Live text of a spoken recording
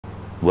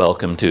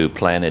Welcome to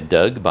Planet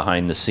Doug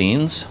behind the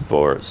scenes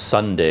for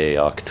Sunday,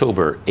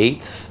 October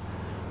 8th,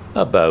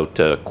 about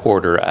a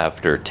quarter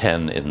after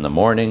 10 in the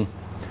morning,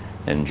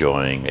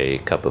 enjoying a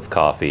cup of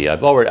coffee.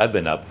 I've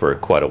been up for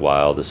quite a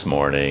while this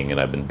morning, and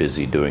I've been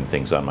busy doing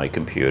things on my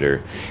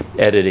computer,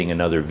 editing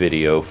another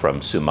video from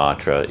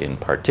Sumatra in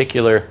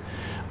particular,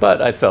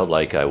 but I felt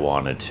like I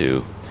wanted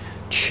to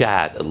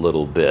chat a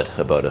little bit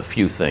about a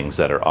few things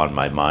that are on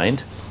my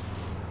mind.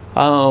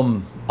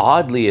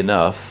 Oddly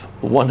enough,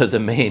 one of the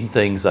main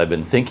things I've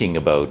been thinking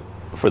about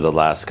for the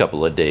last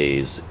couple of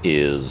days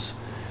is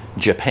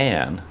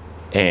Japan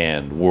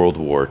and World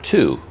War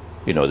II.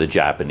 You know, the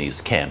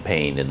Japanese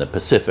campaign in the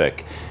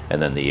Pacific,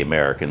 and then the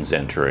Americans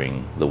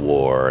entering the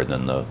war, and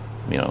then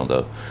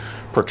the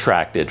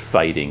protracted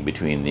fighting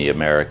between the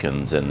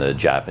Americans and the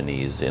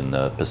Japanese in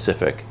the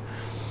Pacific.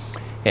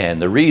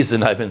 And the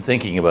reason I've been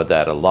thinking about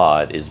that a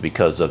lot is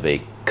because of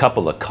a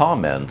couple of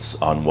comments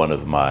on one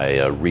of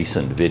my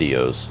recent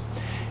videos.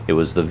 It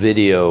was the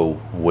video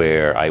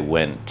where I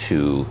went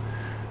to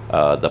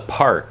the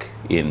park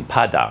in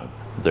Padang.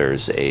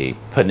 There's a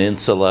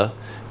peninsula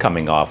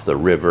coming off the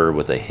river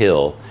with a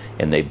hill,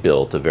 and they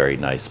built a very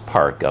nice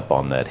park up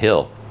on that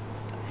hill.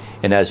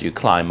 And as you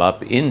climb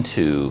up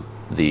into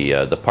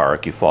the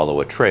park, you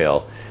follow a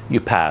trail, you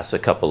pass a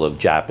couple of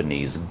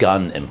Japanese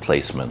gun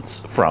emplacements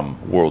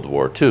from World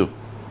War II.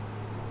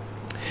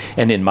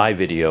 And in my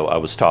video, I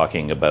was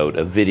talking about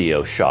a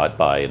video shot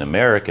by an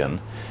American,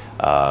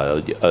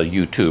 a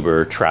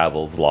YouTuber,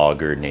 travel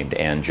vlogger named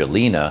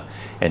Angelina,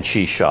 and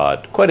she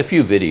shot quite a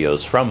few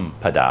videos from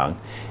Padang.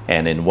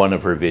 And in one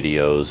of her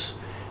videos,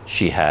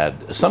 she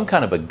had some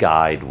kind of a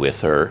guide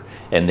with her,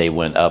 and they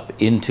went up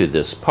into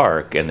this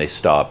park, and they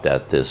stopped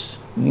at this,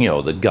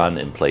 the gun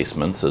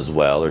emplacements as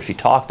well, or she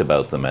talked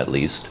about them at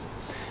least.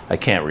 I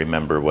can't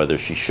remember whether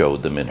she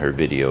showed them in her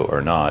video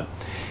or not.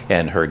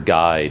 And her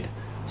guide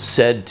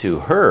said to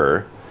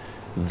her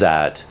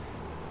that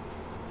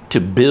to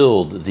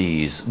build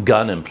these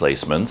gun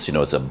emplacements,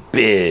 it's a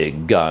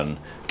big gun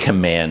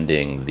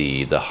commanding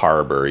the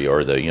harbor,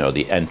 or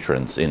the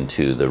entrance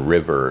into the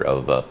river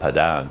of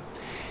Padang.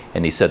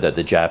 And he said that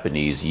the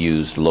Japanese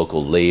used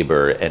local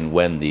labor, and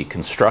when the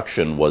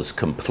construction was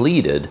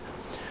completed,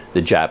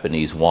 the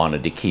Japanese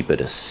wanted to keep it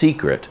a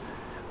secret,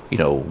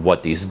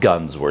 what these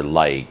guns were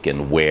like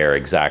and where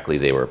exactly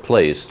they were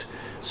placed.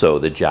 So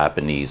the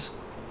Japanese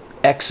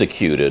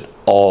executed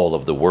all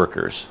of the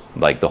workers,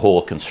 like the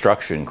whole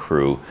construction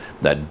crew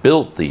that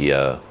built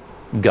the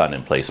gun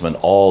emplacement,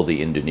 all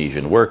the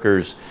Indonesian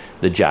workers.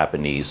 The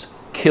Japanese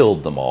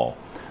killed them all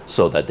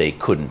so that they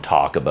couldn't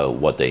talk about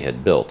what they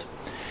had built.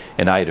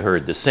 And I had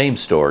heard the same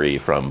story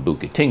from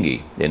Bukit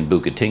Tinggi. In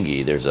Bukit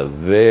Tinggi, there's a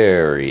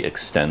very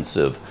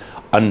extensive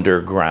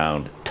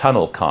underground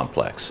tunnel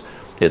complex.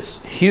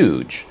 It's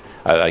huge.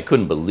 I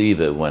couldn't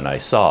believe it when I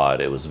saw it.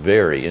 It was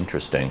very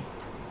interesting.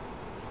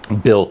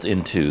 Built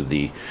into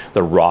the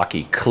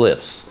rocky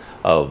cliffs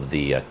of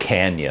the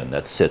canyon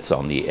that sits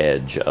on the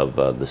edge of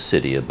the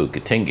city of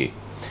Bukit Tinggi.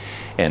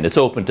 And it's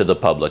open to the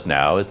public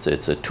now. It's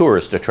a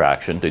tourist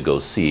attraction to go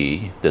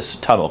see this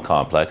tunnel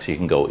complex. You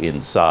can go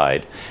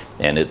inside,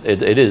 and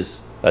it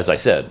is, as I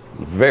said,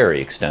 very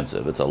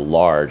extensive. It's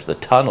the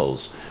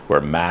tunnels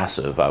were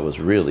massive. I was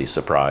really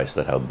surprised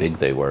at how big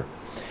they were.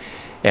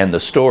 And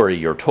the story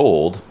you're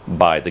told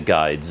by the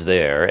guides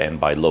there and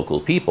by local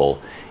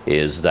people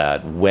is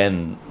that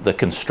when the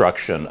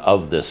construction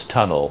of this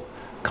tunnel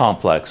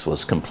complex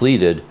was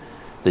completed,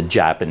 the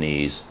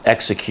Japanese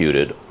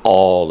executed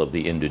all of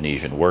the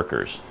Indonesian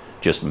workers,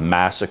 just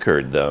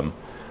massacred them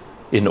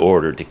in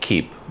order to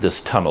keep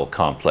this tunnel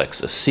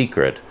complex a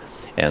secret.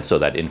 And so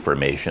that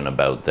information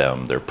about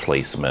them, their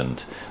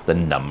placement, the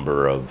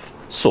number of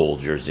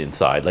soldiers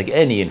inside, like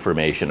any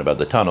information about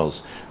the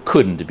tunnels,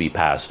 couldn't be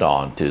passed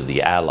on to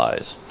the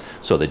Allies.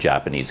 So the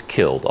Japanese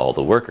killed all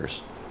the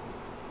workers.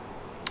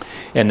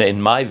 And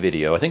in my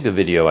video, I think the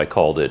video I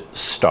called it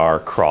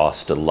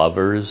Star-Crossed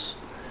Lovers,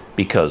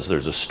 because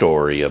there's a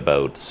story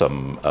about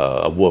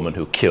a woman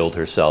who killed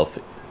herself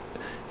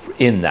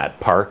in that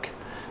park.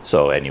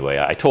 So anyway,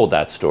 I told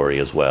that story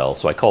as well.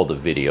 So I called the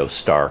video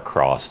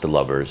Star-Crossed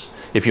Lovers.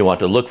 If you want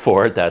to look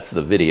for it, that's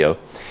the video.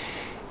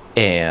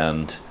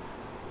 And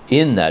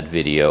in that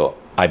video,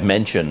 I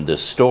mentioned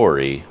this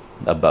story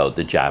about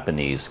the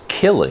Japanese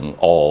killing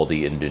all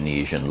the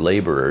Indonesian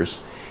laborers.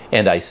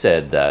 And I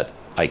said that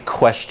I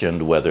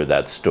questioned whether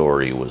that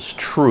story was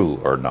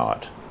true or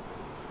not.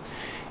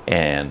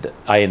 And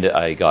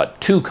I got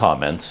two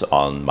comments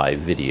on my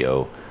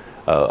video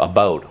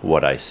about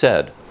what I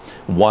said.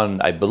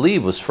 One, I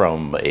believe, was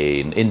from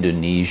an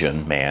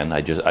Indonesian man.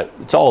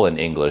 It's all in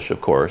English,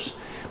 of course,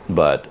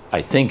 but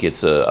I think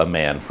it's a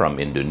man from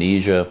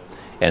Indonesia.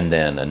 And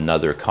then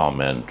another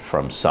comment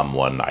from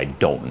someone, I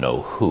don't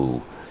know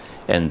who.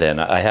 And then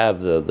I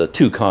have the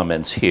two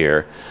comments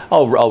here.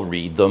 I'll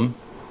read them.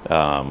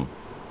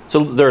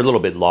 So they're a little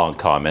bit long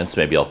comments.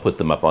 Maybe I'll put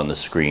them up on the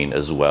screen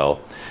as well.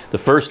 The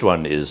first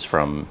one is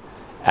from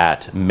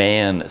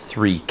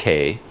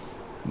 @man3k,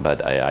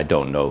 but I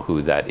don't know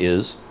who that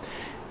is.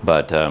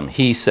 But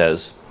he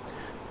says,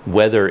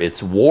 Whether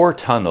it's war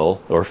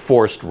tunnel or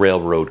forced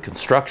railroad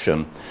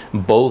construction,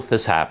 both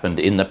has happened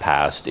in the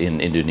past in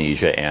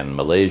Indonesia and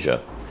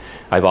Malaysia.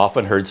 I've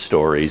often heard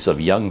stories of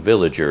young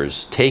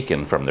villagers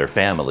taken from their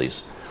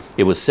families.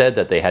 It was said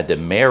that they had to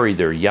marry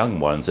their young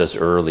ones as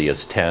early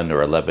as 10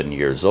 or 11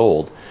 years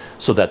old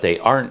so that they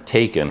aren't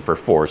taken for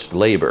forced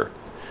labor,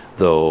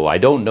 though I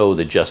don't know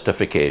the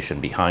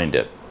justification behind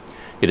it.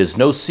 It is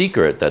no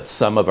secret that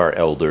some of our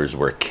elders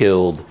were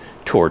killed,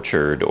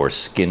 tortured, or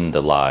skinned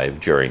alive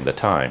during the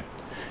time.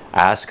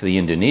 Ask the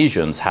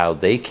Indonesians how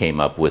they came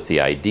up with the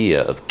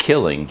idea of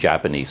killing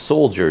Japanese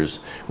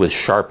soldiers with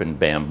sharpened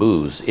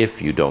bamboos if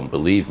you don't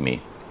believe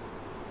me.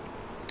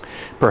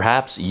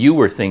 Perhaps you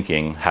were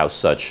thinking how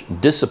such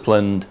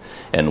disciplined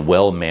and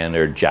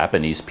well-mannered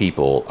Japanese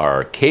people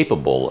are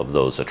capable of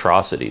those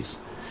atrocities.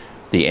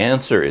 The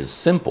answer is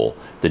simple.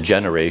 The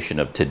generation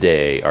of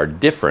today are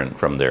different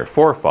from their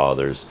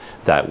forefathers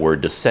that were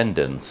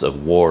descendants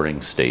of warring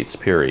states,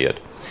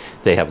 period.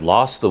 They have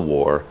lost the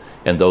war,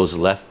 and those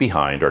left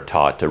behind are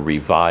taught to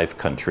revive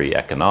country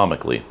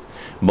economically.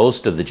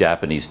 Most of the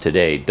Japanese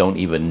today don't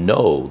even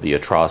know the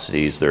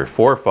atrocities their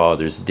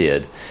forefathers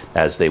did,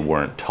 as they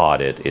weren't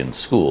taught it in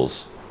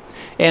schools.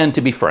 And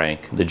to be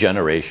frank, the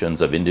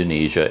generations of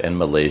Indonesia and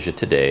Malaysia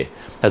today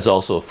has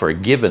also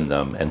forgiven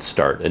them and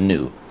start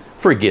anew.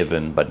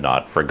 Forgiven but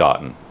not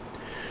forgotten.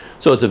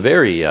 So it's a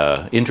very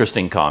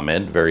interesting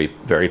comment, very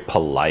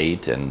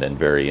polite and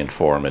very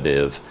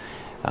informative.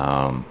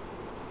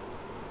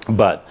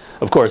 But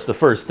of course, the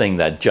first thing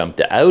that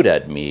jumped out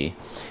at me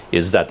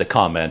is that the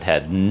comment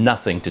had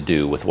nothing to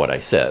do with what I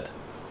said,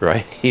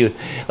 right?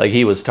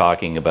 He was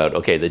talking about,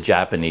 okay, the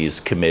Japanese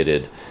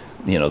committed,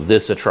 you know,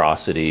 this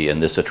atrocity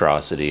and this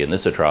atrocity and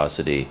this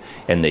atrocity,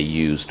 and they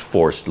used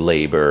forced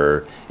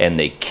labor, and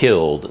they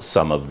killed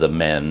some of the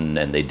men,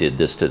 and they did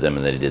this to them,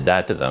 and they did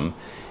that to them.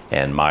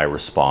 And my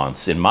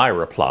response, in my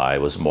reply,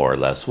 was more or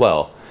less,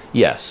 well,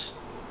 yes,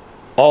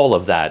 all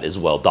of that is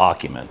well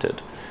documented.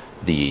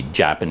 The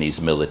Japanese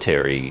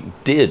military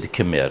did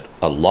commit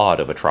a lot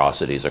of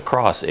atrocities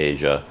across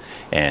Asia,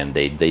 and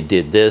they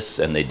did this,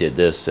 and they did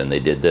this, and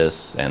they did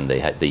this, and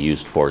they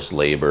used forced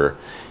labor.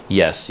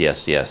 Yes,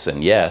 yes, yes,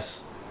 and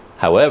yes.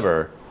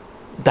 However,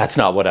 that's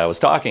not what I was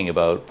talking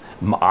about.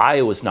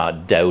 I was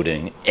not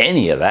doubting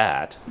any of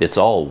that. It's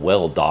all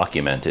well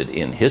documented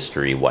in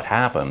history what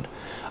happened.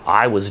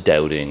 I was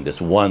doubting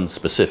this one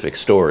specific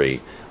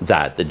story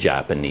that the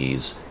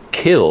Japanese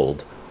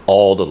killed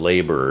all the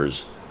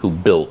laborers who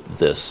built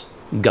this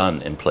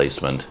gun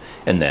emplacement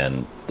and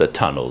then the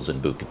tunnels in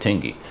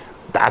Bukittinggi.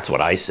 That's what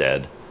I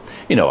said.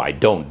 You know, I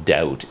don't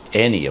doubt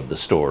any of the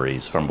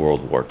stories from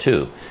World War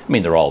II. I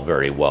mean, they're all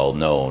very well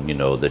known. You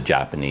know, the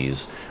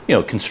Japanese, you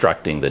know,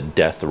 constructing the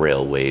death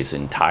railways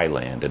in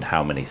Thailand, and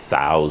how many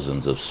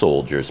thousands of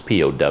soldiers,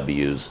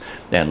 POWs,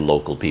 and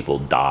local people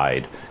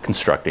died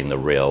constructing the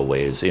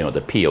railways. You know,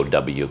 the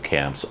POW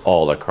camps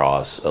all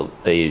across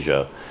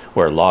Asia,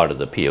 where a lot of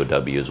the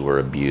POWs were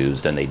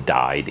abused and they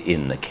died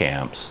in the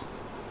camps.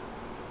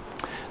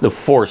 The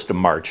forced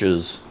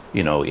marches,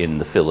 you know, in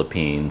the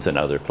Philippines and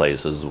other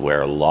places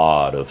where a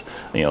lot of,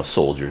 you know,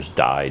 soldiers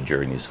died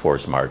during these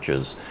forced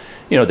marches.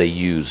 You know, they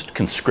used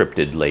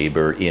conscripted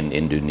labor in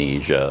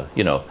Indonesia.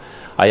 You know,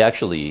 I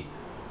actually,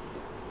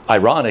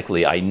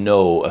 ironically, I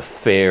know a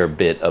fair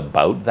bit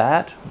about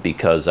that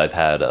because I've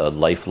had a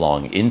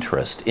lifelong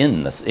interest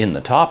in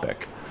the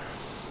topic.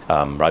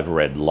 I've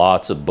read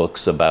lots of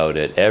books about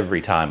it. Every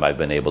time I've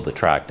been able to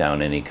track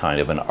down any kind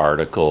of an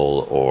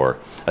article or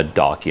a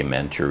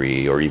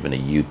documentary or even a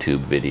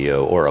YouTube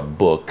video or a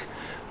book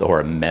or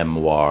a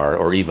memoir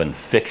or even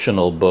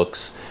fictional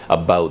books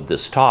about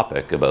this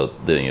topic,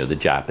 about the, you know, the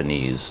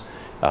Japanese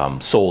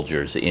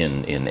soldiers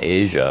in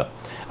Asia,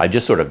 I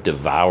just sort of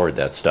devoured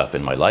that stuff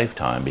in my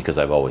lifetime because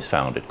I've always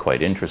found it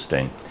quite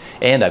interesting.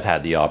 And I've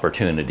had the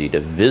opportunity to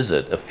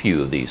visit a few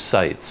of these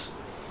sites.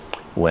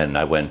 When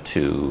I went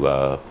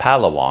to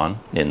Palawan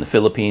in the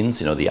Philippines,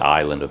 you know, the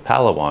island of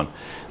Palawan,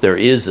 there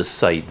is a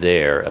site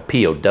there, a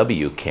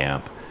POW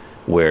camp,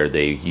 where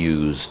they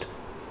used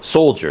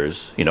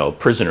soldiers, you know,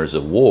 prisoners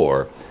of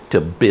war, to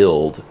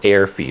build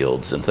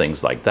airfields and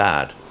things like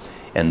that.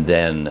 And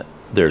then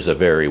there's a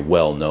very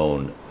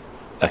well-known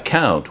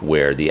account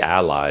where the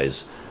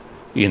Allies,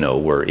 you know,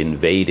 were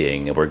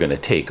invading and were going to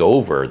take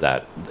over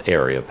that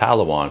area of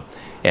Palawan,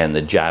 and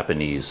the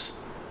Japanese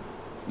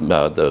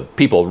the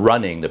people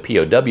running the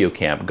POW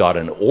camp got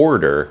an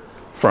order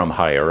from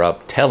higher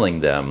up telling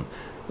them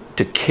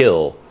to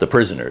kill the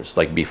prisoners,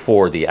 like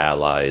before the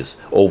Allies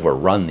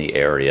overrun the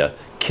area,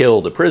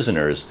 kill the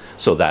prisoners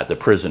so that the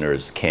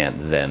prisoners can't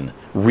then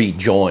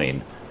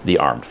rejoin the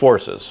armed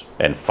forces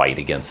and fight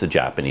against the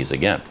Japanese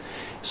again.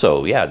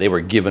 So yeah, they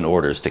were given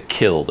orders to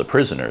kill the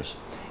prisoners.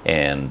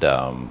 And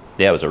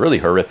yeah, it was a really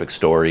horrific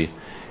story.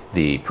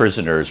 The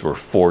prisoners were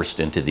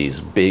forced into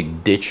these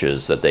big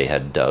ditches that they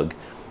had dug.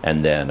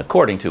 And then,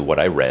 according to what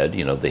I read,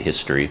 you know, the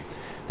history,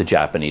 the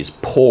Japanese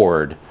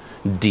poured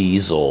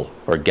diesel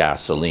or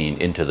gasoline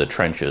into the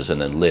trenches and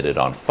then lit it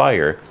on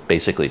fire,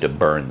 basically to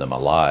burn them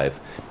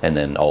alive. And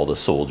then all the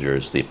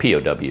soldiers, the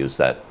POWs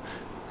that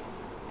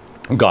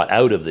got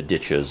out of the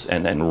ditches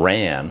and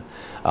ran,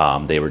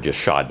 they were just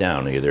shot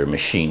down, either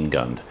machine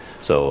gunned.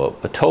 So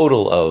a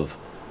total of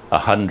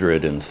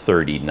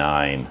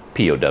 139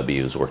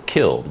 POWs were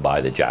killed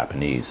by the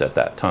Japanese at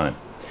that time.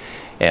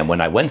 And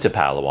when I went to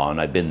Palawan,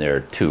 I've been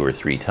there 2 or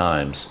 3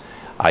 times,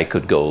 I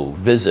could go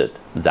visit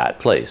that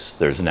place.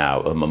 There's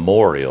now a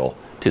memorial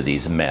to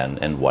these men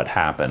and what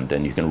happened,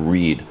 and you can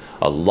read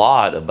a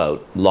lot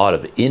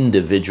of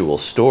individual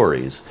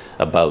stories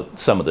about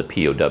some of the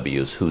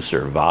POWs who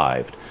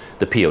survived,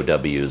 the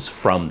POWs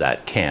from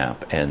that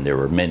camp. And there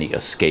were many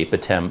escape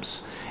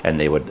attempts, and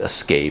they would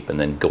escape and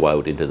then go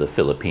out into the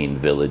Philippine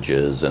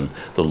villages, and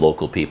the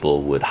local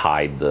people would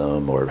hide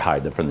them or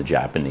hide them from the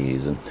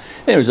Japanese. And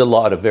there's a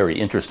lot of very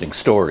interesting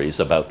stories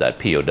about that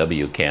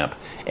POW camp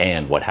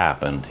and what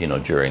happened, you know,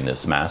 during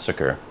this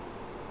massacre.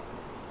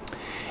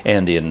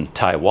 And in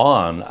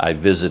Taiwan, I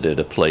visited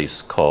a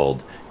place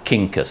called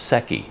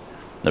KinkasekI,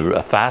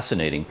 a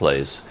fascinating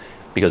place,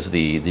 because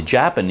the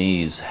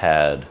Japanese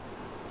had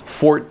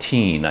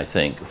 14, I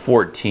think,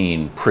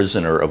 14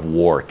 prisoner of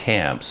war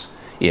camps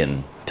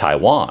in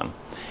Taiwan.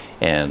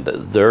 And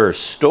their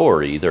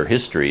story, their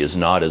history, is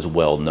not as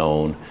well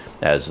known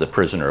as the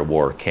prisoner of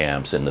war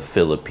camps in the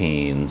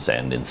Philippines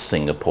and in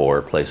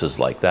Singapore, places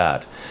like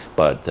that.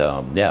 But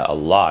yeah, a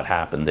lot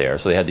happened there.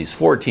 So they had these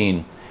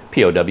 14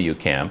 POW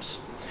camps.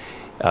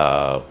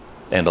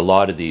 And a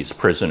lot of these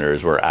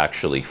prisoners were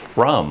actually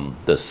from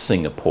the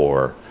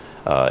Singapore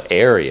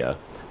area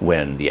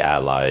when the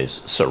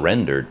Allies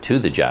surrendered to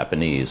the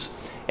Japanese.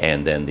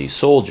 And then the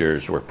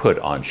soldiers were put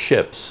on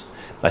ships.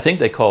 I think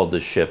they called the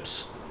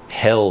ships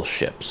hell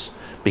ships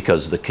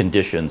because the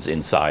conditions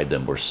inside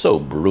them were so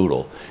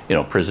brutal. You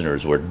know,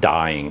 prisoners were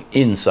dying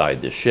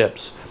inside the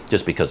ships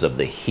just because of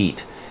the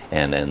heat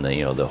and the,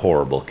 you know, the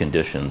horrible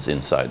conditions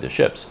inside the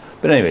ships.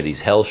 But anyway,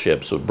 these hell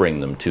ships would bring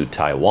them to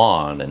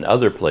Taiwan and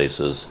other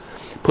places,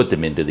 put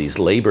them into these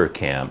labor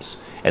camps,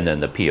 and then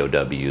the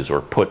POWs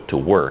were put to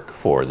work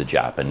for the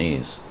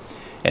Japanese.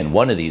 And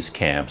one of these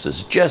camps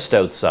is just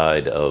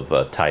outside of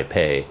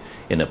Taipei,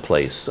 in a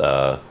place,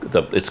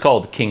 it's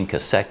called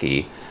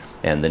KinkasekI,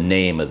 and the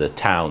name of the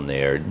town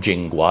there,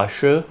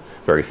 Jingguashu,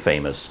 very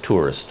famous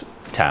tourist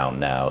town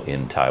now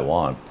in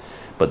Taiwan.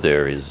 But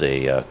there is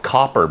a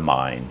copper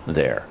mine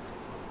there.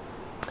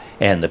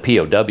 And the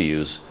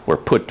POWs were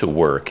put to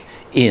work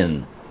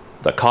in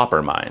the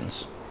copper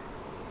mines.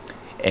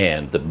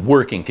 And the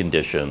working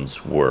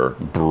conditions were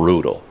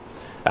brutal,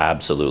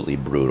 absolutely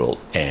brutal.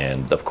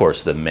 And of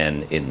course, the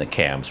men in the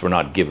camps were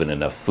not given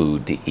enough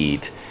food to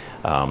eat.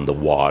 The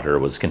water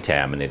was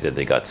contaminated.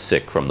 They got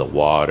sick from the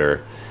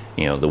water.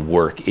 You know, the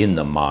work in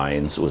the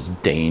mines was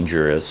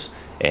dangerous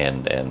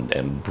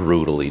and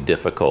brutally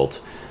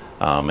difficult.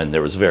 And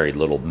there was very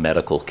little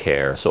medical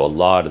care. So a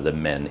lot of the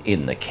men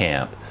in the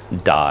camp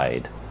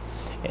died.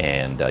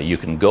 And you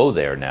can go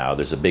there now.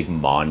 There's a big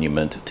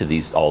monument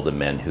to all the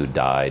men who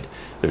died.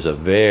 There's a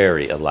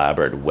very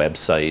elaborate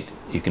website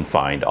you can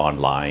find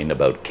online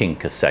about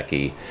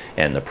KinkasekI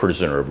and the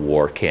prisoner of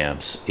war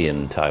camps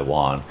in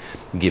Taiwan,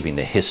 giving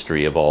the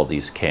history of all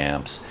these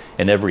camps.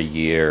 And every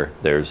year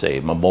there's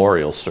a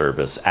memorial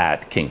service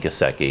at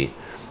KinkasekI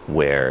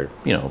where,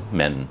 you know,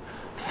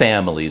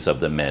 families of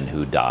the men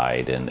who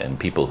died and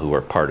people who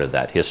were part of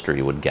that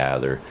history would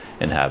gather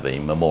and have a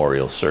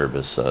memorial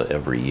service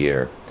every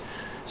year.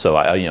 So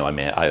I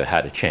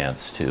had a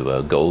chance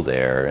to go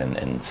there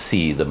and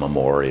see the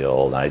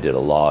memorial, and I did a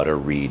lot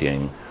of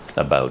reading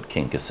about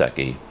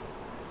KinkasekI.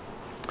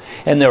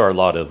 And there are a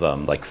lot of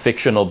like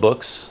fictional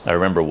books. I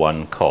remember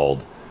one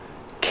called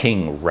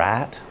King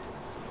Rat.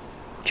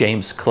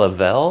 James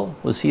Clavell,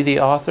 was he the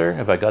author?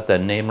 Have I got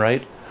that name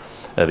right?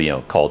 You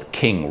know, called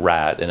King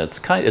Rat, and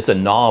it's a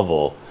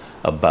novel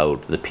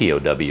about the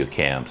POW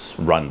camps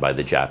run by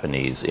the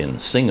Japanese in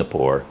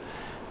Singapore.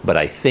 But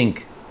I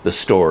think the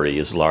story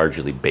is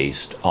largely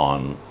based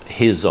on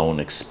his own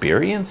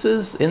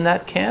experiences in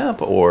that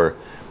camp, or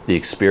the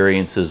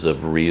experiences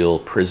of real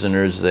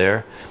prisoners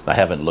there. I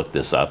haven't looked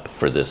this up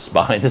for this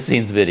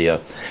behind-the-scenes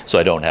video, so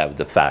I don't have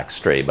the facts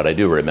straight, but I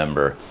do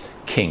remember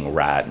King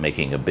Rat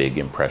making a big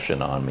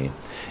impression on me.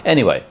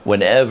 Anyway,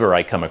 whenever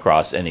I come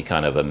across any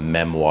kind of a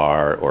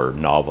memoir or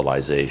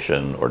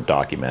novelization or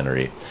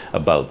documentary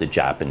about the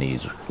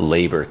Japanese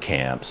labor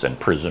camps and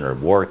prisoner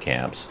of war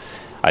camps,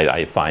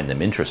 I find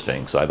them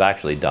interesting. So I've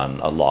actually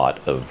done a lot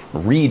of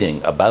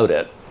reading about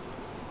it.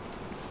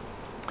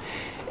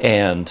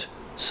 And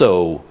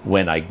so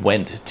when I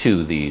went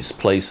to these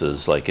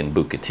places like in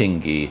Bukit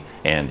Tinggi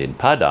and in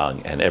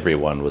Padang, and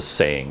everyone was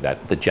saying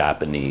that the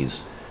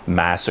Japanese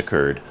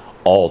massacred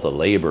all the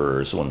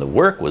laborers when the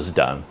work was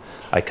done,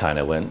 I kind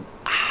of went,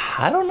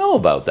 I don't know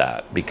about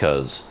that,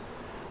 because,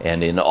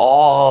 and in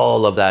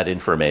all of that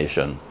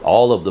information,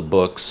 all of the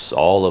books,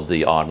 all of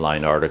the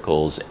online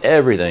articles,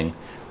 everything,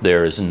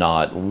 there is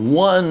not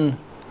one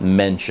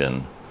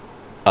mention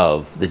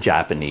of the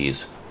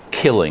Japanese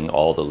killing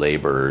all the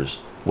laborers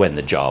when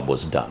the job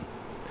was done.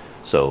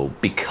 So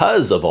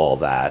because of all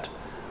that,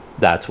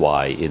 that's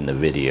why in the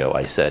video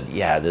I said,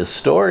 yeah, this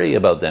story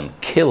about them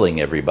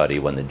killing everybody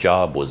when the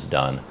job was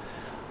done,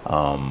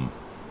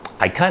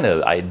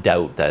 I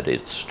doubt that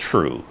it's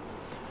true.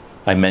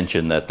 I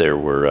mentioned that there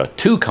were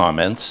 2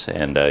 comments,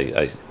 and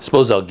I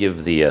suppose I'll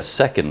give the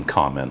second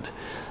comment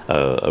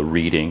a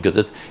reading,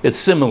 because it's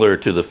similar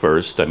to the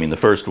first. I mean, the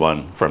first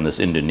one from this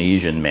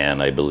Indonesian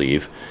man, I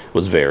believe,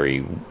 was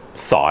very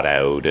thought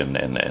out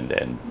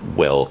and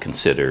well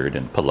considered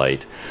and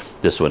polite.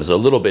 This one is a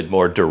little bit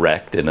more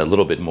direct and a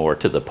little bit more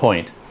to the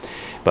point.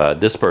 But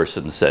this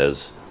person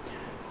says,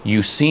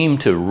 "You seem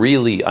to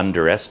really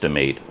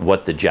underestimate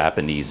what the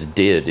Japanese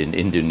did in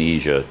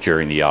Indonesia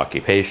during the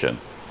occupation.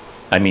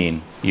 I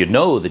mean, you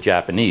know the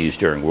Japanese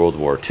during World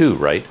War II,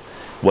 right?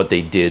 What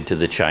they did to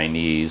the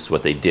Chinese,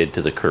 what they did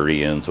to the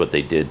Koreans, what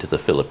they did to the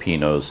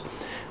Filipinos.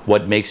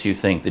 What makes you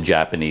think the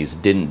Japanese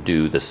didn't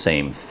do the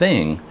same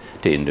thing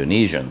to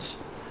Indonesians?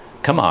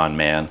 Come on,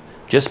 man.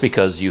 Just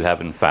because you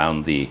haven't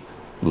found the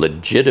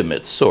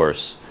legitimate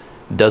source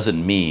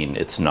doesn't mean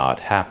it's not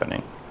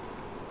happening."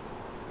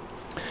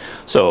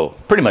 So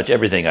pretty much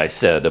everything I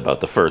said about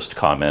the first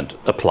comment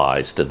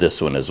applies to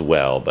this one as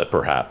well, but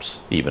perhaps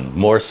even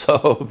more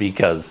so,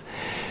 because,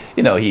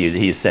 you know,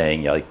 he's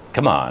saying, like,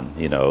 come on,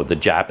 you know, the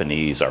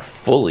Japanese are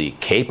fully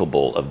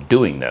capable of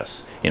doing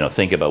this. You know,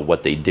 think about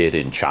what they did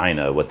in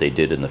China, what they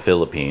did in the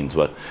Philippines.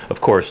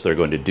 Of course, they're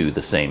going to do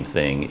the same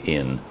thing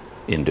in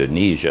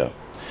Indonesia.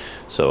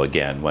 So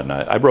again, when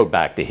I wrote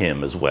back to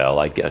him as well,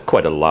 I got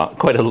quite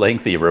a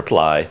lengthy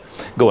reply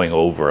going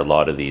over a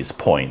lot of these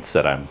points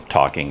that I'm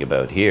talking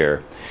about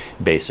here,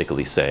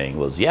 basically saying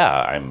was,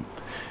 yeah,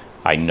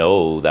 I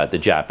know that the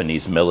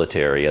Japanese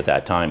military at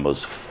that time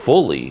was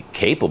fully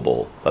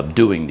capable of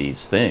doing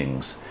these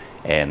things,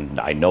 and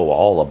I know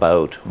all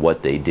about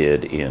what they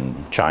did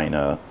in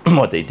China,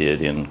 what they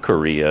did in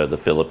Korea, the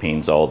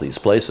Philippines, all these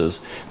places.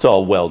 It's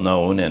all well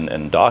known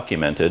and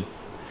documented.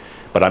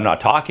 But I'm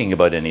not talking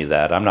about any of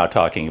that. I'm not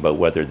talking about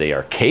whether they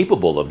are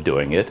capable of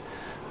doing it,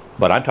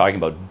 but I'm talking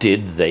about,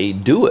 did they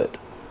do it?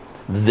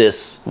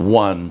 This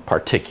one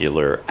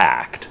particular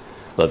act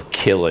of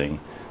killing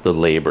the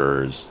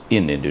laborers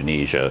in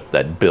Indonesia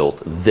that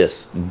built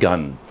this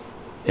gun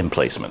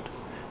emplacement,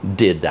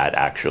 did that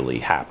actually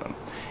happen?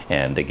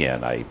 And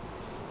again,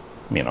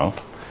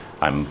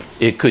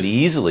 it could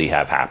easily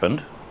have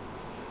happened.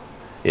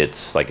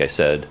 It's, like I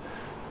said,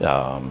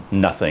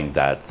 nothing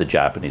that the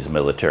Japanese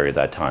military at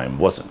that time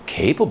wasn't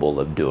capable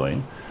of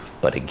doing.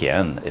 But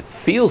again, it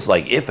feels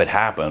like if it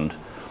happened,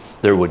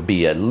 there would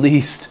be at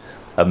least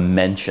a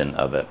mention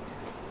of it.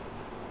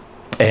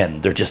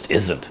 And there just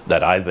isn't,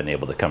 that I've been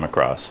able to come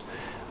across.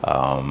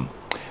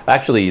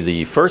 Actually,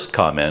 the first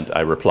comment,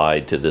 I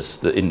replied to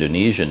the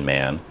Indonesian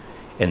man,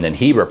 and then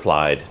he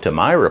replied to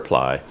my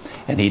reply,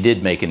 and he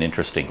did make an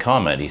interesting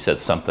comment. He said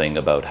something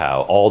about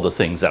how all the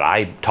things that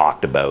I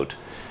talked about,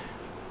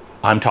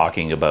 I'm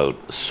talking about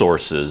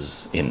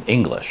sources in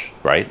English,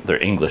 right?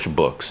 They're English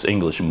books,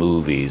 English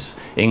movies,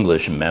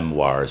 English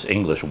memoirs,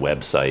 English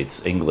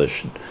websites,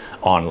 English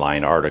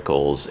online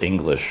articles,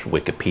 English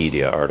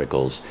Wikipedia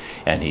articles.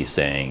 And he's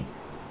saying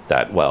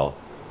that, well,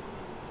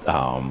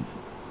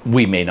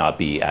 we may not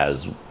be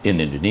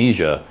in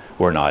Indonesia,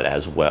 we're not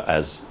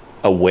as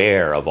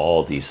aware of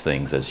all these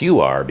things as you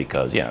are,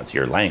 because, yeah, it's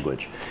your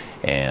language.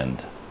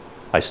 And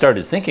I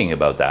started thinking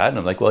about that, and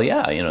I'm like, well,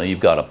 yeah, you know, you've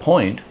got a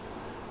point.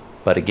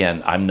 But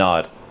again, I'm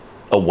not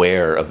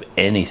aware of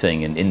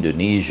anything in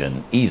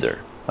Indonesian either.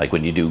 Like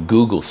when you do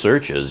Google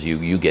searches,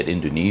 you get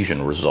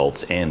Indonesian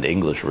results and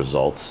English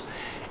results.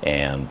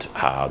 And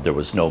there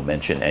was no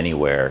mention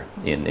anywhere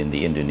in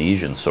the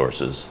Indonesian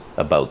sources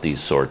about these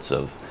sorts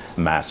of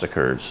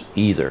massacres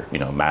either, you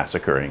know,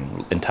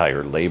 massacring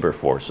entire labor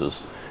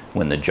forces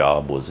when the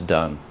job was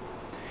done.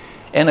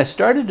 And I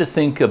started to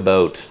think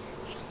about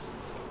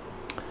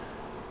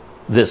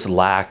this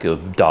lack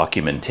of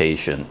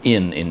documentation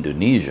in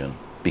Indonesian,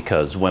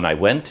 because when I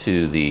went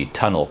to the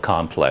tunnel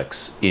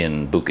complex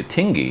in Bukit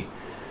Tinggi,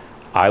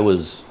 I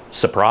was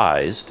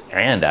surprised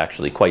and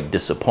actually quite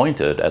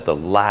disappointed at the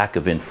lack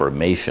of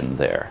information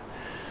there.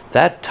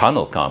 That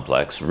tunnel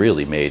complex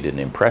really made an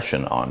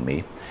impression on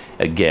me,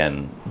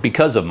 again,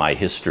 because of my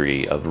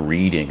history of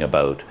reading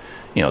about,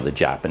 you know, the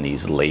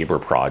Japanese labor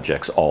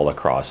projects all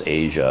across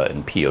Asia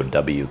and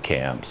POW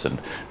camps and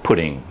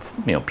putting,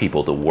 you know,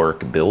 people to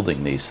work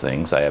building these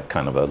things. I have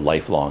kind of a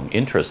lifelong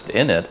interest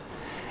in it.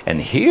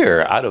 And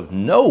here, out of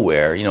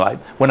nowhere, you know,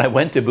 when I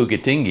went to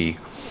Bukit Tinggi,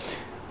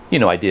 you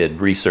know, I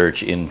did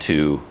research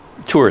into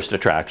tourist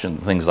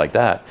attractions, things like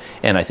that.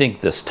 And I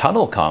think this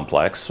tunnel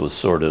complex was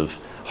sort of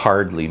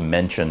hardly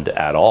mentioned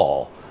at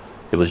all.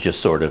 It was just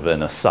sort of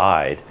an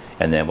aside.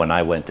 And then when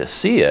I went to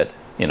see it,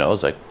 you know, it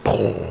was like,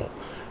 boom.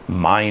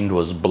 Mind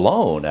was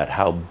blown at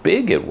how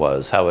big it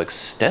was, how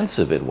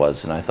extensive it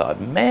was. And I thought,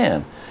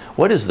 man,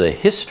 what is the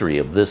history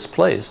of this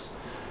place?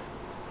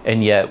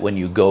 And yet when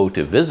you go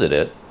to visit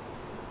it,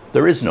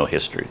 there is no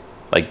history.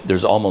 Like,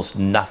 there's almost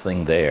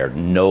nothing there,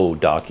 no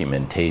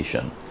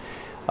documentation.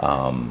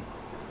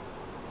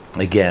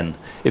 Again,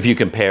 if you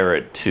compare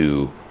it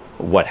to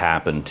what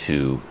happened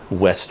to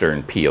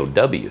Western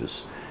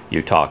POWs,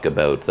 you talk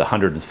about the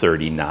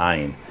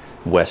 139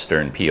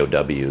 Western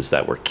POWs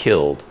that were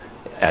killed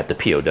at the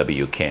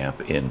POW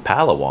camp in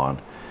Palawan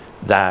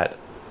that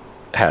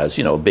has,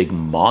 you know, a big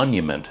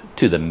monument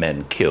to the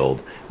men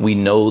killed. We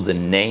know the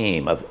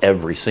name of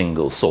every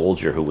single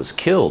soldier who was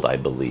killed, I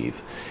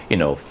believe. You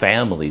know,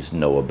 families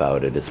know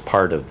about it. It's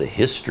part of the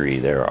history.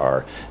 There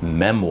are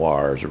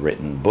memoirs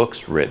written,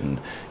 books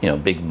written, you know,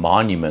 big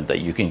monument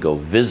that you can go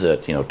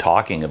visit, you know,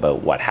 talking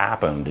about what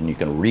happened, and you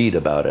can read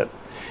about it.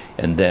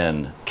 And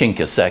then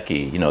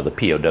Kinkaseki, you know, the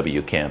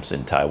POW camps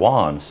in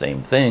Taiwan,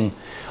 same thing.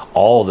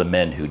 All the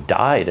men who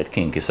died at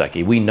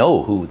Kinkaseki, we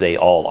know who they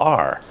all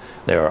are.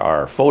 There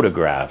are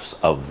photographs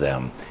of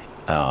them.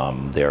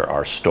 There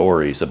are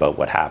stories about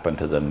what happened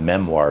to them,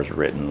 memoirs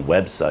written,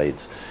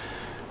 websites.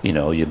 You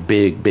know, you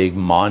big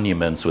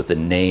monuments with the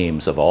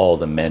names of all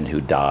the men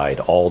who died,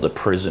 all the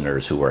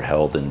prisoners who were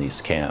held in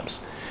these camps.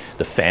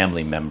 The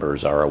family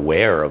members are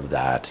aware of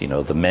that. You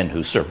know, the men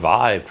who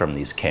survived from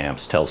these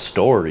camps tell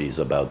stories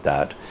about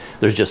that.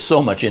 There's just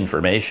so much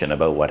information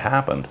about what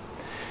happened.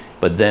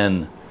 But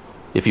then,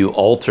 if you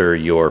alter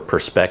your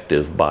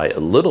perspective by a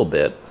little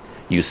bit,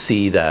 you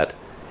see that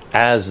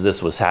as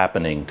this was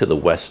happening to the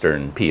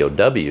Western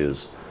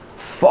POWs,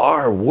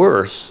 far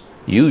worse,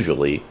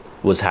 usually,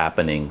 was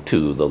happening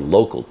to the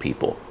local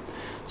people.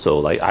 So,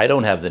 like, I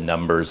don't have the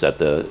numbers at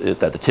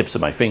the tips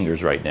of my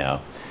fingers right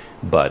now,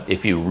 but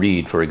if you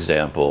read, for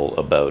example,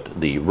 about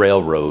the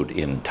railroad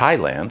in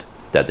Thailand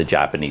that the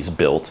Japanese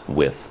built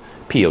with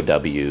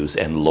POWs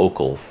and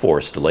local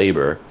forced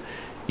labor,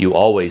 you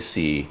always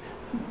see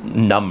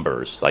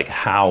numbers, like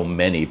how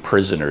many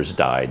prisoners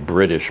died,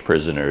 British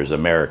prisoners,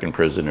 American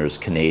prisoners,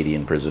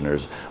 Canadian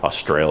prisoners,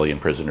 Australian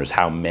prisoners,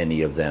 how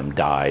many of them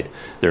died,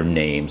 their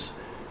names.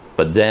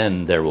 But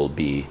then there will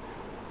be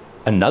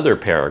another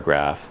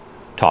paragraph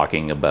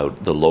talking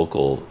about the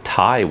local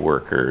Thai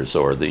workers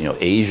or the, you know,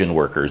 Asian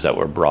workers that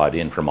were brought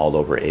in from all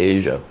over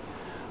Asia.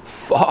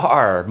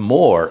 Far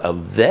more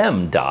of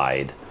them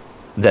died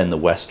than the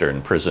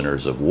Western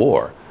prisoners of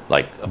war,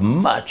 like a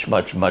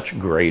much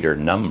greater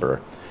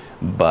number.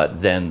 But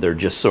then they're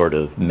just sort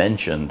of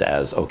mentioned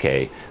as,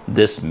 okay,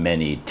 this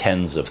many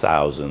tens of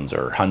thousands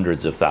or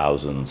hundreds of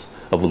thousands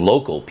of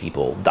local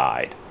people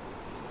died.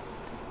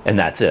 And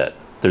that's it.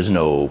 There's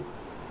no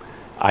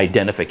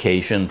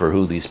identification for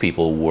who these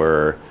people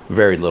were,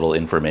 very little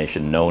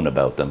information known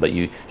about them. But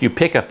you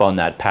pick up on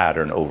that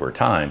pattern over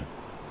time,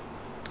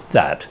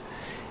 that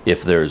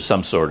if there's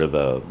some sort of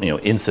a, you know,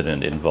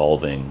 incident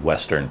involving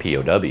Western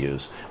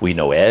POWs, we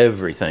know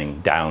everything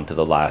down to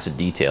the last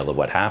detail of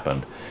what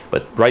happened.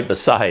 But right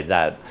beside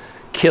that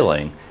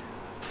killing,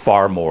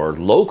 far more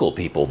local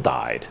people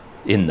died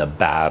in the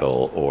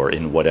battle or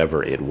in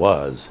whatever it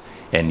was,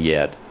 and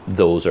yet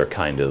those are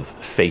kind of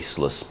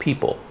faceless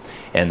people.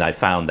 And I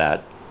found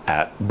that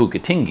at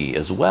Bukittinggi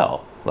as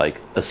well,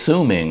 like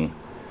assuming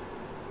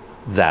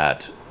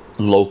that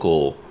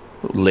local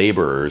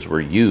laborers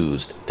were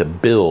used to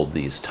build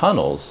these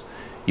tunnels,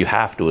 you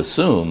have to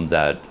assume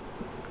that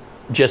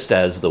just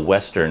as the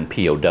Western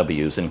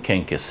POWs in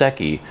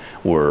Kinkaseki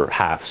were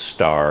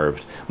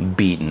half-starved,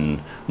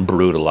 beaten,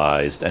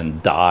 brutalized,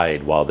 and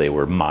died while they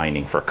were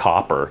mining for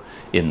copper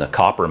in the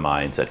copper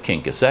mines at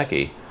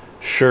Kinkaseki,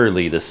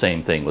 surely the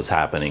same thing was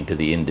happening to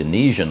the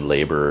Indonesian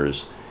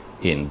laborers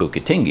in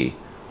Bukittinggi,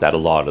 that a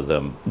lot of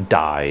them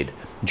died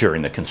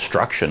during the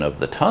construction of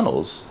the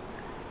tunnels,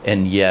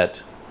 and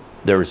yet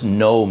there's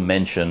no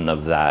mention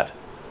of that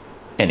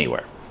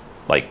anywhere.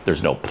 Like,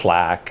 there's no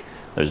plaque,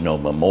 there's no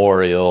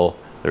memorial,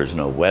 there's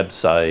no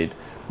website,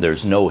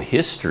 there's no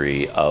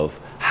history of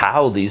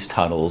how these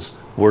tunnels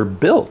were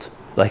built.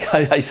 Like,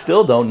 I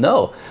still don't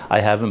know. I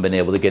haven't been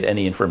able to get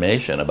any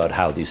information about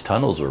how these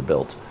tunnels were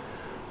built.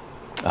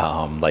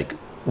 Like,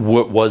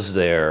 was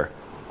there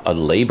a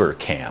labor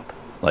camp?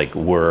 Like,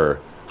 were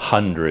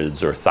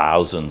hundreds or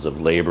thousands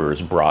of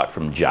laborers brought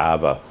from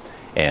Java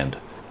and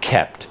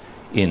kept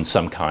in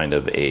some kind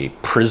of a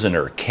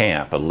prisoner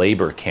camp, a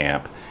labor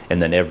camp,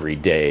 and then every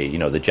day, you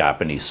know, the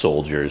Japanese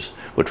soldiers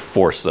would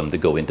force them to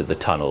go into the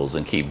tunnels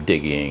and keep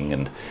digging,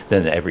 and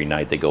then every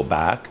night they go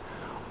back?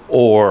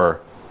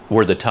 Or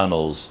were the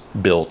tunnels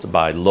built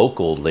by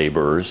local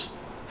laborers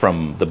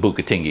from the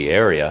Bukittinggi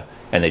area,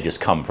 and they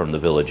just come from the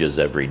villages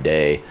every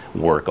day,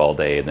 work all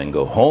day, and then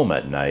go home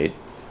at night?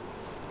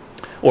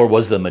 Or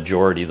was the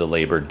majority of the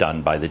labor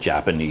done by the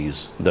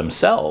Japanese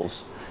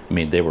themselves? I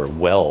mean, they were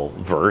well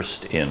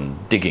versed in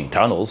digging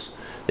tunnels.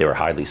 They were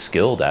highly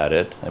skilled at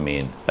it. I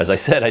mean, as I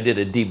said, I did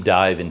a deep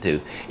dive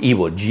into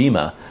Iwo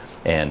Jima,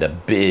 and a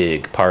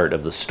big part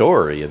of the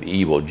story of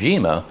Iwo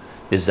Jima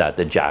is that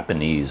the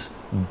Japanese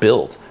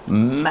built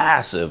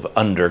massive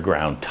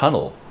underground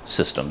tunnel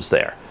systems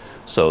there,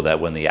 so that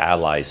when the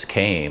Allies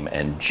came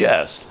and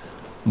just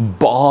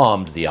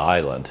bombed the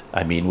island,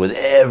 I mean, with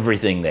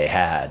everything they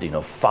had, you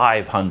know,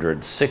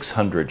 500,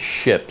 600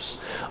 ships,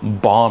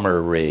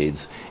 bomber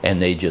raids,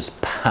 and they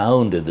just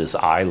pounded this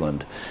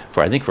island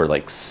for, I think, for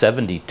like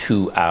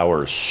 72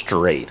 hours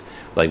straight.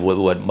 Like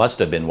what must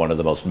have been one of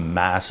the most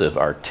massive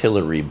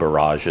artillery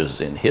barrages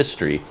in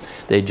history.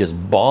 They just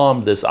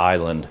bombed this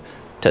island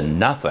to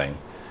nothing.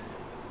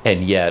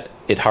 And yet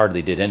it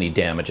hardly did any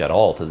damage at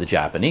all to the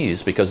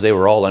Japanese because they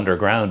were all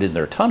underground in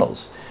their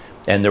tunnels.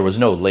 And there was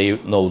no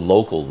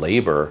local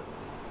labor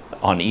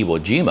on Iwo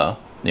Jima.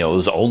 It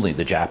was only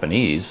the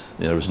Japanese.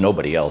 There was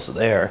nobody else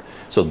there.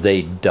 So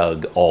they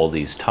dug all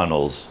these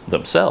tunnels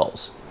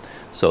themselves.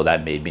 So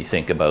that made me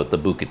think about the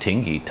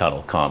Bukitingi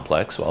tunnel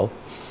complex. Well,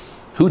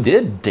 who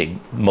did dig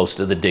most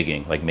of the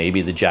digging? Like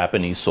maybe the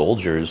Japanese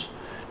soldiers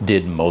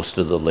did most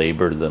of the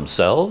labor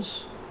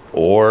themselves?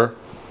 Or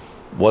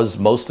was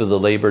most of the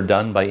labor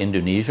done by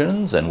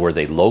Indonesians? And were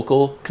they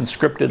local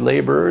conscripted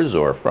laborers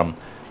or from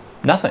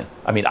nothing?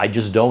 I mean, I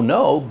just don't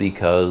know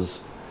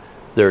because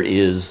there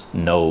is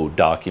no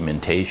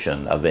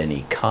documentation of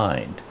any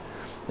kind.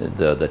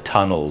 The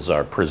tunnels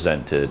are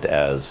presented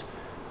as,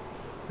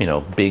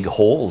 big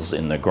holes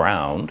in the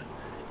ground,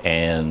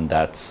 and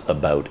that's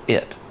about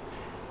it.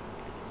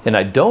 And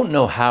I don't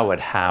know how it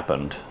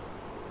happened.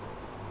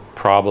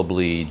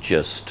 Probably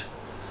just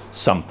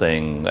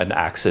an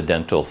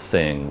accidental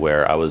thing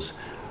where I was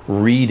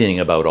reading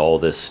about all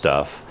this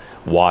stuff,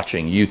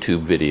 watching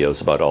YouTube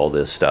videos about all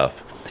this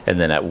stuff, and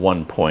then at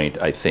one point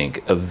I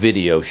think a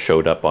video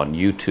showed up on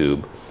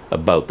YouTube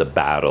about the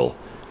battle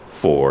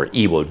for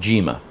Iwo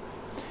Jima.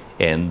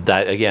 And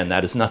that, again,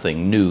 that is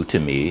nothing new to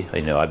me.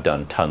 I've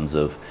done tons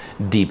of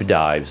deep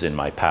dives in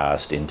my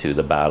past into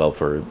the battle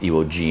for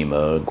Iwo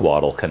Jima,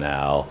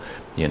 Guadalcanal,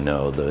 the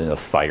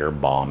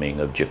firebombing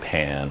of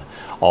Japan,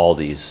 all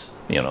these,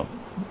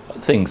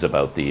 things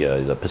about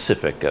the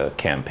Pacific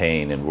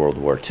campaign in World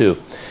War II.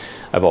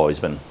 I've always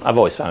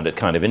found it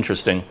kind of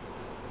interesting.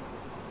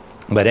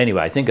 But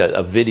anyway, I think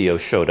a video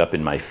showed up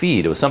in my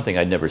feed. It was something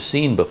I'd never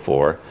seen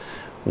before,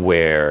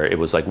 where it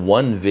was like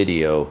one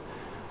video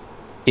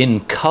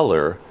in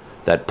color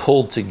that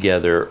pulled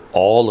together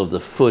all of the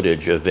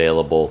footage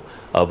available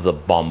of the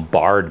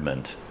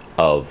bombardment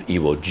of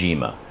Iwo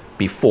Jima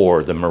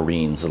before the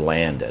Marines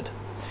landed.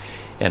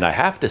 And I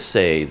have to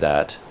say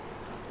that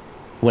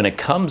when it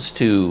comes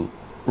to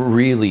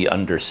really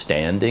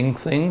understanding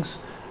things,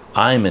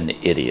 I'm an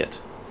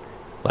idiot.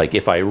 Like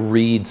if I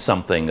read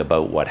something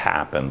about what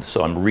happened,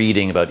 so I'm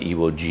reading about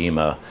Iwo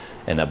Jima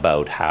and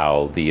about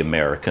how the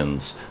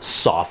Americans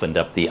softened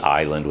up the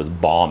island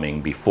with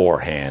bombing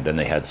beforehand, and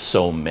they had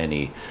so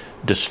many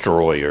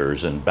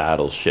destroyers and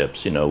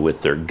battleships,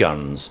 with their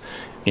guns,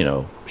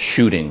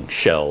 shooting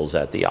shells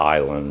at the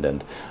island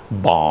and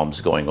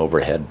bombs going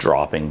overhead,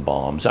 dropping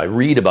bombs. I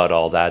read about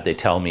all that. They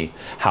tell me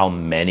how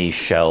many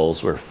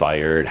shells were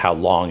fired, how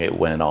long it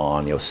went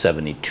on,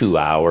 72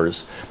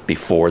 hours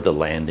before the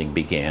landing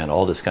began,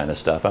 all this kind of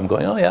stuff. I'm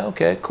going, oh yeah,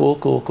 okay,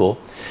 cool.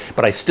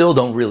 But I still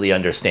don't really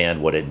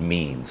understand what it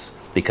means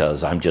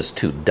because I'm just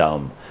too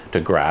dumb to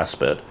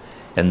grasp it.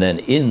 And then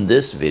in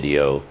this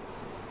video,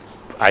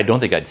 I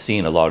don't think I'd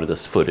seen a lot of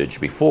this footage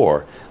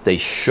before. They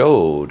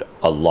showed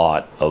a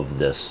lot of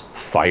this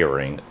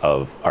firing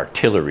of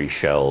artillery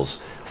shells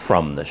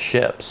from the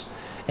ships.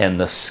 And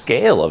the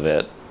scale of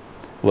it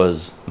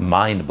was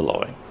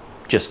mind-blowing.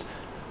 It's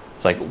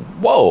like,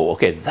 whoa,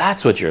 okay,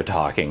 that's what you're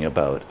talking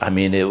about. I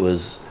mean,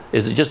 it's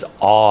just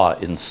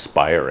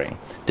awe-inspiring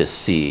to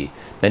see.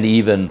 And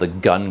even the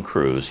gun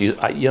crews,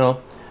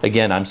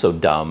 again, I'm so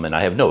dumb and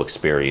I have no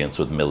experience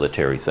with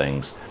military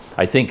things.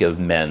 I think of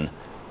men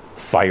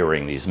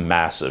firing these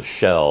massive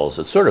shells.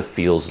 It sort of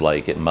feels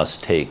like it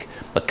must take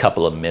a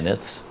couple of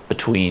minutes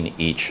between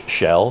each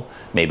shell,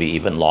 maybe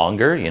even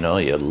longer. You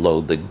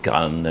load the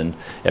gun and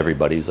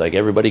everybody's like,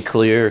 everybody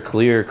clear.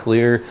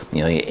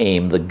 You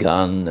aim the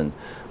gun and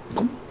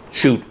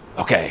shoot.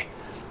 Okay,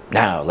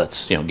 now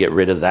let's get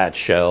rid of that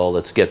shell.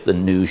 Let's get the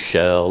new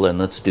shell and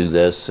let's do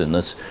this and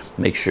let's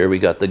make sure we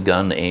got the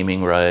gun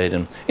aiming right.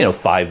 And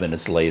 5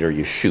 minutes later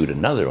you shoot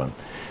another one.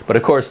 But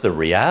of course the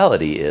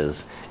reality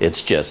is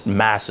it's just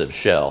massive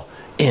shell,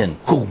 in,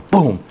 boom,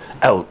 boom,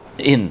 out,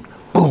 in,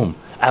 boom,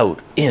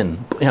 out,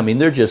 in. I mean,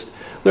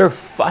 they're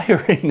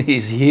firing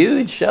these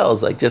huge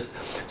shells like just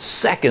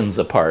seconds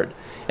apart.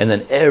 And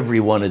then every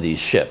one of these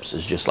ships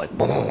is just like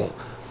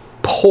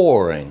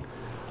pouring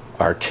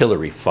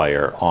artillery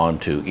fire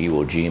onto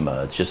Iwo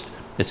Jima.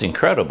 It's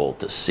incredible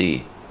to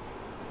see.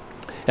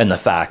 And the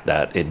fact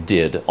that it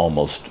did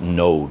almost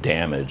no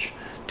damage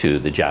to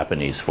the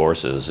Japanese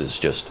forces is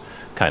just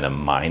kind of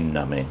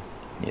mind-numbing,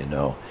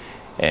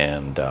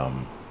 And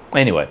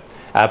anyway,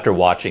 after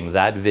watching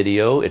that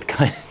video, it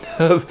kind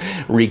of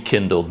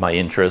rekindled my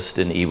interest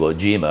in Iwo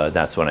Jima.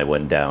 That's when I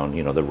went down,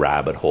 the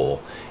rabbit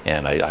hole,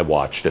 and I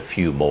watched a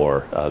few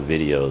more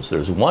videos.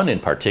 There's one in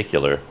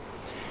particular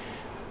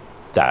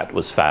that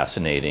was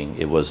fascinating.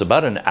 It was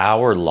about an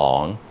hour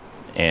long,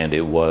 and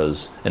it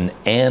was an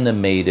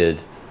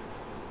animated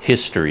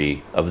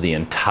history of the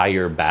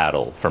entire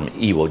battle from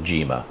Iwo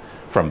Jima,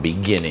 from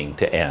beginning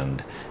to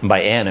end. And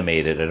by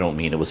animated, I don't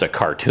mean it was a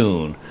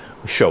cartoon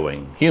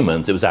showing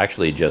humans. It was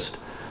actually just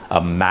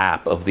a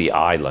map of the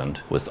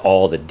island with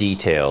all the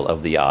detail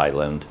of the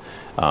island.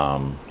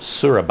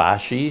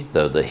 Suribachi,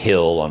 the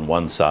hill on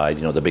one side,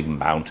 the big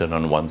mountain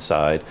on one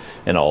side,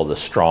 and all the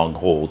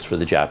strongholds for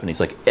the Japanese,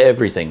 like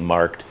everything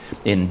marked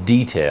in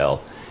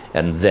detail.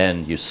 And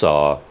then you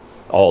saw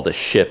all the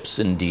ships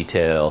in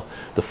detail,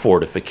 the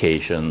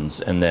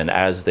fortifications, and then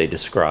as they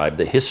describe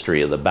the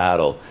history of the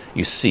battle,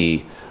 you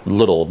see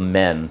little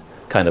men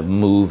kind of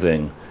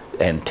moving,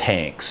 and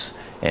tanks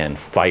and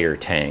fire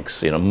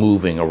tanks,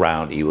 moving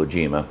around Iwo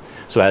Jima.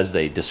 So as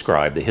they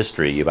describe the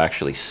history, you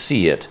actually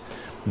see it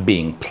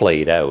being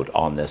played out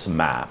on this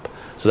map.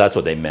 So that's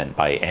what they meant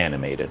by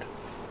animated.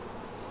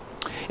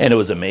 And it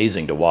was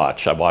amazing to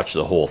watch. I watched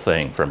the whole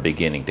thing from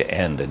beginning to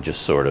end and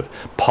just sort of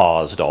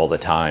paused all the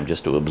time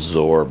just to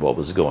absorb what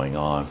was going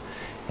on.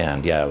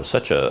 And yeah, it was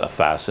such a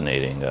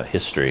fascinating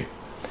history.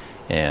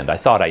 And I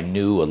thought I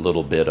knew a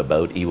little bit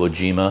about Iwo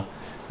Jima,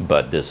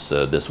 but this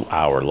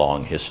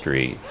hour-long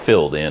history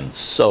filled in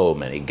so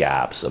many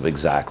gaps of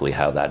exactly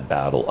how that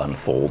battle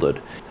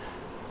unfolded.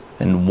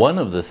 And one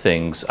of the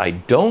things I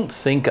don't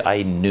think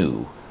I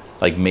knew,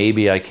 like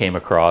maybe I came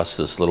across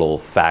this little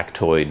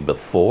factoid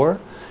before,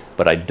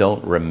 but I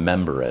don't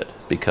remember it,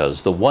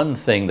 because the one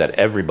thing that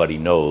everybody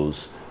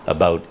knows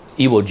about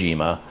Iwo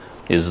Jima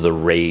is the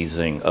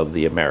raising of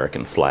the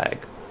American flag,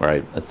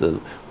 right? That's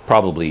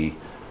probably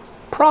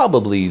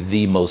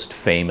the most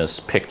famous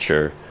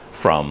picture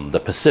from the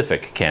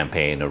Pacific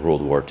campaign of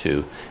World War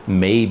II,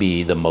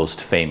 maybe the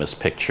most famous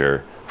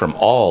picture from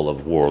all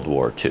of World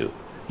War II.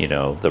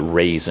 The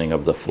raising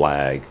of the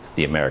flag,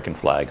 the American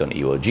flag on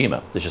Iwo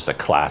Jima. It's just a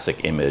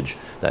classic image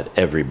that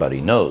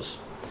everybody knows.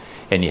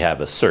 And you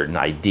have a certain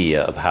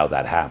idea of how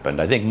that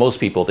happened. I think most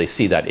people, they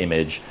see that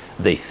image,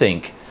 they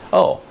think,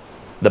 oh,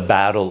 the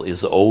battle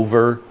is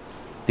over,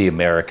 the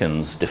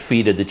Americans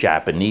defeated the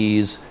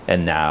Japanese,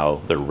 and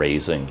now they're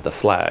raising the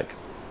flag.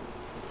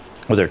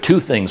 Well, there are two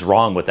things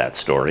wrong with that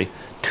story,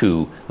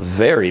 two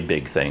very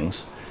big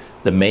things.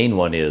 The main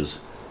one is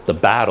the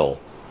battle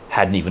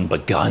hadn't even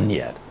begun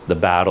yet.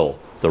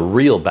 The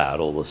real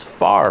battle was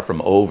far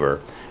from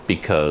over,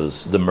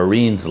 because the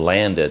Marines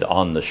landed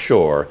on the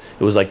shore.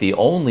 It was like the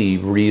only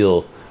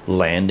real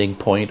landing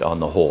point on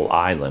the whole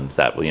island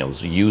that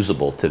was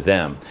usable to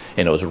them,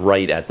 and it was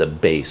right at the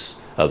base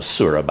of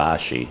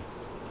Suribachi.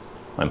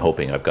 I'm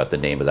hoping I've got the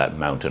name of that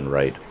mountain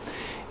right.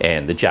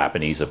 And the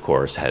Japanese, of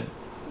course, had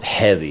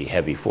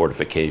heavy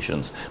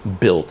fortifications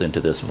built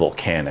into this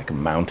volcanic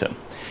mountain.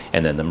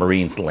 And then the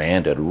Marines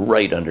landed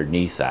right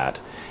underneath that.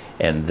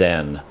 And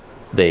then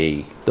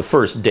the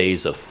first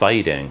days of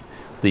fighting,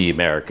 the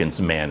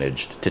Americans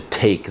managed to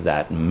take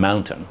that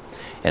mountain.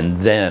 And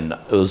then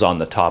it was on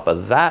the top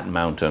of that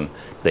mountain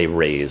they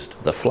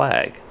raised the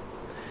flag.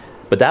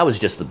 But that was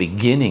just the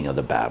beginning of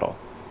the battle.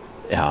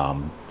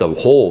 The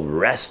whole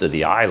rest of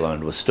the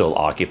island was still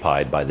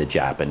occupied by the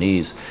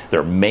Japanese.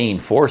 Their main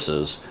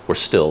forces were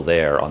still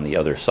there on the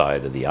other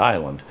side of the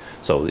island.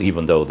 So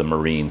even though the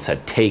Marines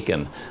had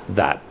taken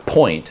that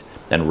point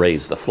and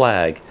raised the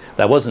flag,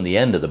 that wasn't the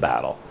end of the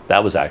battle.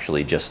 That was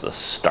actually just the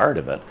start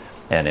of it.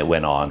 And it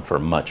went on for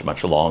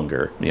much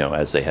longer,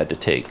 as they had to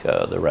take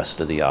the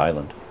rest of the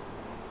island.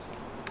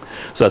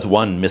 So that's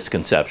one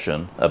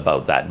misconception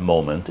about that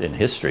moment in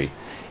history.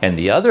 And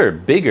the other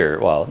bigger,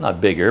 well, not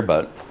bigger,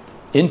 but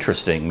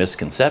interesting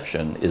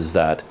misconception is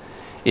that,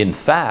 in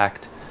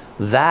fact,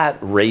 that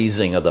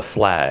raising of the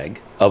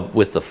flag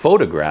with the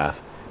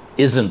photograph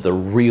isn't the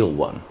real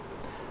one,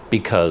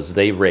 because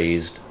they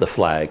raised the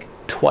flag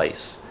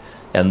twice.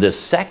 And this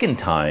second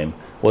time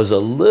was a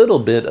little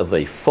bit of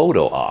a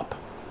photo op.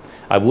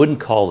 I wouldn't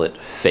call it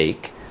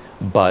fake,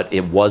 but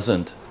it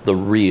wasn't the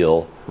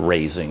real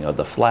raising of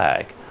the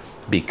flag,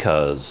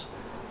 because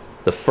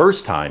the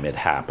first time it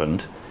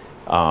happened,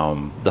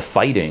 the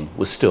fighting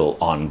was still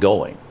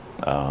ongoing.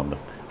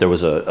 There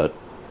was a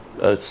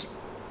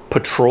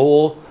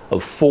patrol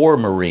of 4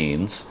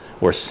 Marines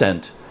were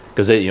sent,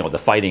 because the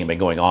fighting had been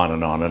going on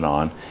and on and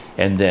on,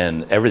 and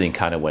then everything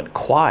kind of went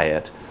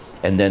quiet,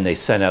 and then they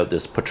sent out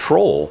this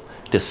patrol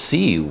to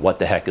see what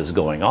the heck is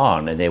going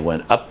on, and they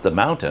went up the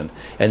mountain,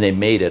 and they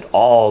made it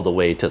all the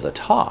way to the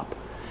top.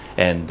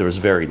 And there was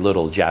very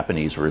little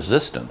Japanese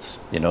resistance,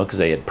 because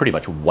they had pretty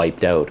much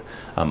wiped out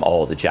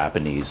all the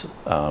Japanese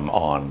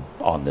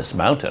on this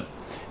mountain.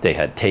 They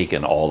had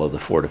taken all of the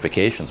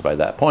fortifications by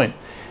that point.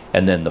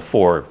 And then the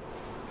 4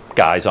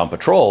 guys on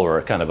patrol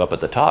were kind of up at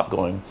the top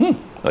going,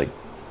 like,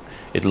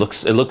 it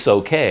looks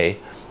okay.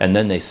 And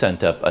then they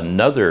sent up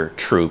another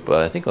troop,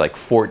 I think like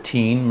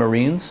 14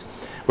 Marines,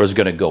 was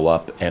going to go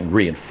up and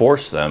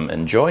reinforce them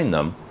and join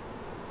them.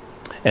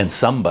 And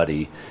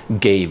somebody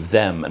gave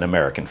them an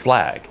American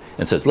flag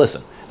and says,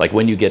 listen, like,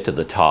 when you get to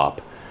the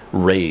top,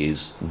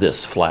 raise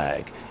this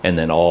flag, and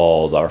then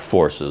all our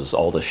forces,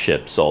 all the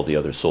ships, all the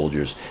other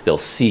soldiers, they'll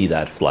see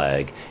that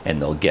flag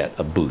and they'll get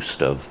a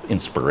boost of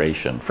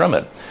inspiration from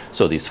it.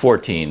 So these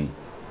 14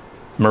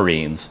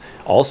 Marines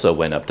also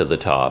went up to the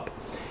top,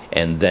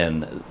 and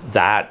then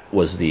that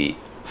was the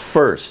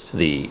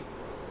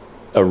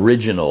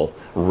original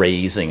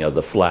raising of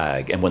the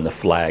flag. And when the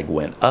flag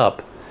went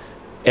up,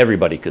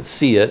 everybody could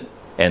see it,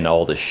 and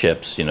all the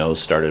ships,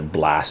 started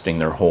blasting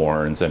their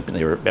horns, and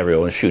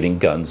everyone was shooting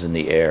guns in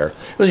the air.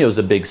 It was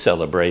a big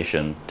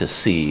celebration to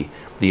see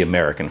the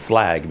American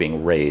flag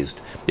being raised.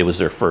 It was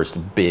their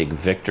first big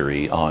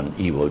victory on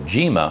Iwo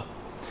Jima.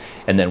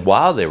 And then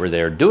while they were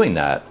there doing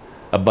that,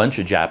 a bunch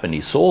of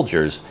Japanese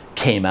soldiers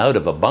came out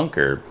of a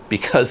bunker,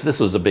 because this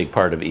was a big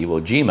part of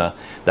Iwo Jima,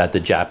 that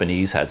the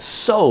Japanese had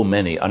so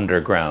many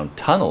underground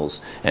tunnels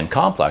and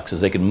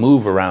complexes, they could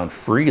move around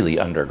freely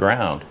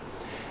underground.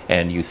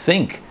 And you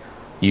think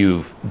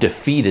you've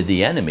defeated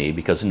the enemy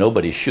because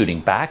nobody's shooting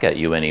back at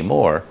you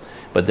anymore,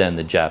 but then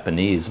the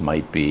Japanese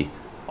might be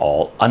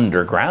all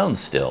underground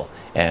still,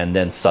 and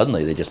then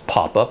suddenly they just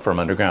pop up from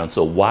underground.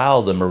 So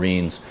while the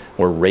Marines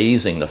were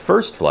raising the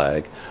first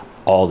flag,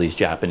 all these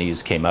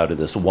Japanese came out of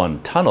this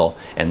one tunnel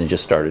and then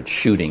just started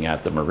shooting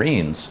at the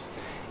Marines.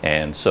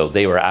 And so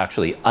they were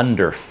actually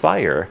under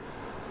fire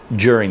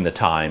during the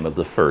time of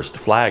the first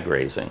flag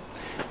raising.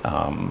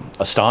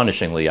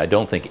 Astonishingly, I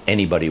don't think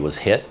anybody was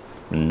hit,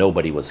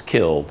 nobody was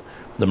killed.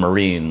 The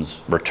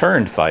Marines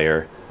returned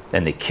fire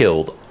and they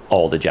killed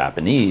all the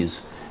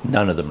Japanese.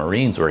 None of the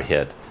Marines were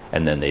hit,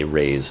 and then they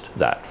raised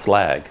that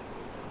flag.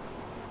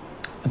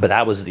 But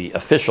that was the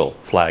official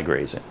flag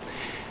raising.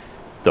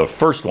 The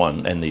first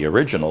one and the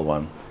original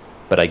one.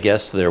 But I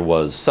guess there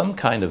was some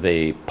kind of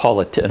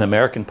an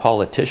American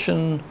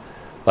politician,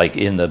 like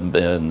in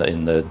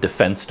the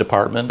Defense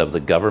Department of the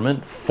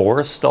government,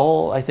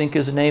 Forrestal, I think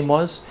his name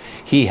was.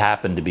 He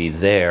happened to be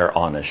there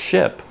on a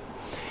ship,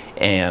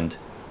 and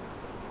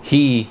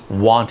he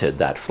wanted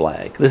that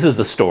flag. This is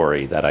the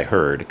story that I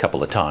heard a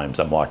couple of times.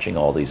 I'm watching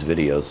all these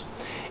videos.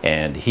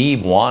 And he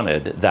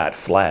wanted that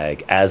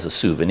flag as a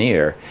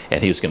souvenir,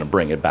 and he was going to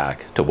bring it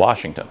back to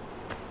Washington.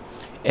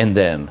 And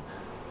then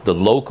the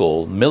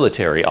local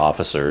military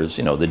officers,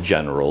 you know, the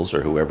generals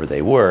or whoever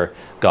they were,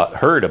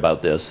 heard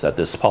about this, that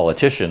this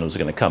politician was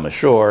going to come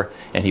ashore,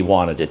 and he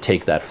wanted to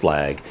take that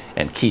flag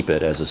and keep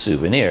it as a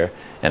souvenir.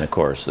 And of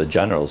course, the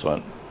generals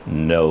went,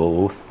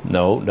 no,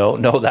 no, no,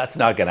 no, that's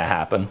not going to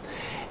happen.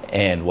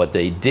 And what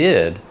they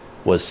did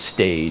was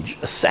stage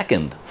a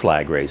second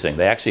flag raising.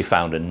 They actually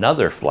found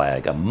another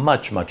flag, a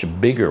much, much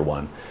bigger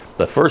one.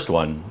 The first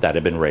one that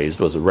had been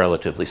raised was a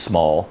relatively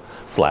small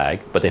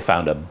flag, but they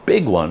found a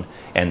big one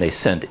and they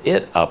sent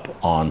it up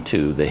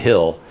onto the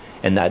hill.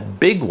 And that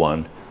big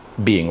one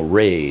being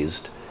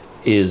raised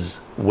is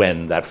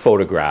when that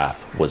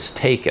photograph was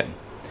taken.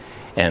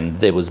 And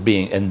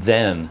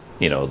then,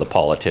 you know, the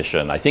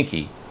politician, I think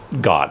he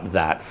got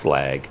that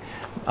flag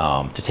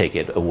to take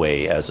it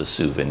away as a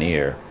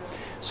souvenir.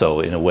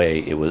 So in a way,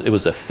 it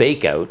was a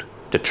fake out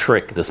to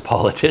trick this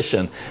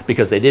politician,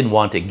 because they didn't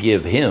want to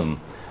give him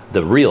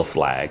the real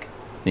flag.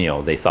 You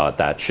know, they thought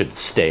that should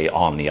stay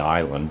on the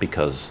island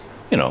because,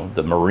 you know,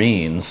 the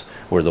Marines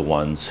were the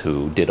ones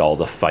who did all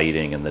the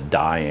fighting and the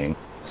dying.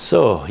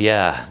 So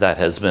yeah, that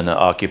has been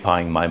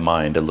occupying my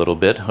mind a little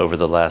bit over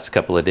the last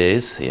couple of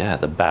days. Yeah,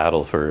 the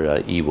battle for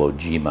Iwo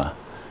Jima.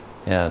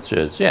 Yeah,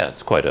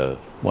 it's quite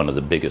one of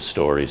the biggest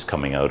stories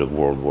coming out of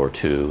World War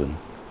II, and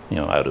you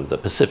know, out of the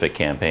Pacific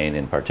campaign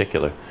in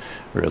particular.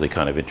 Really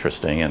kind of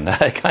interesting. And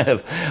I kind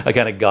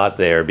of got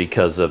there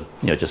because of,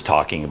 you know, just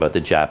talking about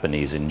the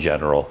Japanese in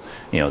general,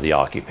 you know, the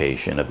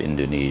occupation of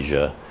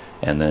Indonesia,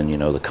 and then, you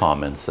know, the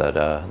comments that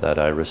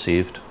I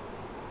received.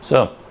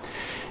 So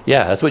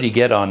yeah, that's what you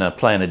get on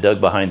Planet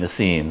Doug behind the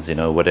scenes, you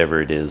know,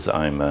 whatever it is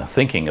I'm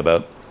thinking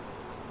about.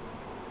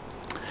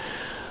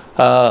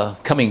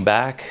 Coming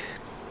back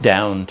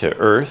down to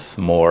earth,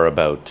 more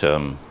about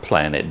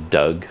Planet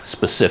Doug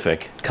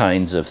specific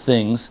kinds of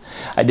things.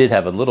 I did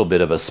have a little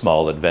bit of a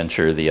small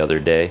adventure the other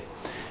day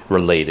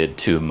related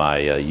to my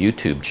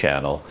YouTube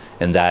channel,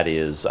 and that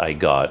is I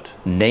got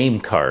name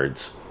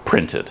cards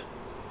printed.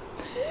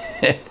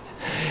 Yeah,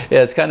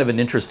 it's kind of an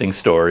interesting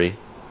story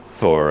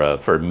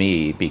for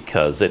me,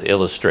 because it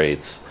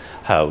illustrates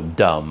how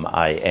dumb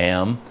I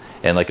am,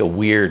 and like a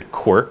weird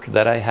quirk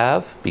that I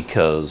have,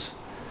 because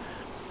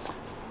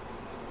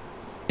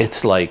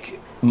it's like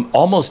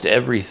almost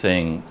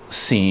everything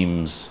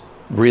seems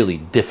really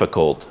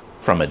difficult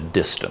from a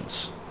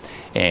distance,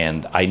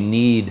 and I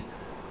need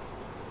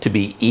to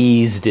be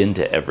eased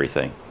into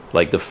everything.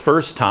 Like the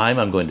first time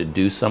I'm going to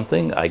do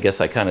something, I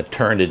guess I kind of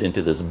turned it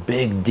into this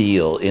big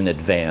deal in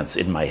advance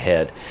in my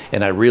head,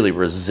 and I really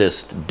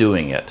resist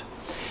doing it.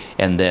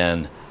 And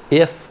then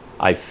if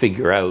I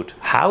figure out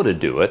how to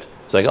do it,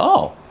 it's like,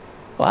 oh,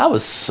 well, that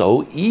was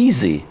so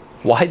easy.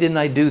 Why didn't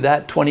I do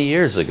that 20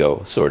 years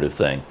ago, sort of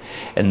thing.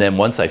 And then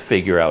once I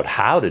figure out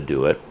how to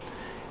do it,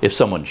 if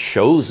someone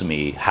shows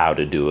me how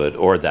to do it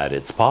or that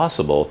it's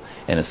possible,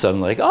 and it's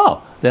suddenly like,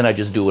 oh, then I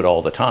just do it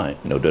all the time.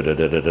 You know,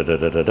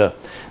 da-da-da-da-da-da-da-da.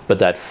 But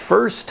that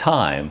first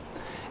time,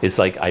 it's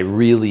like I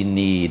really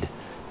need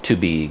to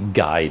be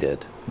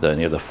guided.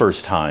 The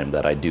first time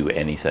that I do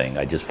anything,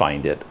 I just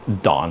find it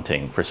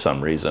daunting for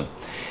some reason.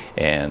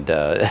 And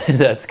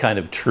that's kind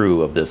of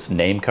true of this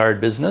name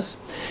card business,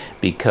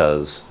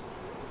 because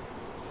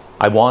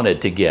I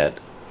wanted to get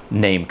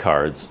name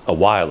cards a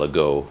while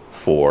ago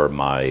for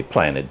my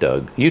Planet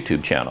Doug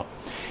YouTube channel.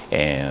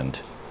 And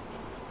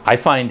I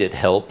find it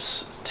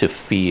helps to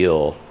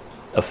feel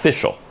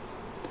official.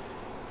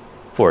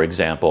 For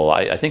example,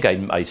 I think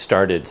I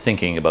started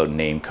thinking about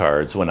name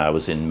cards when I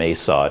was in Mae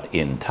Sot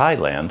in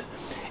Thailand.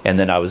 And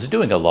then I was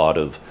doing a lot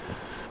of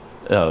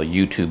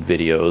YouTube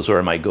videos, or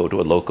I might go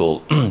to a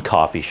local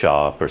coffee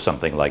shop or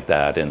something like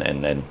that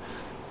and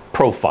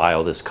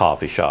profile this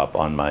coffee shop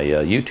on my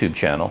YouTube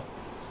channel.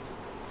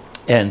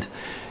 And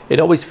it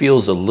always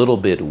feels a little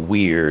bit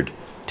weird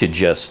to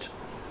just,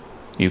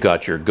 you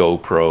got your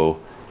GoPro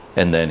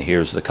and then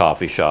here's the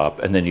coffee shop,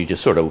 and then you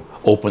just sort of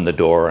open the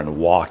door and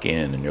walk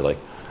in and you're like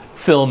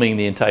filming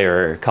the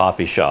entire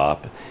coffee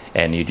shop,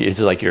 and it's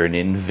like you're an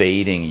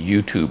invading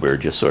YouTuber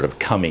just sort of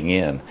coming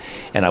in.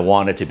 And I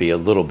want it to be a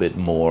little bit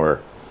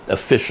more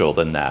official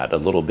than that, a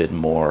little bit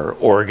more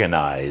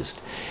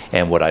organized.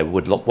 And what I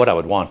would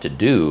want to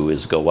do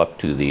is go up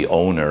to the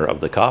owner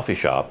of the coffee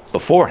shop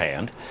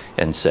beforehand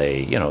and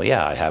say, you know,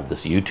 yeah, I have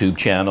this YouTube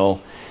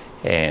channel,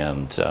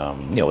 and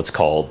you know, it's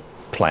called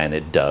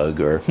Planet Doug,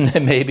 or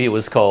maybe it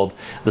was called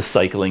The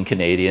Cycling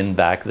Canadian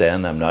back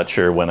then. I'm not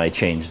sure when I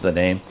changed the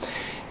name.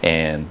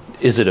 And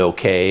is it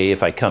okay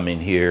if I come in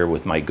here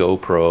with my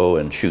GoPro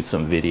and shoot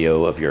some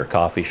video of your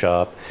coffee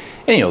shop,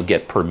 and, you know,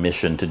 get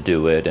permission to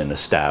do it and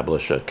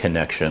establish a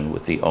connection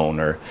with the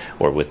owner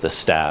or with the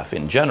staff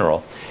in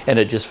general? And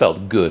it just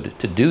felt good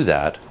to do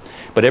that.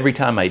 But every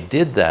time I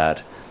did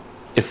that,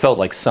 it felt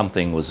like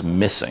something was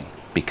missing,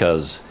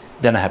 because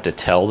then I have to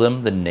tell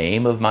them the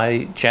name of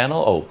my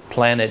channel. Oh,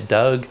 Planet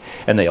Doug.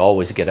 And they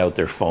always get out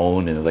their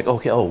phone and they're like,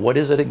 okay, oh, what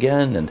is it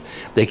again? And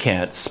they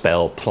can't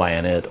spell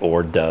Planet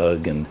or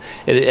Doug. And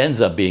it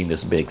ends up being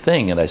this big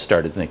thing. And I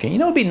started thinking, you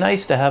know, it'd be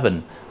nice to have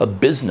a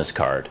business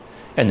card.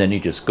 And then you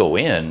just go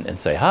in and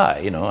say, hi,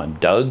 you know, I'm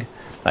Doug.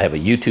 I have a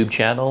YouTube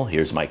channel.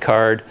 Here's my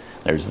card.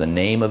 There's the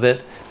name of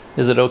it.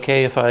 Is it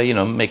okay if I, you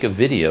know, make a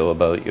video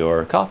about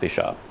your coffee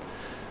shop?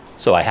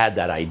 So I had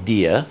that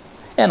idea.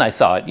 And I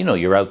thought, you know,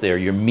 you're out there,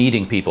 you're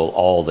meeting people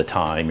all the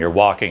time, you're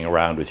walking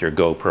around with your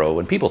GoPro,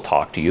 and people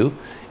talk to you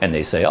and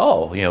they say,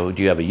 oh, you know,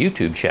 do you have a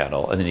YouTube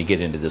channel? And then you get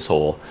into this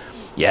whole,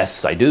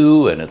 yes, I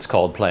do, and it's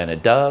called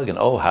Planet Doug, and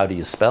oh, how do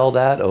you spell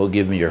that? Oh,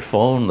 give me your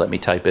phone, let me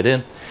type it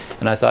in.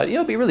 And I thought, you know,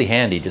 it'd be really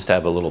handy just to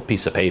have a little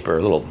piece of paper,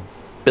 a little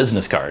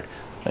business card.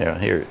 You know,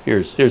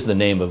 here's the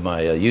name of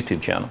my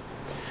YouTube channel.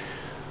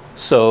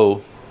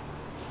 So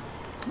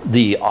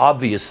the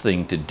obvious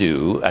thing to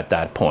do at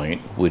that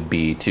point would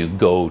be to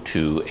go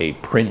to a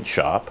print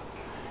shop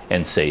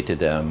and say to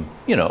them,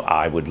 you know,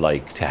 I would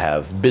like to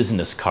have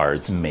business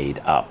cards made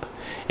up,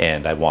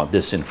 and I want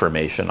this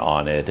information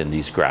on it and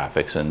these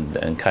graphics,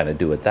 and kind of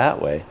do it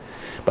that way.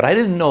 But I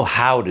didn't know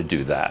how to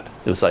do that.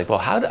 It was like, well,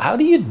 how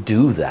do you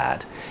do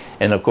that?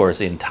 And of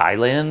course, in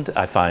Thailand,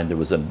 I find there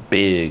was a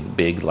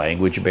big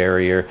language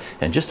barrier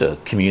and just a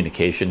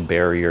communication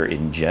barrier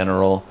in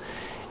general.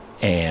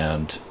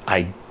 And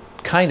I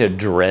kind of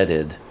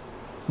dreaded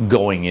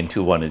going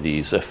into one of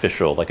these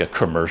official, like a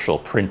commercial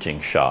printing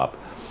shop.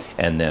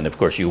 And then, of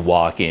course, you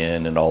walk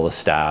in and all the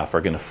staff are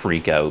going to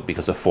freak out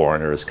because a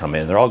foreigner has come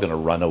in. They're all going to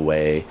run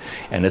away.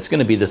 And it's going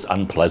to be this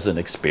unpleasant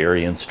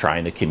experience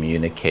trying to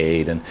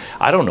communicate. And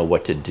I don't know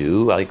what to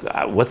do. Like,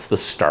 what's the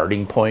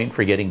starting point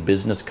for getting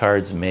business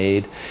cards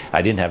made?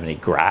 I didn't have any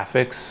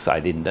graphics. I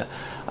didn't.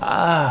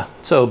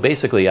 So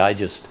basically, I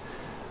just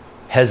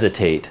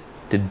hesitate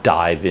to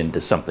dive into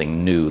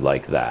something new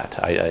like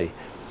that.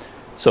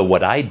 So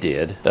what I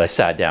did, I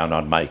sat down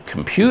on my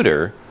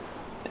computer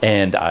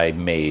and I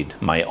made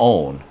my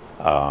own.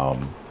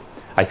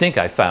 I think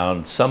I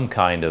found some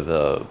kind of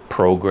a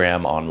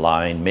program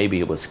online, maybe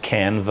it was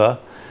Canva,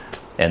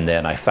 and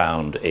then I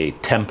found a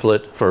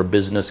template for a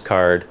business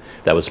card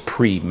that was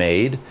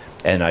pre-made,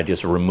 and I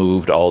just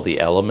removed all the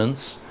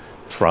elements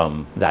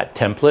from that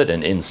template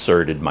and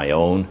inserted my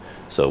own.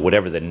 So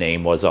whatever the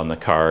name was on the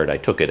card, I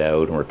took it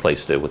out and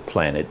replaced it with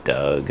Planet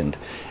Doug, and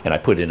I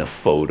put in a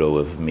photo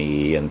of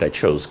me, and I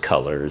chose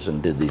colors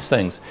and did these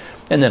things.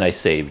 And then I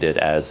saved it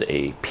as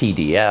a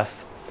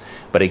PDF.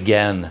 But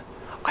again,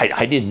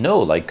 I didn't know,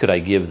 like, could I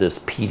give this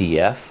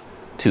PDF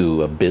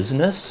to a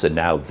business and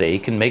now they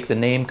can make the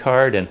name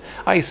card? And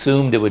I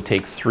assumed it would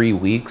take 3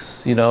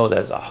 weeks, you know,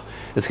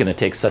 it's going to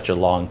take such a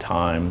long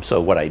time. So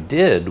what I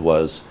did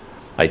was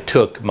I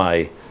took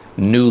my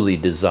newly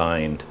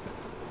designed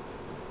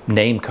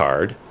name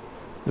card,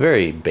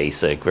 very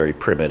basic, very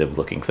primitive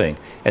looking thing,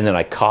 and then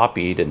I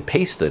copied and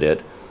pasted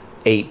it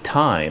 8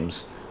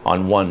 times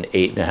on one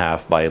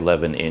 8.5 by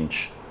 11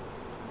 inch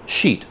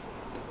sheet.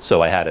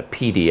 So I had a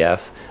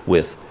PDF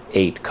with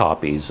 8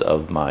 copies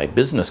of my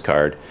business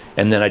card,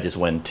 and then I just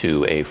went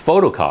to a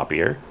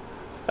photocopier,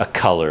 a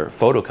color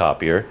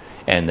photocopier,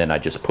 and then I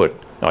just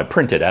I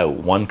printed out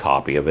 1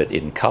 copy of it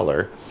in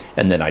color,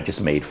 and then I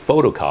just made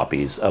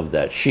photocopies of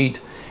that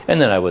sheet. And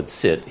then I would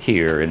sit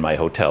here in my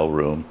hotel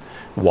room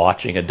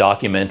watching a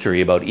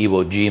documentary about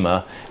Iwo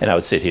Jima, and I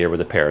would sit here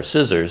with a pair of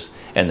scissors,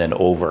 and then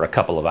over a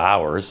couple of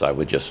hours I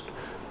would just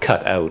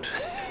cut out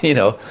you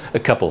know, a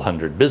couple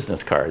hundred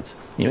business cards,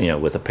 you know,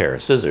 with a pair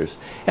of scissors.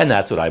 And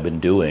that's what I've been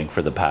doing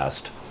for the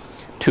past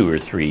 2 or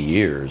 3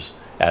 years.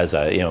 As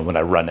I, you know, when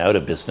I run out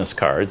of business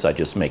cards, I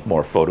just make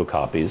more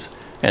photocopies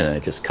and I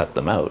just cut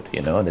them out,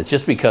 you know. And it's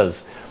just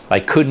because I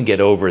couldn't get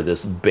over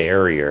this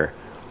barrier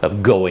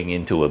of going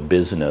into a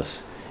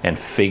business and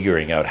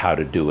figuring out how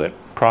to do it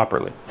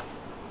properly.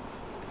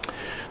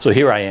 So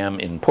here I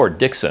am in Port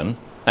Dickson,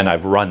 and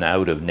I've run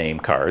out of name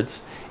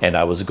cards, and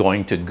I was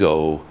going to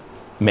go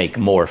make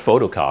more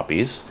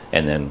photocopies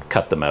and then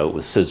cut them out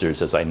with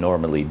scissors as I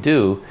normally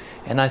do.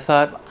 And I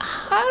thought,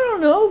 I don't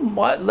know,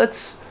 what,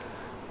 let's,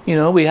 you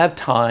know, we have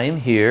time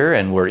here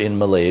and we're in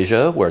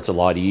Malaysia where it's a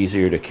lot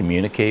easier to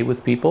communicate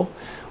with people.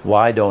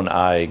 Why don't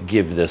I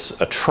give this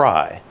a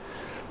try?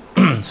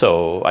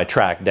 So I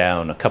tracked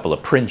down a couple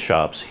of print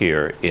shops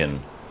here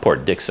in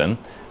Port Dickson,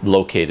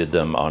 located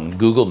them on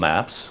Google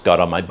Maps, got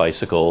on my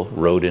bicycle,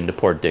 rode into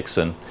Port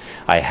Dickson.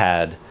 I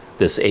had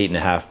this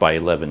 8.5 by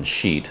 11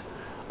 sheet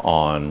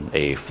on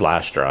a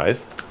flash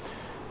drive,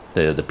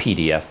 the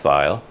PDF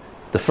file.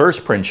 The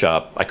first print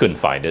shop, I couldn't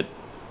find it.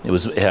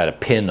 It had a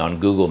pin on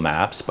Google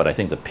Maps, but I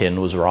think the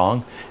pin was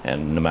wrong,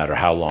 and no matter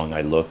how long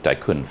I looked, I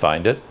couldn't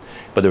find it.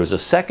 But there was a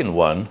second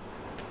one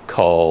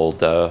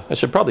called, I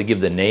should probably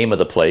give the name of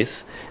the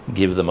place,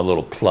 give them a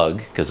little plug,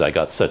 because I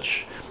got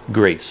such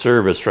great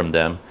service from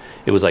them.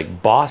 It was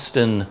like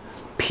Boston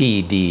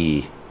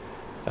PD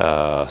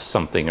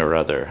something or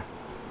other.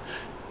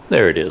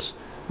 There it is.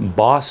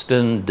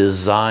 Boston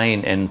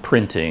Design and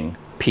Printing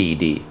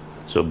PD.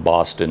 So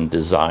Boston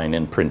Design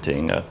and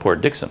Printing,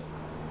 Port Dickson.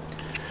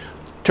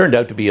 Turned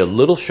out to be a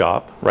little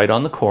shop right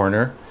on the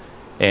corner,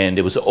 and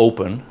it was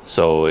open,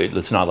 so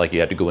it's not like you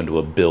had to go into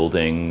a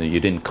building. You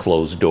didn't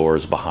close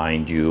doors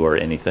behind you or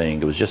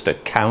anything. It was just a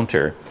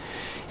counter.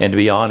 And to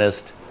be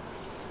honest,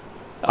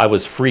 I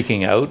was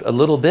freaking out a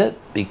little bit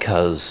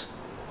because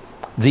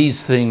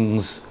these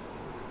things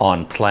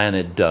on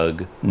Planet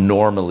Doug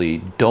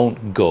normally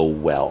don't go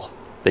well.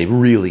 They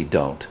really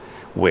don't,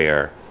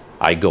 where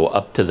I go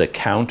up to the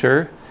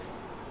counter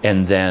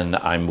and then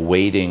I'm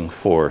waiting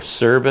for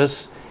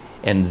service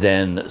and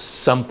then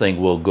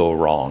something will go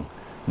wrong.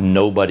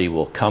 Nobody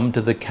will come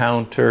to the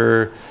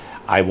counter.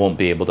 I won't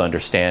be able to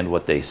understand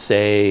what they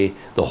say.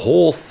 The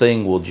whole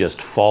thing will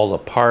just fall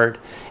apart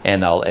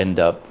and I'll end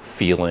up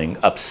feeling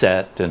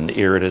upset and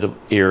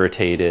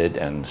irritated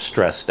and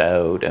stressed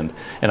out, and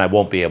I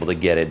won't be able to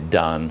get it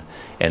done.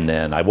 And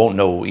then I won't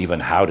know even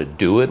how to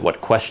do it,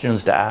 what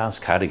questions to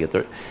ask, how to get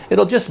there.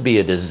 It'll just be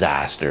a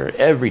disaster.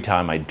 Every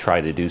time I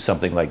try to do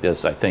something like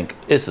this, I think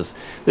this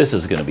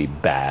is going to be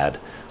bad.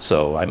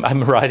 So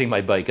I'm riding my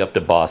bike up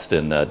to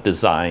Boston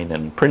Design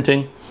and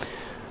Printing.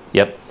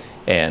 Yep.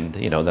 And,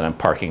 you know, then I'm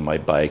parking my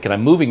bike and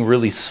I'm moving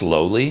really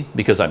slowly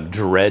because I'm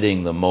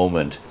dreading the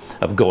moment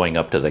of going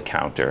up to the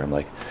counter. I'm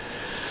like,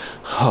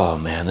 oh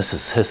man, this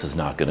is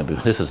not going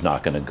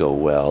to go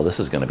well.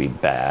 This is going to be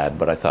bad.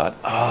 But I thought,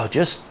 oh,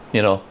 just,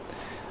 you know,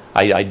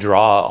 I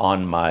draw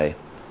on my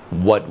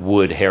what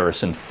would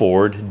Harrison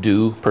Ford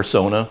do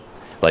persona.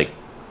 Like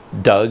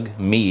Doug,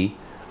 me,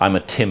 I'm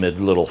a timid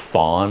little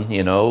fawn,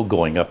 you know,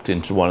 going up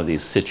into one of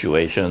these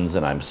situations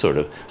and I'm sort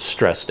of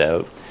stressed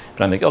out.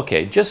 But I'm like,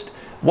 okay, just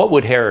what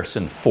would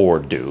Harrison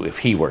Ford do if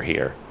he were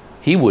here?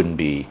 He wouldn't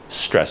be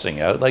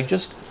stressing out. Like,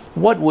 just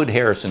what would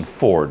Harrison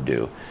Ford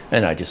do?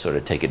 And I just sort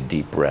of take a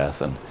deep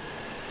breath and,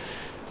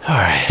 all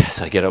right,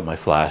 so I get out my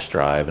flash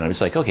drive and I'm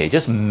just like, okay,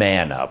 just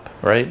man up,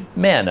 right?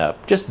 Man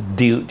up, just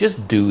do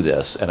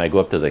this. And I go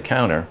up to the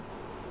counter.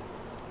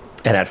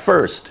 And at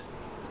first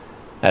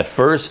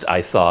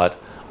I thought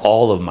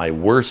all of my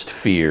worst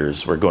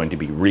fears were going to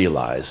be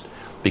realized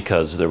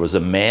because there was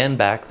a man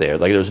back there.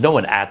 Like, there was no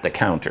one at the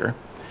counter,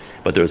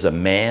 but there was a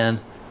man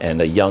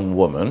and a young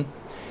woman.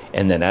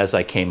 And then as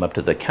I came up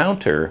to the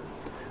counter,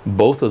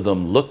 both of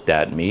them looked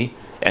at me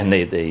and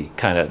they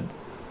kind of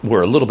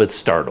were a little bit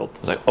startled. I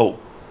was like, oh,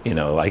 you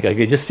know, I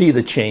could just see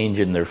the change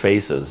in their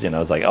faces. You know,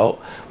 it's like, oh,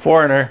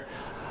 foreigner,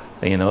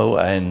 you know,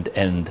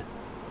 and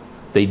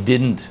they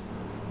didn't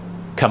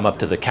come up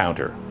to the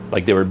counter.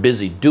 Like, they were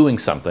busy doing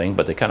something,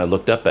 but they kind of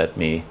looked up at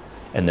me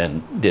and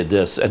then did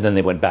this. And then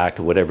they went back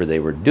to whatever they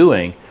were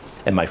doing.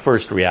 And my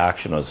first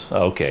reaction was,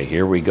 okay,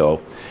 here we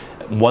go.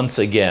 Once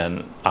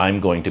again, I'm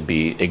going to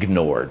be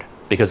ignored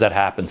because that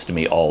happens to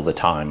me all the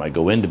time. I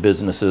go into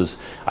businesses,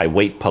 I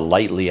wait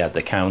politely at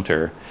the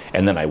counter,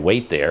 and then I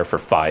wait there for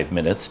 5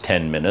 minutes,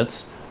 10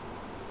 minutes,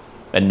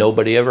 and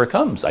nobody ever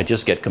comes. I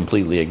just get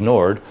completely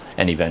ignored,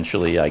 and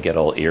eventually I get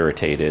all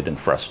irritated and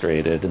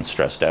frustrated and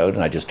stressed out,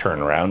 and I just turn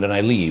around and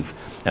I leave,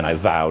 and I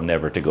vow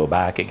never to go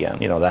back again.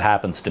 You know, that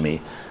happens to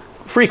me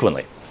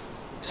frequently.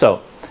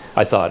 So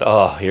I thought,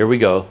 oh, here we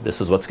go. This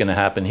is what's going to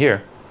happen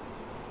here.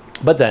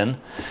 But then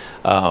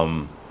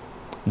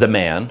the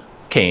man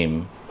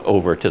came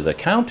over to the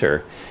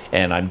counter,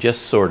 and I'm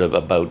just sort of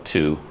about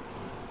to,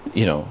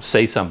 you know,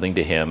 say something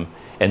to him.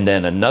 And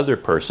then another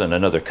person,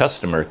 another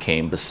customer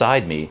came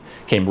beside me,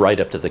 came right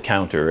up to the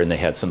counter, and they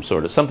had some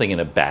sort of something in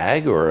a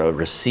bag or a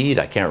receipt.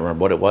 I can't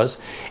remember what it was.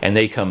 And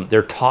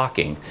they're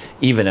talking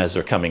even as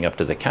they're coming up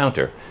to the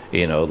counter,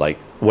 you know, like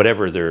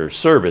whatever their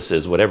service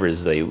is, whatever it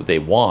is they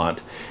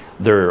want,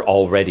 they're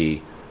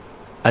already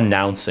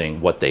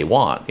announcing what they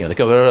want. You know, they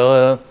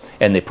go,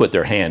 and they put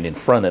their hand in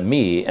front of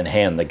me and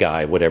hand the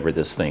guy whatever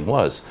this thing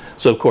was.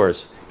 So of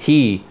course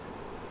he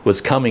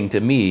was coming to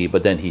me,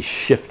 but then he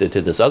shifted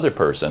to this other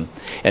person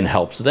and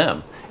helps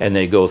them. and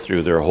they go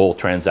through their whole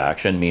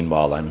transaction.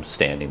 Meanwhile, I'm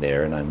standing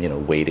there and I'm, you know,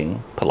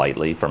 waiting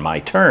politely for my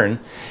turn,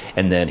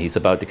 and then he's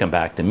about to come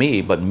back to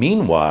me. But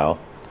meanwhile,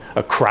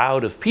 a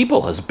crowd of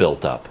people has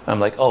built up. I'm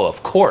like, oh,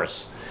 of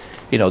course,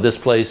 you know, this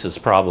place is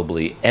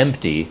probably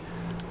empty,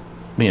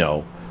 you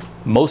know,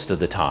 most of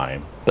the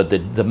time. But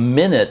the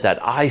minute that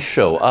I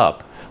show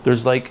up,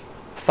 there's like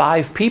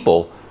 5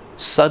 people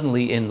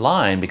suddenly in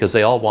line, because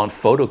they all want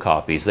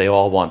photocopies, they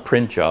all want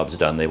print jobs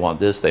done, they want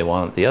this, they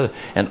want the other,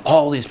 and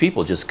all these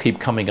people just keep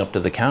coming up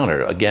to the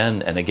counter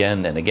again and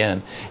again and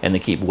again, and they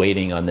keep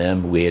waiting on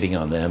them, waiting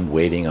on them,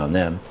 waiting on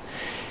them.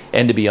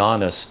 And to be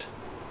honest,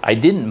 I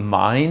didn't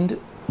mind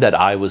that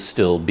I was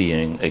still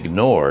being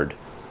ignored,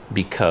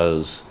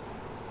 because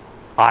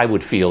I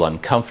would feel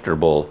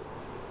uncomfortable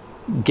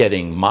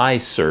getting my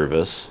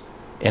service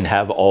and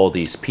have all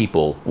these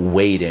people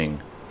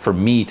waiting for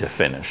me to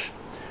finish,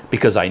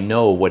 because I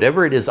know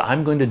whatever it is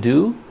I'm going to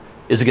do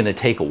is going to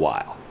take a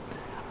while.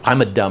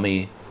 I'm a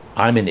dummy,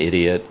 I'm an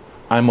idiot,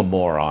 I'm a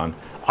moron,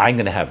 I'm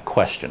going to have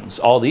questions.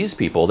 All these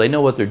people, they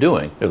know what they're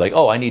doing. They're like,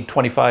 oh, I need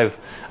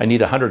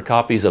 100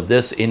 copies of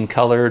this in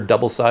color,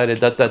 double-sided,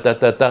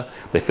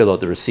 They fill out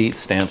the receipt,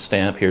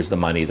 stamp, here's the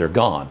money, they're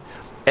gone.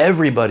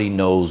 Everybody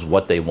knows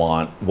what they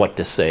want, what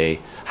to say,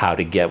 how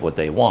to get what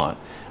they want.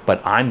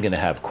 But I'm going to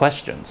have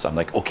questions. I'm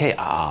like, okay,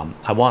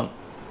 I want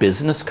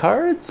business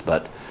cards,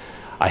 but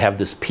I have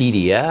this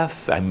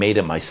PDF, I made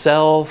it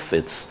myself,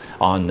 it's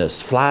on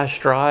this flash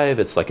drive,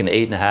 it's like an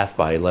 8.5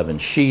 by 11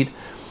 sheet,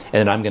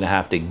 and I'm going to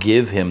have to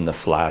give him the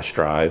flash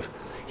drive.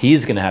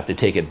 He's going to have to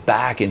take it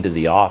back into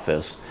the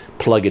office,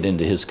 plug it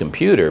into his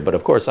computer, but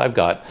of course I've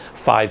got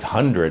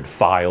 500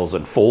 files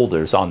and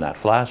folders on that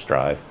flash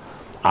drive.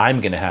 I'm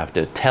going to have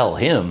to tell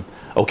him,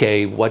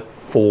 okay, what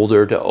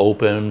folder to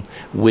open,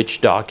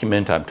 which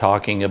document I'm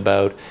talking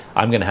about.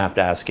 I'm going to have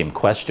to ask him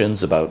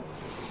questions about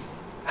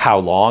how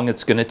long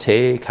it's going to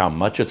take, how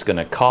much it's going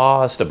to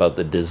cost, about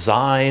the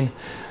design,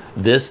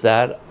 this,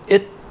 that.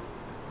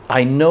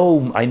 I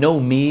know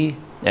me,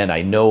 and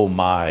I know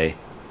my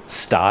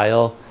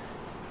style,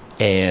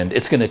 and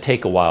it's going to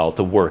take a while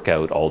to work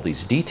out all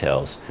these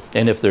details.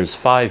 And if there's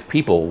 5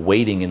 people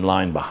waiting in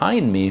line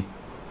behind me,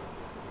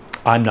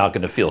 I'm not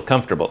going to feel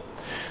comfortable.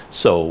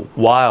 So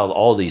while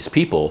all these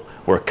people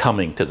were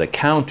coming to the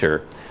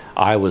counter,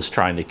 I was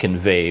trying to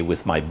convey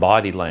with my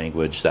body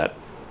language that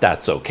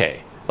that's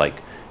okay. Like,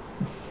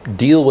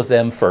 deal with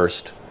them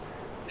first.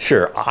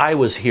 Sure, I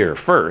was here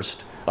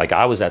first, like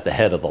I was at the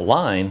head of the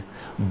line,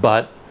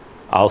 but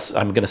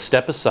I'm going to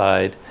step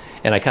aside,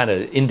 and I kind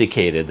of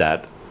indicated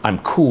that I'm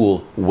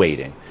cool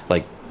waiting.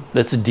 Like,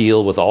 let's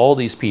deal with all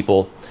these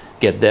people,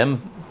 get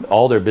them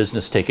all their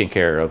business taken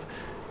care of.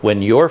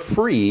 When you're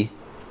free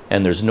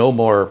and there's no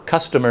more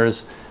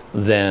customers,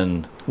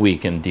 then we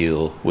can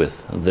deal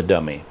with the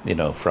dummy, you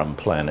know, from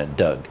Planet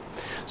Doug.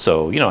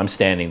 So, you know, I'm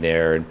standing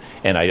there,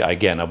 and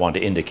I want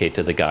to indicate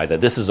to the guy that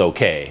this is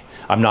okay.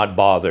 I'm not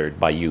bothered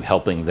by you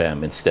helping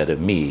them instead of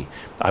me.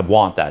 I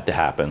want that to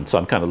happen. So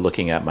I'm kind of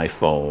looking at my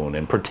phone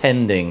and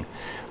pretending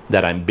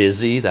that I'm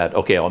busy, that,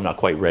 okay, I'm not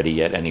quite ready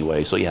yet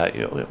anyway. So yeah,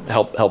 you know,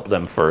 help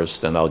them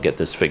first, and I'll get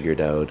this figured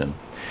out. And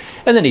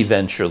then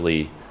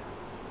eventually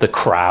the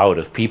crowd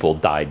of people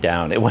died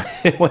down. It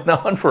went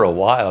on for a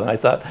while, and I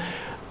thought,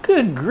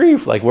 good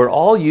grief, like, were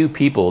all you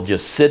people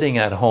just sitting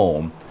at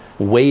home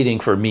waiting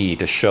for me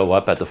to show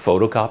up at the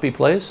photocopy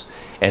place?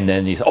 And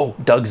then you say, oh,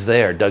 Doug's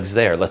there,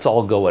 let's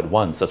all go at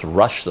once, let's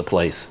rush the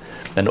place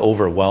and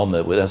overwhelm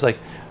it with. I was like,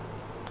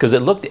 because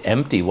it looked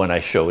empty when I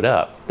showed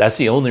up. That's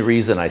the only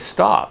reason I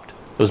stopped,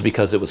 was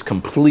because it was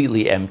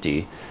completely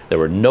empty. There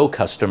were no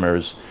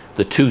customers.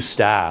 The 2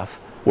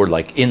 staff were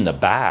like in the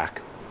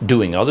back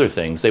doing other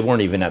things. They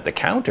weren't even at the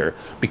counter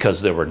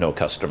because there were no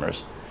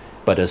customers.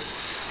 But as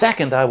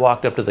second I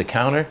walked up to the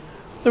counter,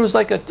 there was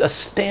like a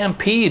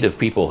stampede of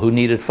people who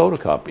needed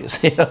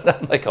photocopies. You know,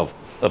 I'm like, oh,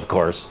 of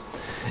course.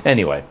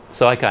 Anyway,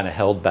 so I kind of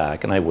held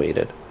back and I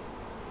waited.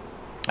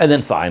 And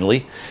then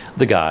finally,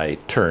 the guy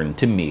turned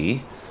to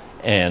me,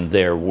 and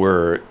there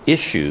were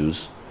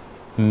issues,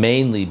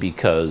 mainly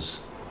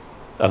because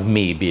of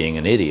me being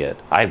an idiot.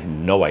 I have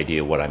no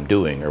idea what I'm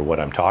doing or what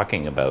I'm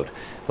talking about.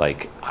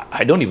 Like,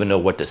 I don't even know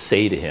what to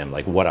say to him,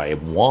 like what I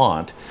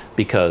want,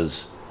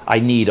 because I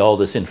need all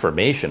this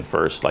information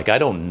first. Like, I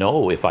don't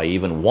know if I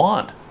even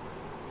want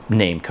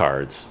name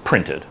cards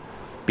printed,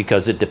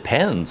 because it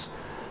depends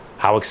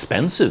how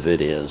expensive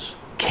it is.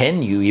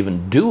 Can you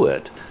even do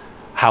it?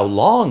 How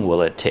long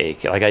will it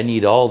take? Like, I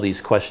need all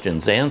these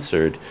questions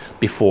answered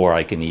before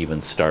I can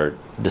even start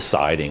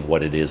deciding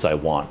what it is I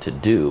want to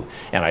do.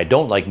 And I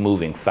don't like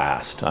moving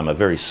fast. I'm a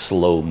very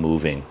slow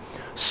moving,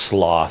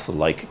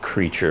 sloth-like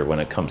creature when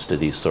it comes to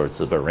these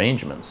sorts of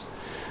arrangements.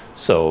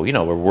 So, you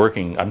know, we're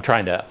working, I'm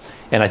trying to,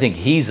 and I think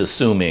he's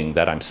assuming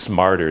that I'm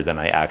smarter than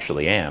I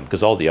actually am,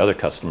 because all the other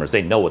customers,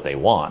 they know what they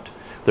want.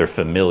 They're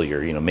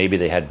familiar, you know, maybe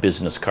they had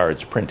business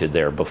cards printed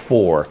there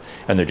before,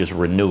 and they're just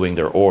renewing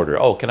their order.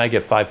 Oh, can I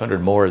get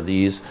 500 more of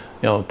these?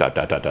 You know,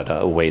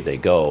 away they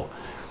go.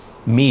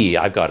 Me,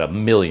 I've got a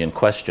million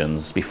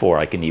questions before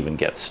I can even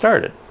get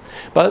started.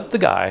 But the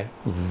guy,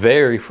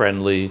 very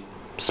friendly,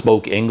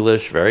 spoke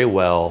English very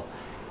well,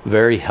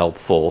 very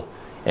helpful,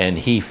 and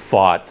he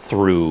fought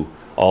through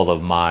all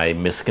of my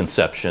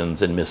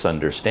misconceptions and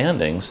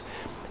misunderstandings.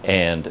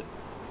 And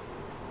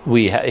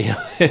we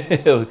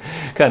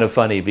kind of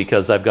funny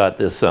because I've got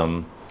this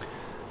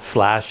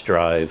flash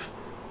drive.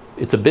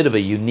 It's a bit of a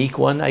unique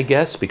one, I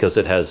guess, because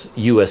it has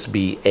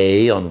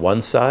USB-A on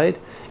one side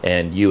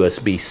and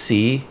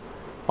USB-C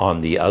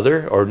on the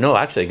other. Or no,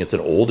 actually I think it's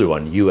an older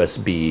one,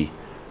 USB,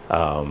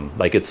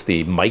 like it's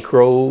the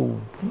micro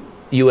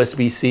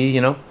USB-C, you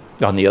know,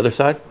 on the other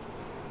side.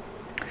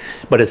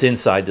 But it's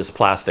inside this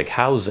plastic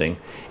housing,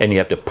 and you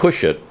have to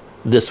push it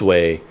this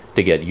way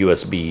to get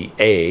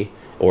USB-A,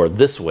 or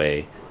this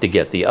way to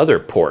get the other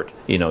port.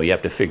 You know, you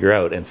have to figure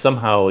out, and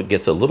somehow it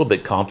gets a little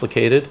bit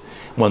complicated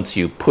once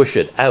you push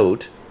it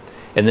out,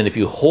 and then if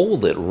you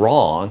hold it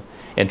wrong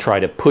and try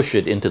to push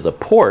it into the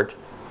port,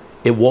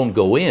 it won't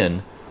go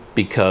in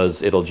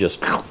because it'll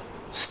just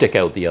stick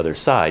out the other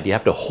side. You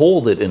have to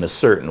hold it in a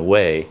certain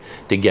way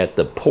to get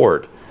the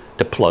port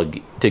to plug,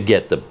 to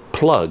get the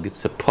plug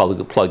to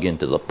plug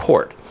into the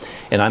port.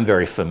 And I'm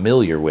very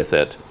familiar with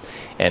it.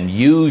 And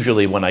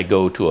usually when I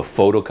go to a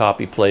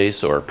photocopy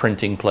place or a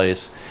printing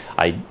place,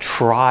 I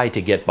try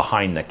to get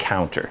behind the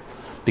counter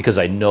because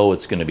I know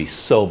it's going to be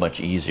so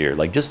much easier.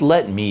 Like, just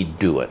let me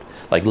do it.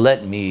 Like,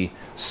 let me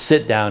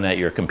sit down at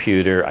your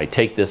computer. I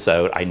take this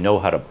out. I know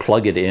how to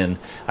plug it in.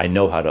 I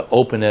know how to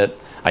open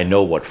it. I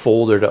know what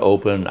folder to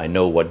open. I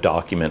know what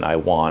document I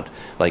want.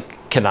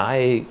 Like, can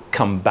I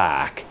come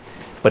back?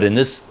 But in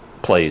this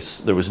place,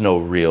 there was no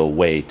real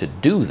way to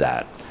do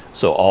that.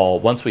 So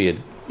once we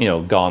had, you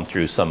know, gone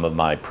through some of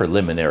my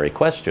preliminary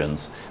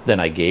questions, then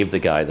I gave the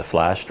guy the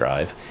flash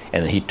drive,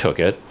 and he took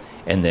it,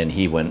 and then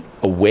he went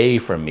away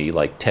from me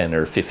like 10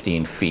 or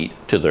 15 feet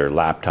to their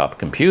laptop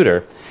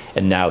computer,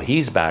 and now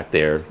he's back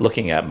there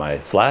looking at my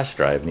flash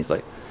drive, and he's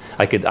like,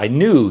 I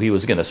knew he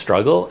was going to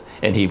struggle,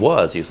 and he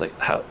was like,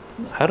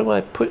 how do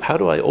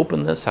I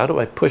open this? How do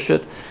I push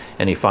it?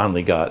 And he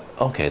finally got,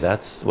 okay,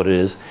 that's what it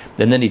is.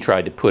 And then he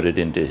tried to put it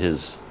into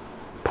his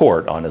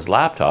port on his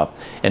laptop,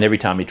 and every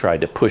time he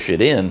tried to push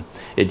it in,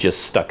 it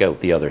just stuck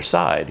out the other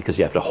side because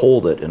you have to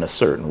hold it in a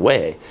certain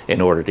way in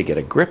order to get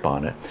a grip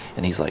on it.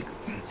 And he's like,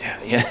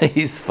 yeah,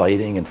 he's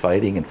fighting and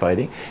fighting and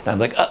fighting. And I'm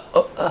like,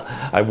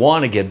 I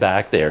want to get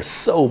back there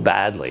so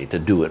badly to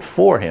do it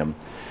for him,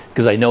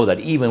 because I know that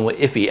even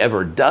if he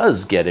ever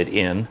does get it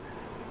in,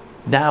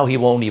 now he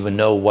won't even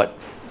know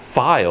what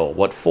file,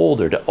 what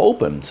folder to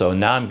open. So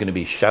now I'm going to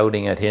be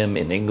shouting at him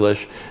in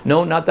English.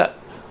 No, not that.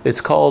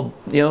 It's called,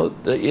 you know,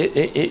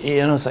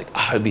 it's like,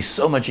 it'd be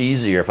so much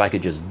easier if I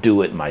could just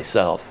do it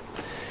myself.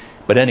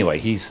 But anyway,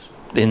 he's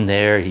in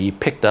there. He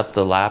picked up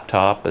the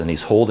laptop and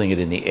he's holding it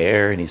in the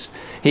air, and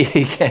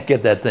he can't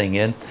get that thing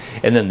in.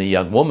 And then the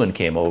young woman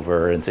came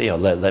over and said, you know,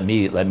 let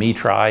me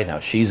try. Now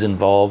she's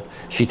involved.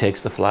 She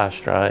takes the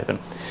flash drive, and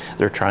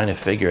they're trying to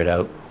figure it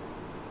out.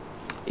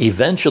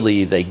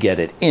 Eventually, they get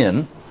it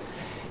in.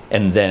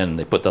 And then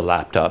they put the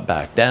laptop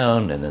back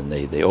down, and then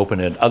they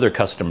open it. Other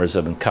customers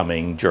have been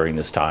coming during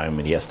this time,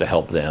 and he has to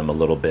help them a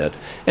little bit.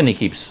 And he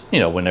keeps, you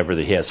know, whenever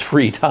he has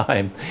free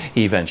time,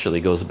 he eventually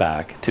goes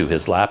back to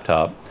his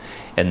laptop.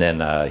 And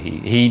then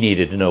he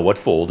needed to know what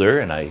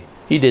folder, and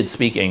he did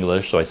speak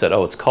English, so I said,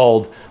 oh, it's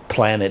called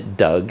Planet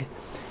Doug.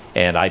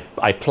 And I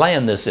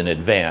planned this in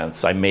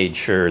advance. I made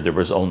sure there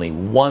was only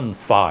one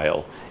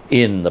file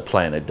in the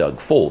Planet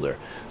Doug folder,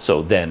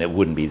 so then it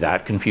wouldn't be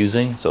that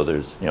confusing. So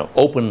there's, you know,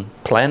 open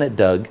Planet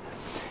Doug,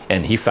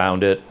 and he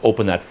found it,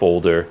 open that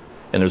folder,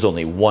 and there's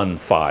only one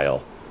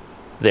file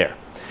there.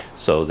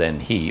 So then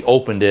he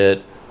opened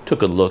it,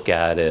 took a look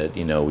at it,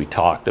 you know, we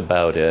talked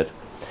about it.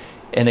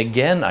 And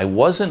again, I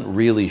wasn't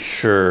really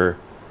sure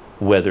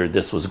whether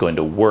this was going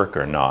to work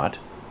or not,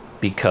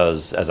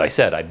 because as I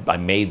said, I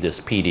made this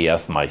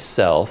PDF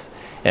myself,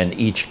 and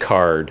each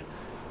card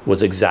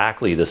was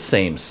exactly the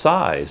same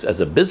size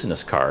as a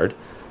business card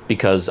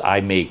because I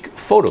make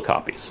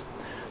photocopies.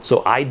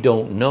 So I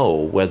don't know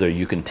whether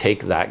you can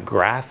take that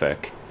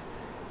graphic,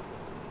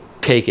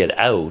 take it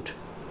out,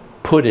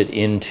 put it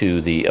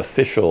into the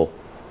official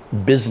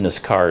business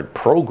card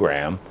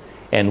program,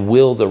 and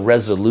will the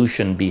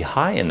resolution be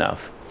high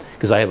enough?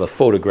 Because I have a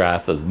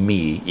photograph of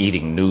me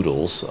eating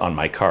noodles on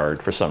my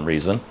card for some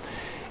reason,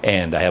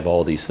 and I have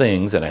all these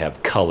things, and I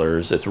have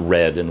colors, it's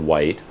red and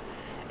white.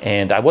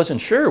 And I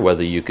wasn't sure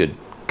whether you could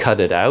cut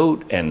it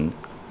out and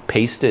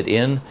paste it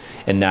in,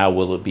 and now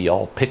will it be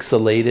all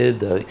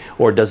pixelated,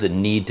 or does it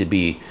need to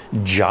be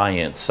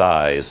giant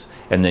size,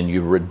 and then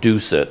you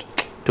reduce it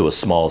to a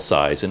small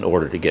size in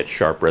order to get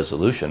sharp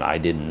resolution? I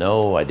didn't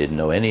know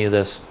any of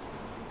this.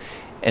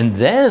 And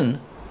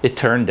then it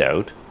turned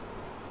out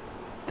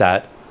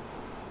that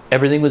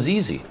everything was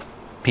easy.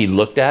 He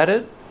looked at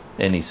it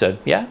and he said,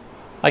 yeah,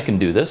 I can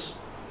do this,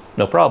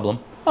 no problem.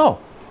 Oh,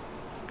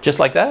 just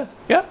like that?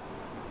 Yeah.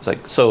 It's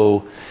like,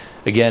 so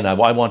again, I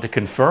want to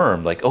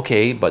confirm, like,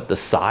 okay, but the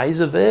size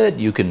of it,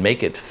 you can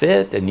make it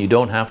fit, and you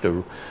don't have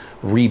to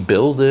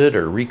rebuild it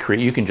or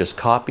recreate. You can just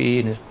copy,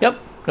 and yep,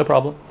 no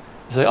problem.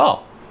 It's like,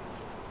 oh,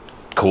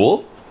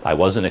 cool. I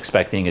wasn't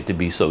expecting it to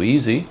be so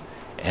easy.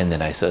 And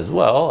then I says,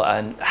 well,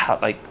 and how,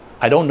 like,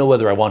 I don't know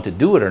whether I want to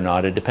do it or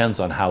not. It depends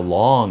on how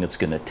long it's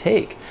going to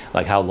take.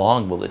 Like, how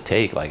long will it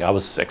take? Like, I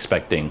was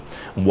expecting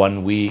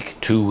 1 week,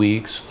 2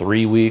 weeks,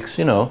 3 weeks,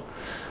 you know.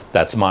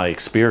 That's my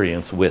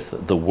experience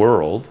with the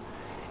world.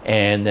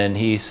 And then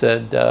he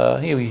said,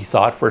 he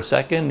thought for a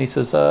second. He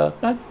says,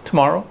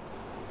 tomorrow.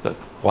 But,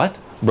 what?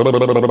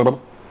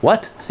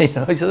 What? You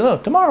know, he said, no,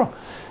 tomorrow.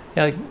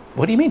 Yeah, like,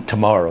 what do you mean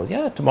tomorrow?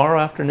 Yeah, tomorrow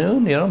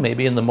afternoon, you know,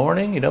 maybe in the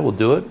morning, you know, we'll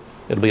do it.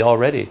 It'll be all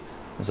ready.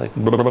 I was like,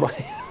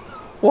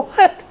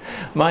 what?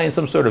 Am I in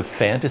some sort of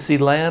fantasy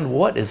land?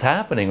 What is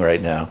happening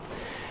right now?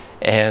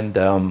 And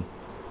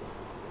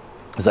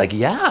it's like,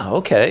 yeah,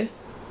 okay.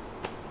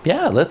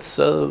 Yeah, let's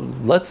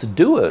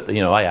do it.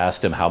 You know, I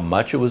asked him how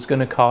much it was going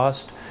to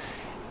cost.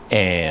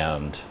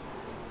 And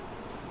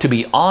to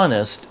be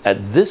honest,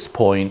 at this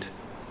point,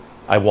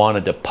 I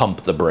wanted to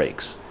pump the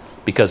brakes,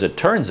 because it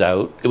turns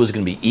out it was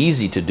going to be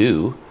easy to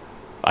do.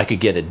 I could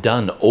get it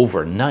done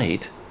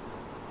overnight.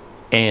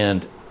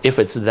 And if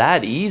it's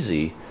that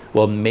easy,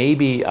 well,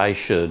 maybe I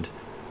should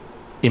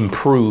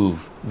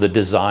improve the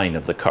design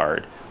of the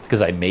card,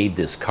 because I made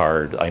this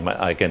card, I'm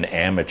like an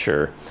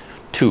amateur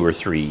 2 or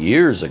 3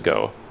 years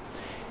ago.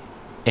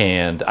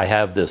 And I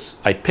have this,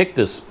 I picked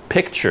this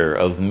picture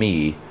of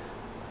me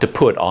to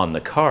put on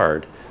the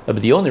card.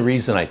 But the only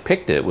reason I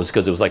picked it was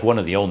because it was like one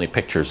of the only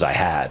pictures I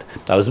had.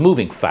 I was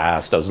moving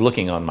fast. I was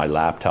looking on my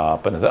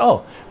laptop, and I thought,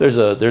 oh, there's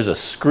a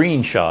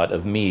screenshot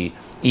of me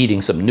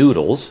eating some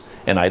noodles,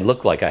 and I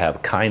look like I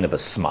have kind of a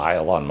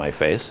smile on my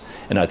face.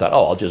 And I thought,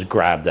 oh, I'll just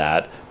grab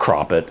that,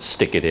 crop it,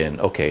 stick it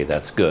in. Okay,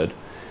 that's good.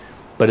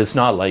 But it's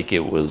not like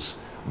it was,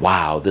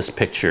 wow, this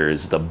picture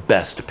is the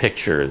best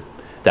picture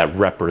that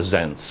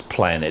represents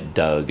Planet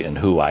Doug and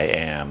who I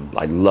am.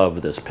 I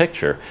love this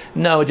picture.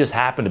 No, it just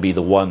happened to be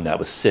the one that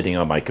was sitting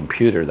on my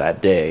computer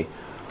that day,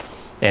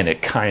 and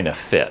it kind of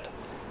fit.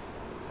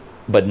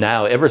 But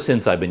now, ever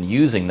since I've been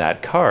using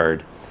that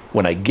card,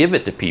 when I give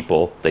it to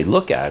people, they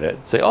look at it,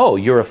 say, oh,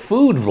 you're a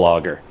food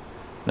vlogger.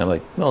 And I'm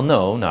like, well,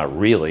 no, not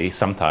really.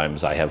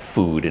 Sometimes I have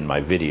food in my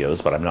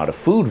videos, but I'm not a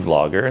food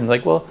vlogger. And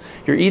like, well,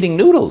 you're eating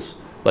noodles.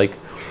 Like,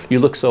 you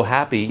look so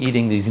happy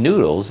eating these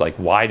noodles. Like,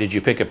 why did you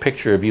pick a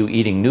picture of you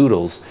eating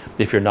noodles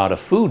if you're not a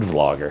food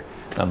vlogger?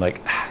 And I'm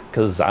like,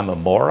 because I'm a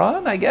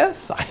moron, I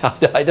guess.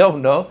 I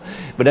don't know.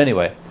 But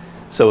anyway,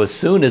 so as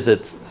soon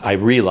as I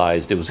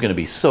realized it was going to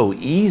be so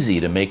easy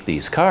to make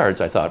these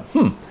cards, I thought,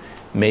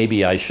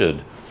 maybe I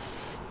should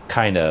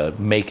kind of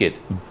make it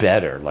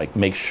better, like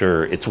make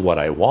sure it's what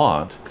I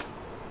want.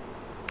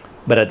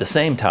 But at the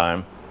same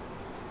time,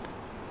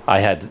 I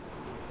had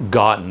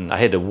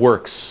to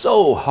work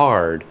so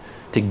hard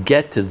to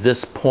get to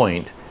this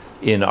point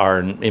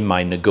in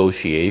my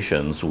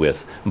negotiations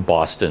with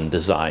Boston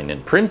Design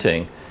and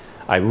Printing.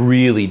 I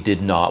really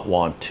did not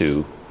want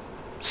to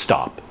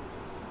stop,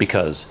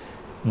 because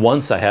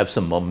once I have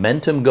some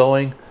momentum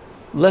going,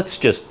 let's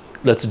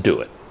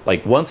do it.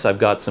 Like, once I've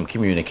got some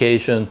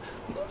communication,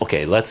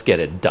 okay, let's get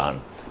it done.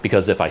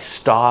 Because if I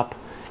stop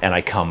and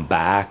I come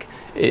back,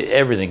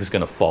 everything's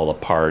going to fall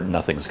apart,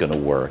 nothing's going to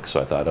work. So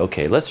I thought,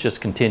 okay, let's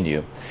just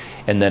continue.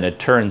 And then it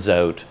turns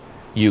out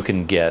you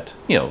can get,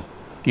 you know,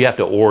 you have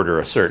to order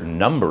a certain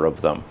number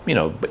of them, you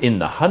know, in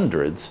the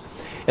hundreds.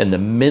 And the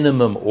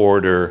minimum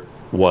order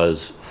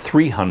was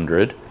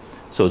 300.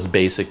 So it's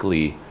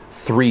basically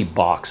 3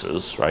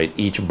 boxes, right?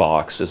 Each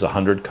box is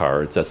 100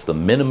 cards. That's the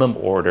minimum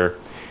order.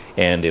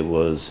 And it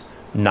was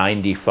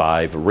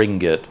 95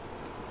 ringgit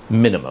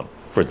minimum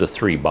for the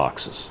 3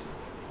 boxes.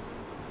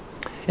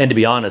 And to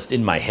be honest,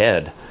 in my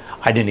head,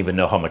 I didn't even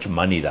know how much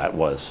money that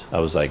was. I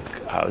was like,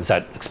 is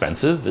that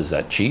expensive? Is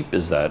that cheap?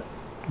 Is that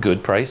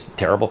good price?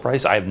 Terrible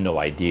price? I have no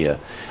idea.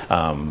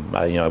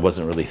 I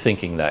wasn't really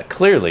thinking that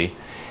clearly.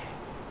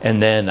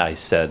 And then I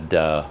said,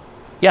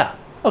 yeah,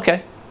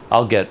 okay,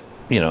 I'll get,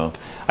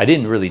 I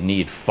didn't really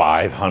need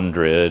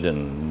 500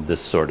 and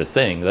this sort of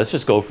thing. Let's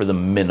just go for the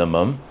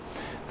minimum.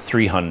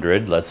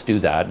 300, let's do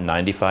that,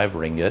 95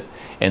 ringgit.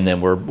 And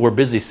then we're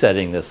busy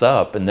setting this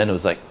up, and then it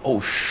was like, oh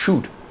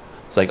shoot.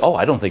 It's like, oh,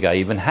 I don't think I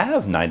even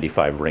have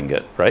 95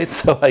 ringgit, right?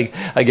 So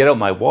I get out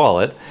my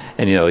wallet,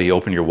 and you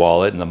open your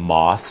wallet and the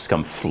moths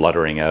come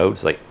fluttering out.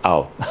 It's like,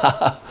 oh,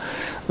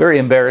 very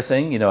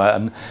embarrassing.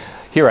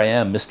 Here I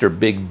am, Mr.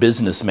 Big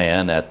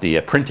Businessman at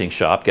the printing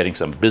shop, getting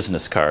some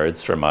business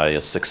cards for my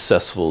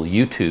successful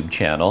YouTube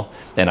channel,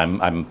 and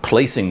I'm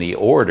placing the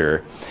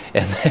order,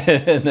 and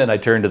then I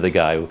turn to the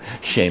guy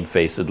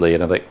shamefacedly,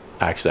 and I'm like,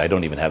 actually, I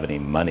don't even have any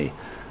money.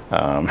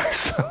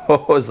 So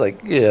I was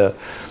like, yeah,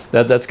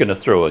 that's going to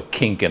throw a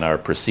kink in our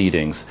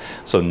proceedings.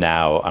 So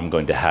now I'm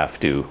going to have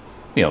to,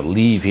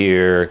 leave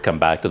here, come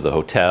back to the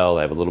hotel,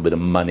 have a little bit of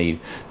money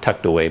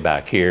tucked away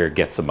back here,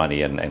 get some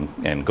money,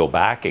 and go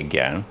back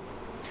again.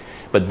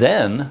 But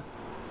then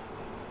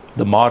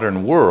the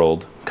modern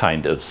world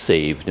kind of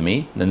saved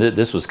me. And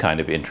this was kind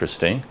of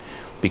interesting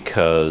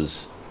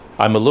because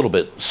I'm a little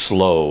bit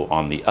slow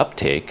on the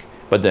uptake,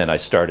 but then I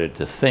started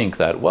to think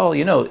that, well,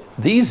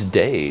 these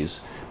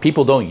days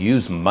people don't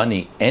use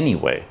money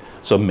anyway.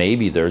 So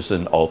maybe there's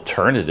an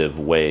alternative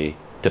way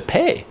to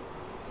pay.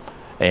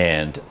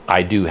 And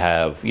I do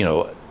have, you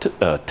know,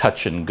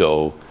 touch and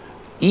go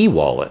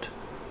eWallet.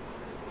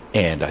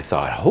 And I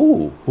thought,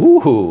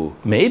 ooh,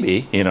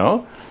 maybe, you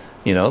know,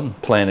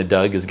 Planet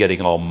Doug is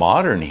getting all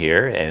modern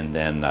here. And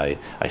then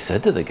I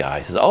said to the guy,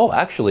 I says, oh,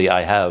 actually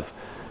I have,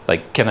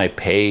 like, can I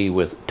pay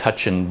with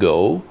touch and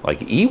go,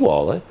 like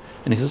eWallet?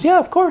 And he says, yeah,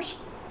 of course.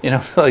 You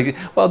know, like,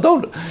 well,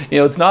 don't, you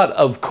know, it's not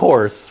of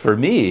course for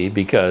me,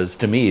 because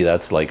to me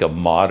that's like a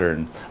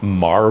modern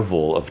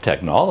marvel of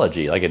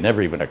technology. Like, it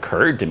never even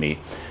occurred to me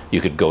you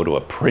could go to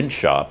a print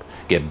shop,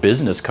 get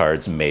business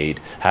cards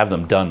made, have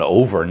them done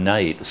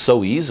overnight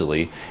so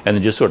easily, and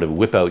then just sort of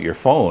whip out your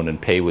phone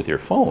and pay with your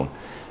phone.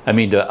 I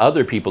mean, to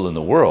other people in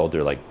the world,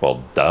 they're like,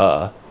 well,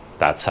 duh,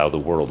 that's how the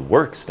world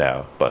works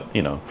now. But,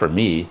 you know, for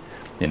me,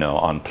 you know,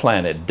 on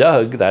Planet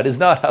Doug, that is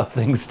not how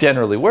things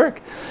generally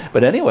work.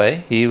 But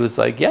anyway, he was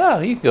like, yeah,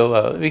 you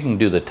go, we can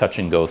do the touch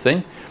and go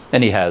thing.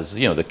 And he has,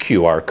 you know, the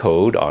QR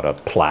code on a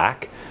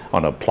plaque,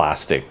 on a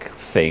plastic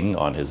thing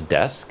on his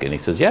desk. And he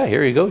says, yeah,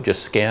 here you go,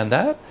 just scan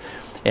that.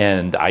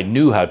 And I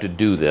knew how to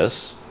do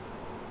this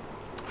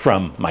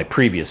from my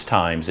previous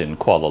times in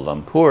Kuala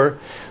Lumpur.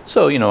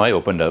 So, you know, I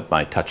opened up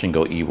my touch and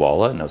go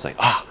eWallet and I was like,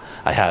 ah,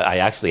 I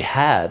actually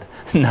had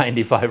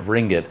 95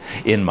 ringgit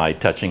in my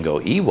touch and go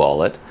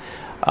eWallet.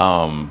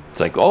 It's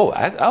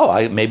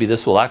like, maybe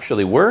this will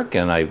actually work.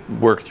 And I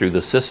worked through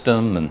the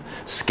system and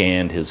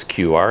scanned his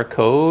QR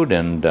code.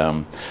 And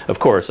of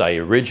course, I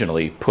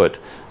originally put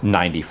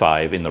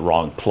 95 in the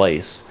wrong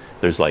place.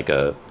 There's like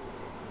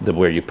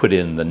where you put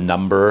in the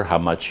number, how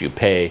much you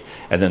pay,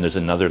 and then there's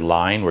another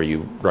line where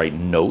you write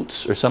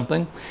notes or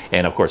something.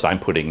 And of course, I'm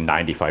putting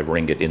 95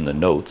 ringgit in the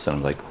notes. And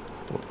I'm like,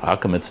 how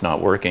come it's not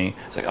working?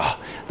 It's like, oh,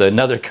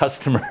 another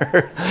customer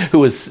who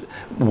was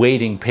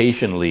waiting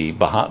patiently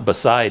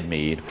beside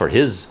me for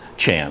his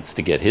chance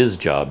to get his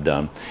job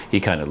done,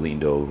 he kind of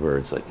leaned over.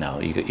 It's like, no,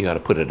 you got to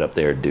put it up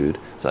there, dude.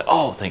 It's like,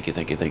 oh, thank you.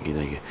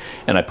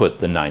 And I put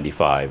the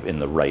 95 in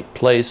the right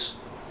place.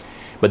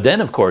 But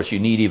then, of course, you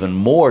need even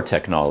more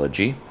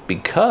technology,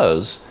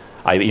 because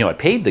I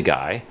paid the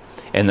guy,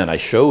 and then I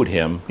showed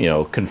him, you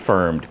know,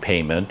 confirmed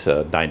payment,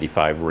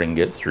 95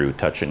 ringgit through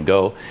Touch and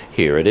Go.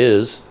 Here it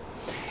is.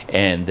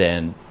 And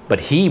then, but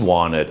he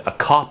wanted a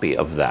copy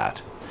of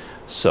that.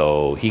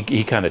 So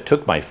he kind of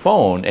took my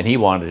phone and he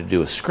wanted to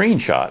do a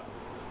screenshot.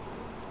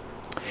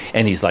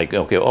 And he's like,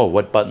 okay, oh,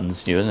 what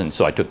buttons do you use? And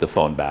so I took the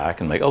phone back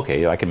and like,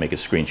 okay, I can make a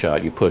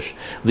screenshot. You push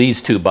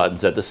these two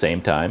buttons at the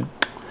same time,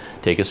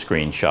 take a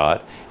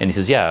screenshot. And he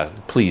says, yeah,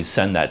 please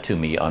send that to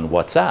me on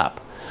WhatsApp.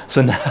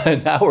 So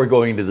now we're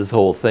going into this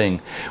whole thing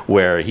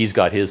where he's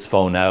got his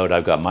phone out,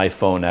 I've got my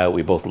phone out,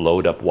 we both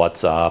load up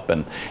WhatsApp,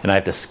 and I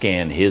have to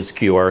scan his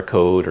QR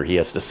code, or he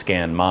has to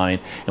scan mine,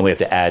 and we have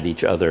to add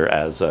each other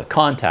as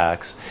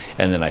contacts,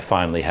 and then I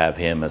finally have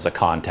him as a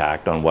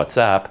contact on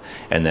WhatsApp,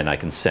 and then I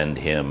can send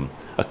him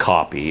a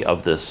copy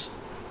of this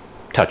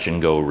touch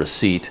and go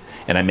receipt.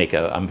 And I make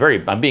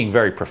I'm being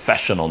very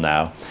professional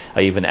now.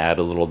 I even add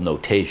a little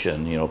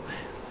notation, you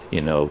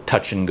know,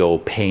 touch and go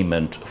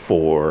payment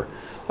for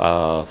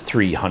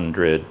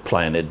 300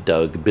 Planet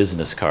Doug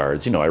business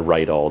cards. You know, I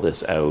write all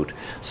this out,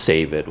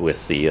 save it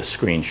with the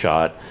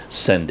screenshot,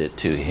 send it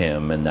to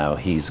him, and now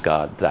he's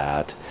got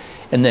that.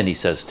 And then he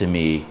says to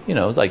me, you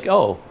know, like,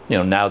 oh, you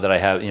know, now that I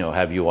have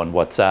you on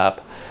WhatsApp,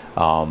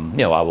 you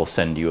know, I will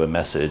send you a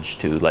message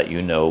to let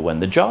you know when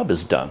the job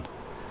is done.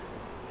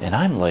 And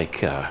I'm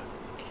like,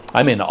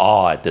 I'm in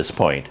awe at this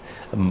point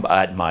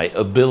at my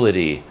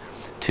ability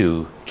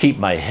to keep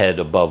my head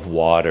above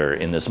water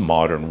in this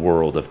modern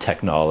world of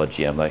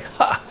technology. I'm like,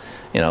 ha,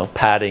 you know,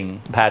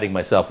 patting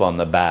myself on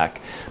the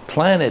back.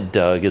 Planet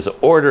Doug is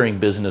ordering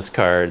business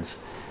cards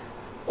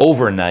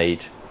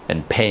overnight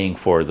and paying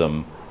for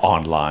them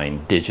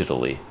online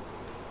digitally.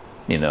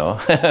 You know,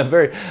 I'm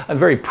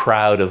very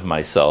proud of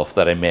myself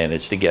that I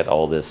managed to get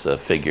all this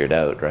figured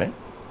out, right?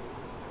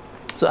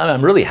 So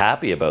I'm really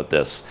happy about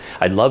this.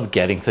 I love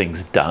getting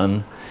things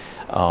done.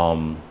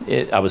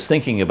 I was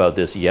thinking about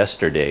this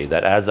yesterday,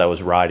 that as I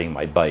was riding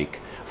my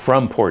bike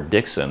from Port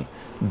Dickson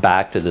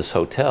back to this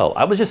hotel,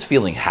 I was just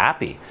feeling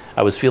happy.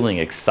 I was feeling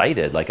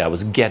excited, like I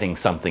was getting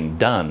something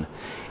done.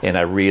 And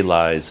I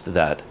realized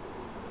that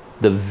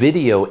the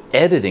video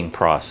editing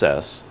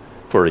process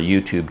for a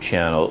YouTube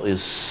channel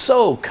is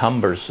so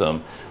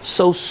cumbersome,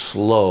 so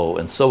slow,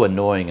 and so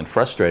annoying and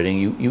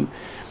frustrating.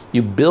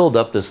 You build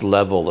up this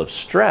level of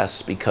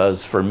stress,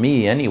 because for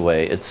me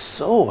anyway, it's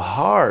so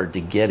hard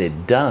to get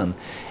it done,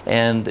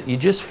 and you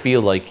just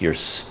feel like you're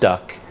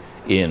stuck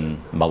in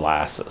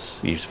molasses.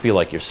 You just feel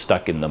like you're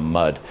stuck in the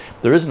mud.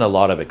 There isn't a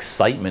lot of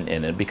excitement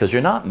in it because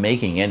you're not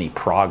making any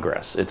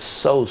progress. It's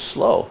so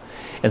slow.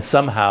 And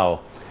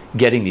somehow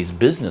getting these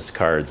business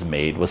cards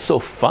made was so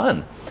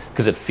fun,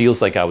 because it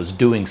feels like I was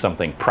doing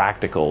something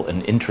practical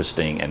and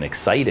interesting and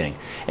exciting.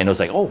 And it was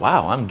like, oh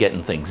wow, I'm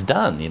getting things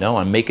done. You know,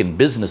 I'm making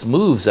business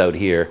moves out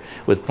here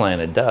with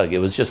Planet Doug. It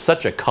was just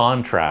such a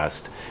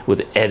contrast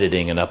with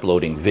editing and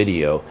uploading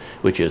video,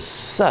 which is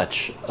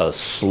such a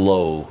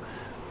slow,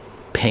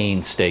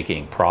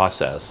 painstaking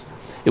process.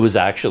 it was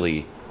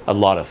actually a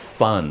lot of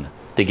fun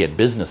to get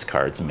business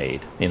cards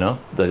made, you know?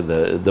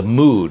 The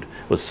mood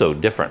was so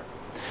different.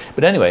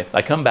 But anyway,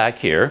 I come back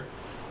here.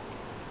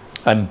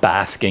 I'm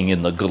basking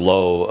in the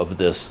glow of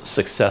this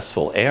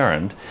successful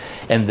errand,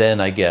 and then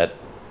I get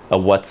a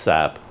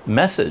WhatsApp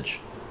message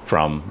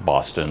from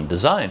Boston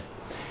Design.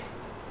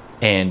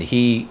 And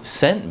he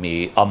sent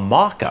me a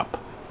mock-up.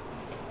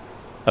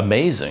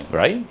 Amazing,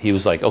 right? He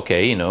was like,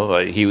 okay, you know,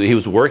 he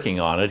was working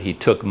on it. He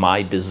took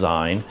my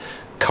design,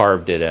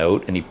 carved it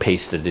out, and he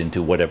pasted it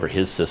into whatever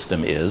his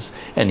system is,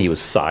 and he was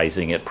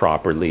sizing it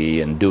properly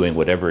and doing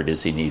whatever it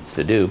is he needs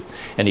to do.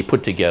 And he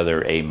put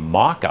together a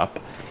mock-up,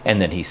 and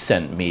then he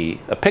sent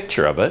me a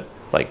picture of it,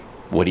 like,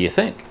 what do you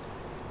think?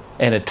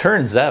 And it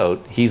turns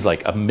out he's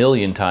like a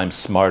million times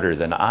smarter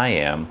than I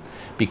am,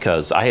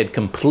 because I had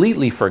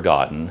completely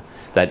forgotten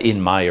that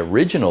in my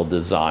original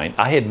design,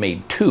 I had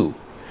made two.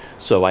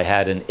 So I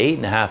had an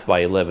 8.5 by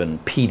 11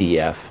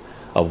 PDF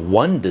of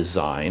one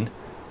design.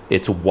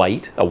 It's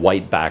white, a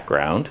white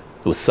background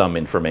with some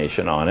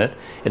information on it.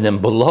 And then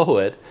below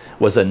it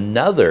was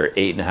another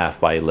 8.5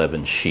 by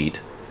 11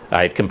 sheet.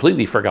 I had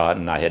completely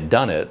forgotten I had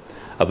done it,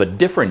 of a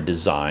different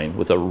design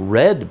with a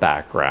red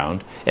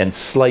background and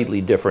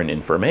slightly different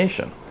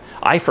information.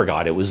 I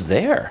forgot it was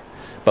there.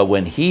 But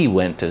when he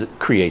went to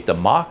create the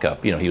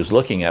mock-up, you know, he was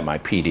looking at my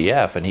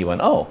PDF and he went,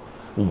 oh,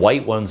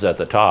 white one's at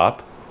the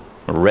top,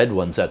 red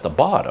one's at the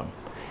bottom.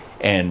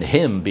 And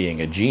him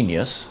being a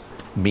genius,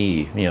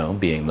 me, you know,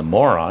 being the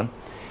moron,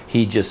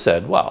 he just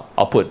said, well,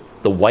 I'll put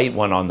the white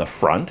one on the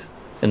front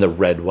and the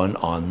red one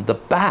on the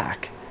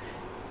back.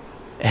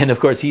 And of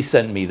course, he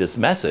sent me this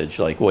message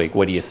like, wait,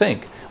 what do you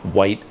think?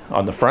 White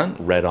on the front,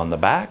 red on the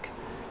back?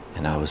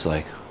 And I was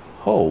like,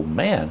 oh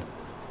man,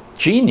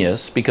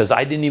 genius, because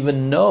I didn't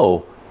even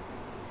know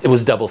it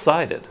was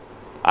double-sided.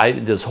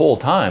 This whole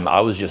time,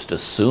 I was just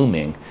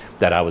assuming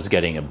that I was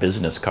getting a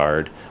business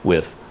card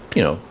with,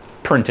 you know,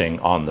 printing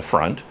on the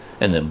front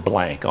and then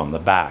blank on the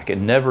back. It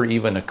never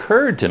even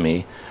occurred to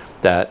me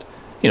that,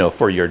 you know,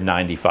 for your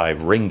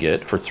 95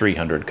 ringgit for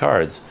 300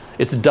 cards,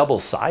 it's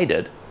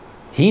double-sided.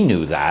 He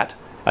knew that.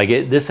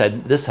 This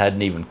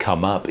hadn't even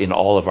come up in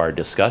all of our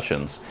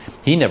discussions.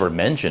 He never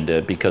mentioned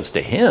it because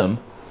to him,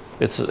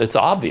 it's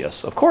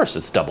obvious. Of course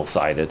it's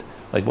double-sided.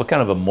 Like, what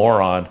kind of a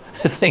moron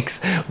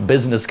thinks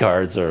business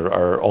cards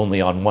are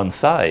only on one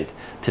side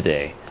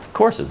today? Of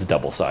course it's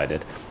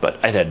double-sided, but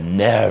it had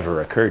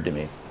never occurred to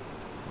me.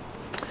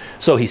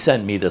 So he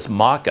sent me this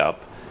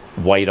mock-up,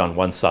 white on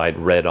one side,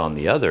 red on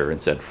the other,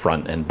 and said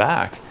front and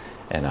back.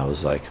 And I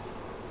was like,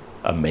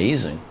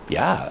 amazing.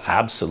 Yeah,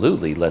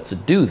 absolutely. Let's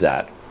do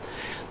that.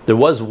 There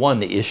was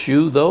one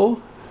issue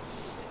though,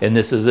 and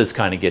this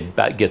kind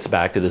of gets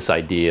back to this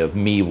idea of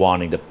me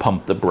wanting to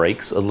pump the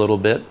brakes a little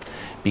bit,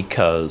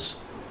 because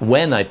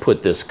when I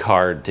put this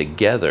card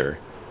together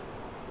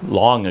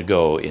long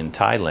ago in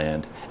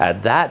Thailand,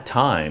 at that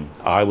time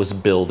I was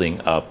building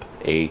up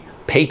a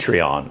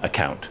Patreon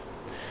account.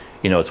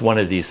 You know, it's one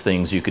of these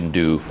things you can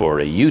do for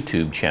a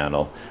YouTube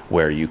channel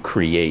where you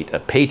create a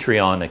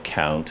Patreon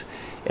account,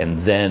 and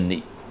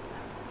then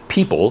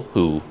people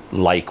who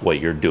like what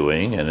you're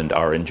doing and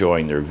are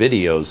enjoying their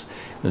videos,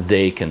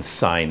 they can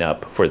sign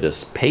up for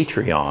this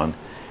Patreon,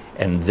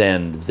 and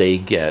then they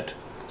get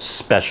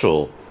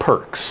special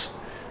perks.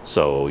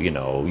 So, you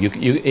know, you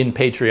in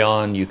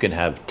Patreon, you can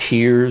have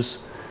tiers.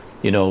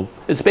 You know,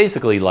 it's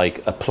basically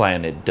like a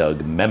Planet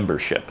Doug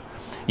membership.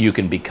 You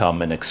can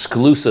become an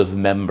exclusive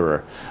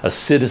member, a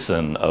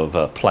citizen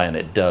of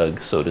Planet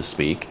Doug, so to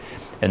speak,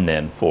 and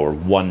then for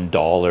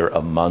 $1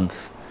 a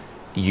month,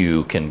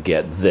 you can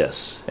get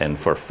this, and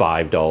for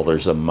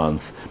 $5 a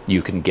month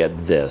you can get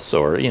this,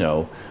 or, you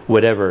know,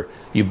 whatever.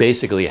 You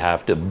basically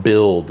have to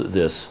build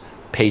this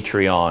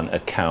Patreon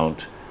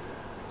account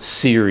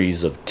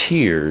series of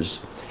tiers,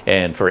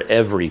 and for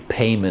every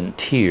payment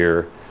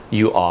tier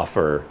you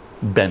offer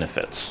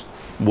benefits,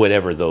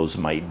 whatever those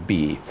might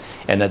be.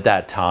 And at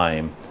that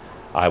time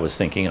I was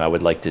thinking I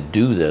would like to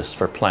do this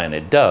for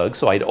Planet Doug,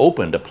 so I'd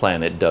opened a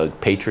Planet Doug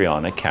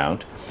Patreon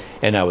account,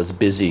 and I was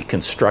busy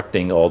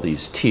constructing all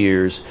these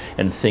tiers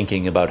and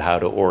thinking about how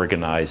to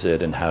organize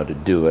it and how to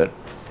do it.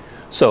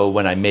 So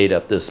when I made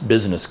up this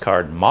business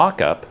card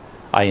mock-up,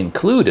 I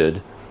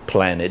included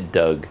Planet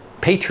Doug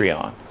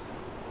Patreon.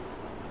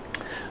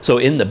 So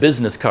in the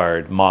business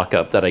card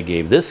mock-up that I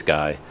gave this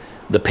guy,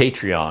 the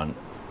Patreon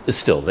is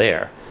still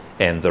there.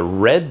 And the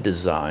red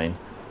design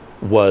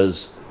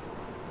was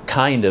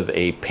kind of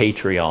a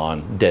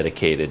Patreon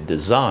dedicated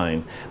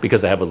design,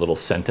 because I have a little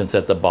sentence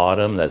at the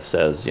bottom that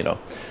says, you know,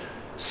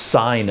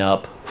 sign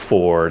up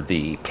for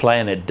the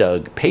Planet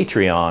Doug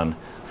Patreon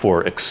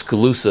for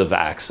exclusive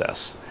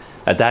access.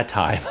 At that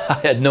time, I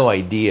had no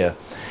idea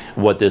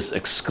what this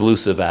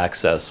exclusive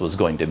access was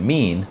going to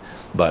mean,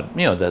 but,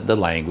 you know, the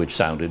language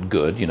sounded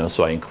good, you know,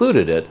 so I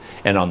included it.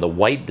 And on the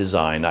white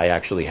design, I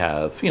actually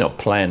have, you know,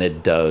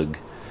 Planet Doug,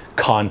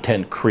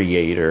 content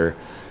creator,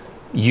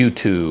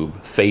 YouTube,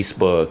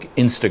 Facebook,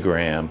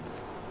 Instagram,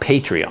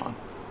 Patreon.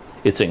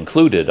 It's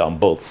included on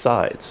both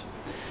sides.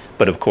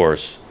 But of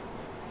course,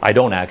 I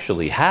don't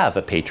actually have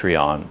a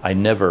Patreon. I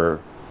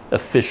never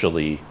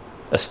officially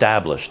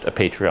established a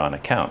Patreon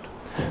account.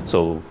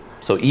 So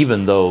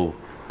even though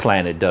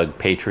Planet Doug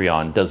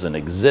Patreon doesn't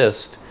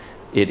exist,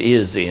 it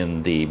is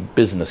in the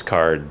business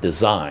card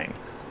design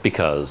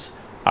because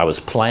I was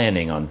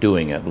planning on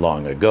doing it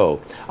long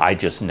ago. I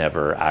just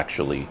never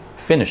actually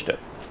finished it.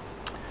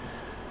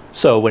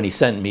 So when he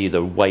sent me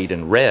the white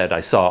and red, I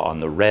saw on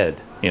the red,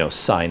 you know,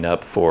 sign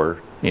up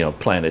for, you know,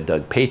 Planet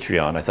Doug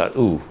Patreon. I thought,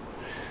 ooh,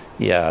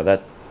 yeah,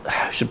 that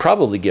I should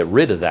probably get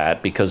rid of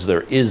that because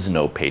there is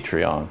no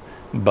Patreon.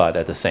 But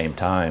at the same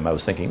time, I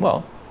was thinking,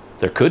 well,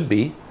 there could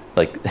be.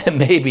 Like,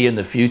 maybe in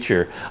the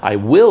future I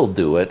will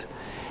do it.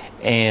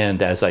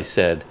 And as I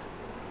said,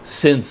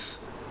 since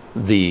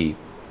the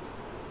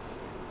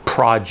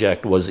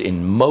project was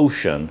in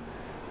motion,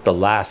 the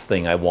last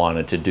thing I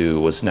wanted to do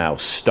was now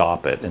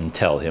stop it and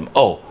tell him,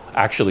 oh,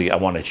 actually I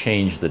want to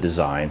change the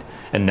design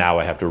and now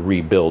I have to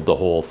rebuild the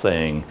whole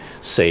thing,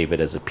 save it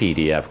as a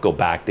PDF, go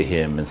back to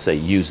him and say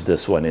use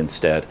this one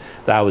instead.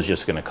 That was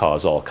just going to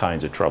cause all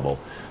kinds of trouble.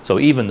 So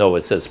even though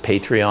it says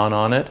Patreon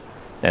on it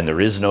and there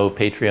is no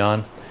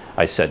Patreon,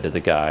 I said to the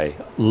guy,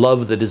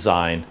 love the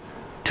design,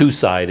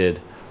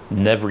 two-sided,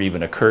 never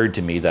even occurred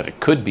to me that it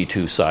could be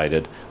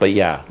two-sided, but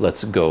yeah,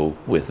 let's go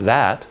with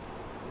that.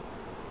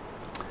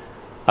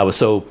 I was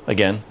so,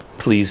 again,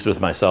 pleased with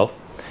myself.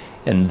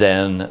 And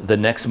then the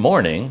next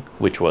morning,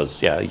 which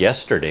was, yeah,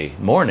 yesterday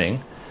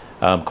morning,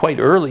 quite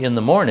early in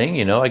the morning,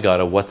 you know, I got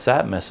a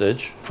WhatsApp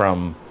message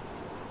from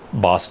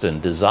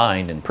Boston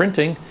Design and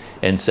Printing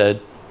and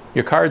said,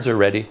 your cards are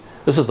ready.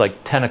 This was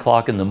like 10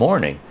 o'clock in the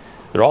morning.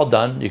 They're all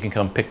done. You can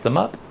come pick them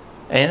up.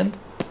 And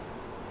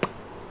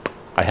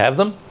I have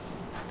them.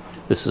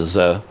 This is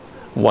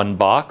one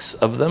box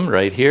of them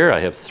right here. I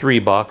have 3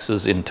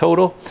 boxes in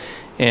total.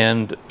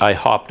 And I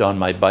hopped on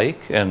my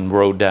bike and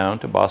rode down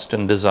to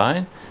Boston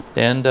Design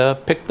and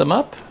picked them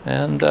up.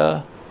 And,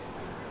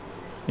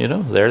 you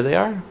know, there they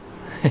are.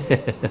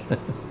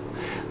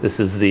 This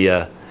is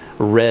the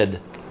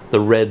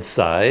red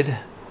side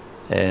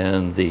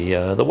and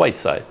the white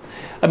side.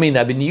 I mean,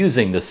 I've been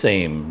using the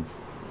same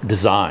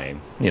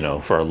design, you know,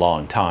 for a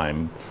long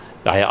time.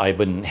 I've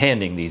been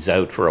handing these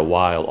out for a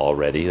while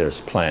already.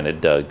 There's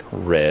Planet Doug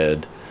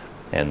red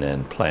and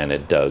then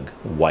Planet Doug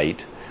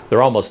white.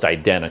 They're almost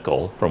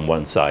identical from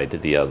one side to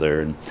the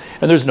other. And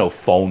there's no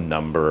phone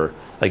number.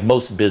 Like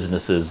most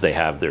businesses, they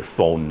have their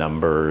phone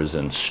numbers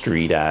and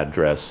street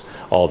address,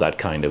 all that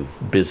kind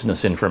of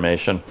business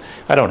information.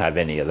 I don't have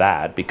any of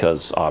that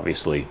because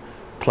obviously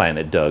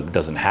Planet Doug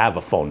doesn't have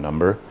a phone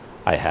number.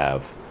 I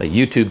have a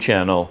YouTube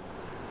channel,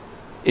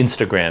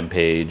 Instagram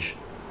page,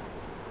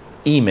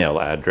 email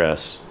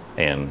address,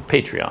 and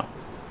Patreon.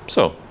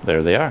 So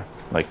there they are.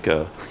 Like,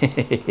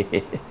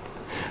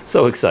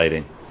 so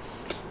exciting.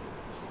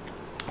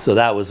 So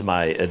that was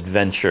my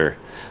adventure,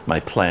 my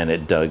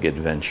Planet Doug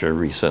adventure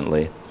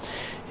recently.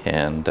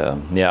 And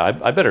yeah,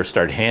 I better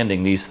start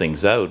handing these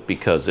things out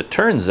because it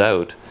turns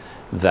out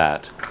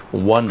that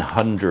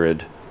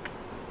 100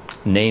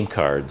 name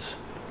cards,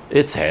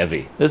 it's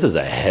heavy. This is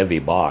a heavy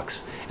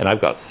box. And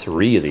I've got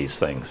 3 of these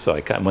things. So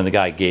when the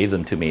guy gave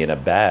them to me in a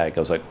bag, I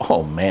was like,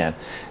 oh man,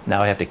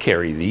 now I have to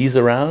carry these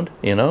around.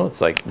 You know,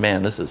 it's like,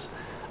 man, this is,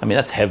 I mean,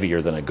 that's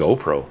heavier than a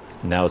GoPro.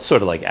 Now it's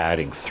sort of like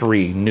adding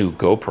 3 new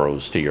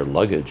GoPros to your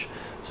luggage.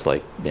 It's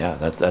like, yeah,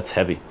 that's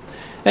heavy.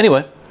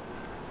 Anyway,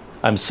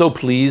 I'm so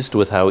pleased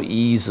with how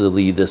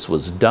easily this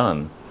was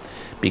done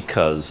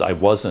because I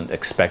wasn't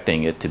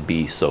expecting it to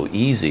be so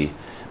easy.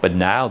 But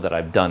now that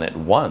I've done it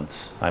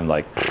once, I'm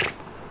like,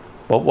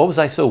 well, what was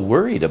I so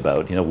worried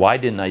about? You know, why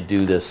didn't I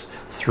do this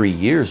 3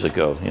 years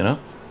ago, you know?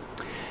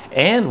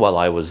 And while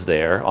I was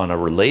there, on a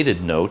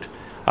related note,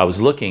 I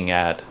was looking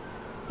at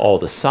all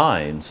the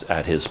signs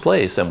at his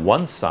place, and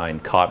one sign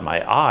caught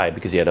my eye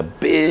because he had a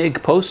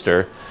big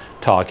poster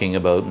talking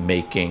about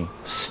making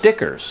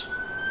stickers.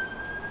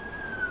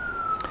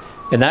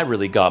 And that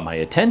really got my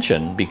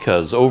attention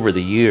because over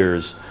the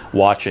years,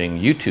 watching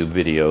YouTube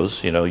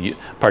videos, you know,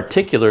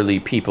 particularly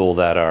people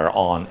that are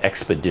on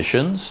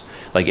expeditions,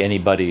 like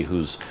anybody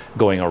who's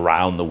going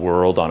around the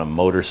world on a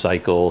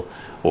motorcycle,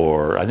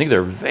 or I think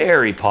they're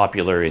very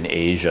popular in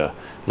Asia.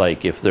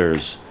 Like if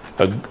there's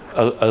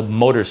a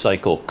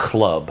motorcycle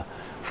club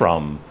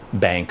from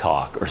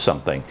Bangkok or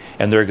something,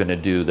 and they're going to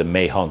do the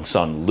Mae Hong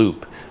Son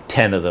loop,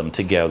 10 of them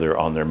together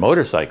on their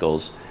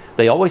motorcycles,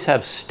 they always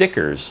have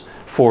stickers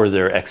for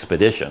their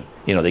expedition.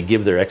 You know, they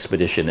give their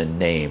expedition a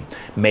name,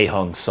 Mae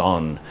Hong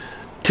Son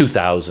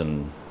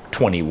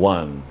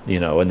 2021, you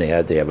know, and they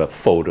have a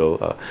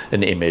photo,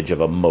 an image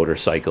of a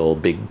motorcycle,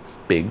 big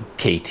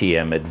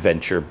KTM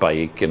adventure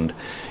bike, and,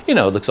 you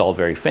know, it looks all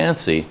very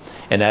fancy.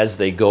 And as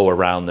they go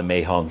around the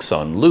Mae Hong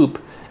Son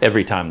loop,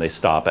 every time they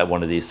stop at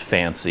one of these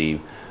fancy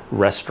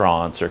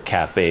restaurants or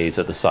cafes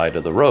at the side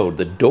of the road,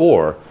 the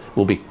door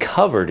will be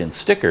covered in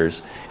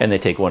stickers, and they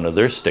take one of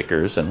their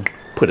stickers and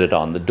put it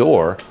on the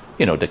door,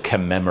 you know, to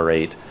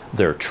commemorate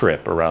their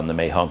trip around the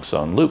Mae Hong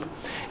Son loop.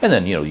 And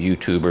then, you know,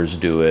 YouTubers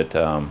do it.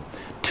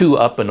 2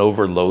 Up and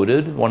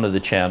Overloaded, one of the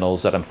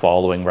channels that I'm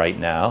following right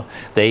now,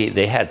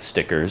 they had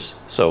stickers.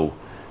 So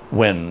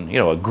when, you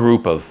know, a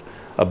group of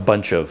a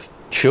bunch of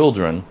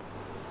children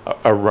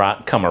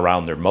come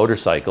around their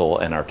motorcycle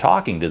and are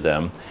talking to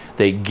them,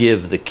 they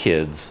give the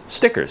kids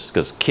stickers,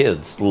 because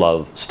kids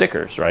love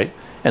stickers, right?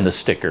 And the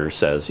sticker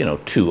says, you know,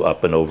 2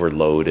 up and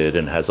overloaded,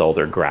 and has all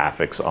their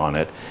graphics on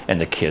it.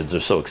 And the kids are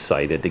so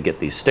excited to get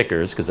these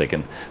stickers because they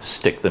can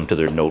stick them to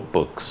their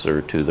notebooks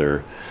or to their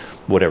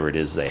whatever it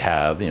is they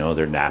have, you know,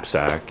 their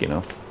knapsack, you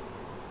know.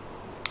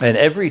 And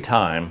every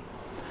time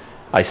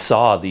I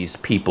saw these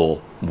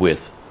people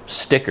with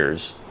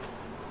stickers,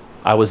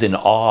 I was in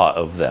awe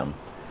of them.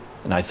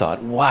 And I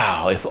thought,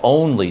 wow, if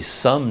only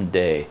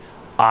someday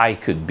I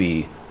could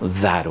be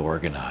that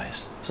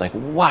organized. It's like,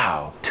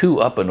 wow, 2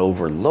 up and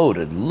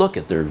overloaded. Look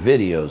at their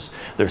videos.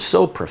 They're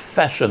so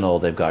professional.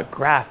 They've got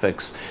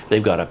graphics.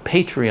 They've got a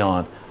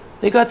Patreon.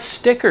 They got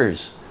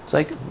stickers. It's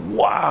like,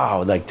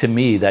 wow. Like, to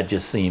me, that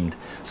just seemed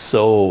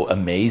so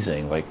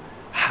amazing. Like,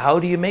 how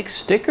do you make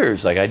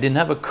stickers? Like, I didn't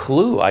have a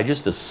clue. I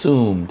just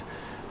assumed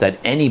that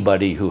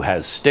anybody who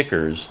has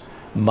stickers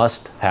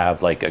must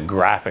have like a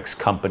graphics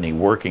company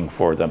working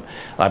for them.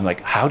 I'm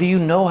like, how do you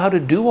know how to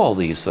do all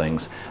these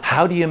things?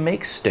 How do you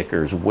make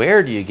stickers?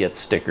 Where do you get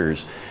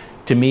stickers?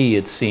 To me,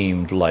 it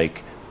seemed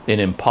like an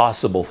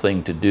impossible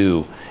thing to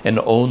do, and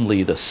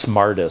only the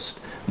smartest,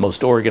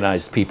 most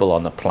organized people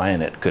on the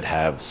planet could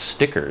have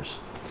stickers.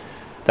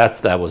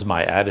 That was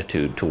my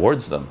attitude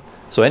towards them.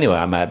 So anyway,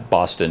 I'm at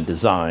Boston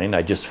Design.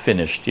 I just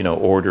finished, you know,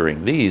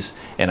 ordering these,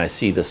 and I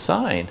see the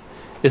sign.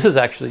 This is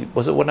actually,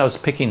 was it when I was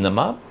picking them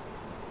up?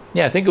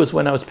 Yeah, I think it was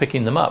when I was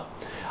picking them up.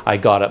 I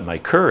got up my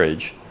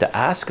courage to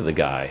ask the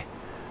guy,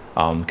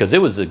 because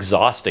it was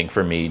exhausting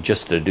for me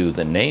just to do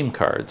the name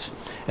cards.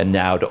 And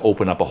now to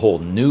open up a whole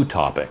new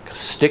topic,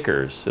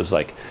 stickers. It was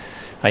like,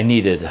 I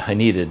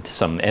needed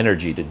some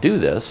energy to do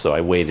this, so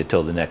I waited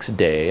till the next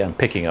day. I'm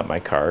picking up my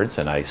cards,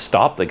 and I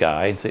stopped the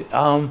guy and say,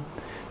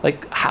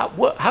 like,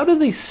 how do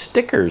these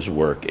stickers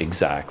work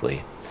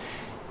exactly?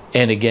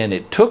 And again,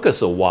 it took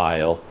us a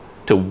while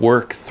to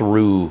work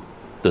through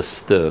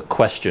the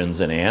questions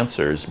and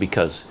answers,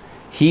 because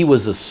he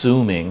was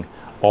assuming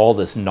all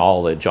this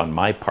knowledge on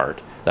my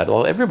part, that,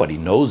 well, everybody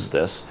knows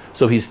this.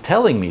 So he's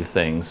telling me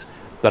things,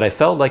 but I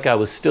felt like I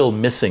was still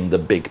missing the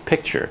big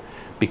picture,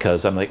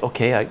 because I'm like,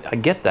 okay, I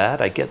get that,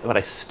 but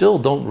I still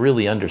don't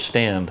really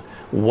understand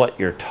what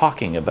you're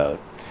talking about.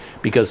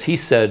 Because he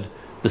said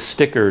the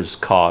stickers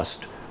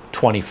cost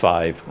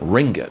 25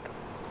 ringgit.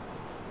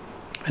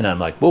 And I'm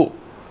like, whoa,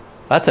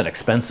 that's an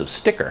expensive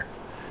sticker.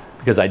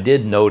 Because I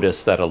did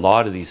notice that a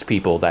lot of these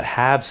people that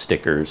have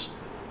stickers,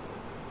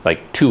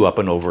 like 2 up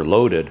and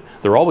overloaded,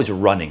 they're always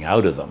running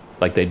out of them.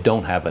 Like, they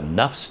don't have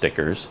enough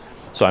stickers.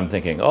 So I'm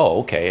thinking, oh,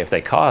 okay, if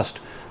they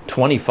cost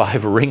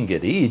 25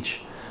 ringgit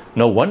each,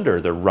 no wonder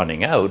they're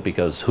running out,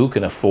 because who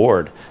can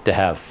afford to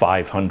have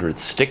 500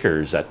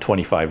 stickers at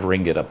 25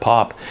 ringgit a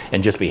pop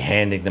and just be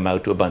handing them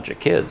out to a bunch of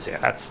kids? Yeah,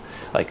 that's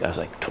like, I was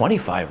like,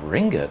 25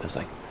 ringgit? I was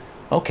like,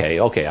 okay,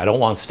 I don't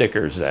want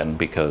stickers then,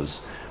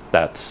 because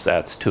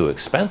that's too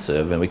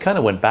expensive. And we kind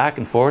of went back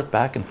and forth,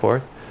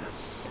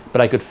 but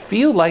I could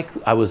feel like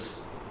I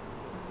was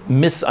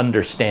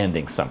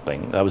misunderstanding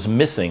something. I was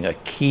missing a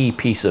key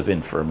piece of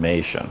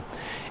information,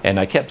 and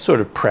I kept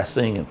sort of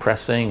pressing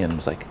and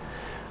was like,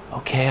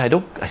 okay,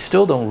 I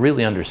still don't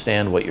really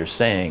understand what you're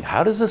saying.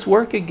 How does this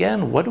work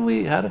again?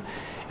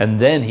 And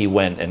then he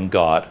went and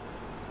got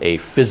a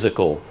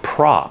physical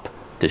prop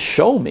to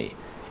show me,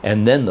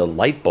 and then the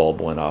light bulb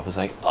went off. It's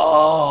like,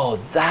 oh,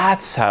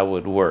 that's how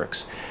it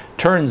works.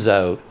 Turns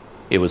out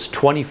it was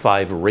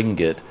 25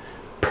 ringgit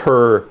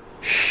per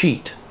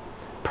sheet,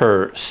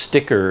 per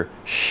sticker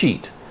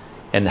sheet.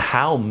 And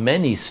how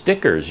many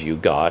stickers you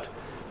got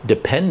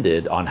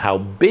depended on how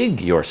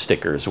big your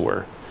stickers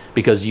were,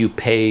 because you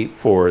pay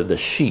for the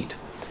sheet.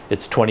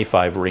 It's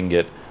 25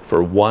 ringgit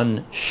for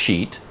 1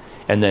 sheet.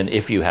 And then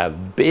if you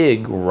have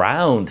big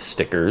round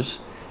stickers,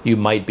 you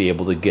might be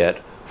able to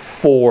get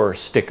 4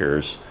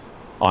 stickers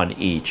on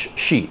each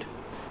sheet.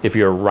 If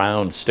your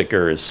round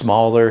sticker is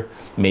smaller,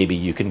 maybe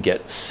you can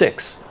get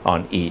 6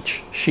 on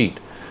each sheet.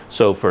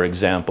 So for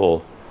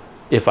example,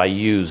 if I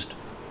used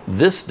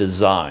this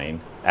design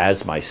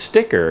as my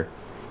sticker,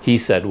 he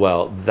said,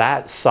 well,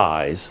 that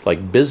size,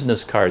 like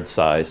business card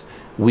size,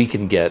 we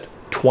can get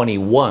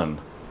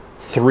 21,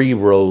 3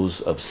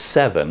 rows of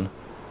 7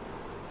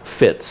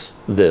 fits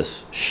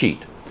this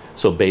sheet.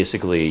 So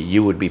basically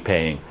you would be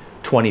paying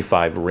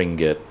 25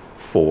 ringgit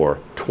for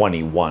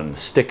 21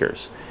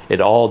 stickers.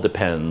 It all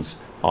depends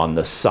on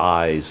the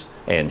size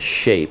and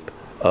shape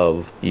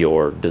of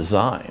your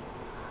design.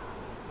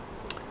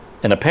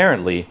 And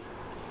apparently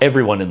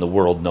everyone in the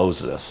world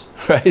knows this,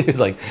 right? It's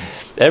like,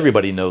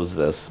 everybody knows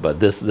this, but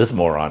this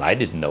moron, I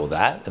didn't know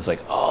that. It's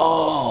like,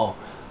 oh,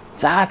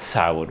 that's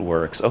how it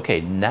works.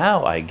 Okay,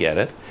 now I get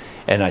it.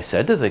 And I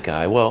said to the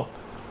guy, well,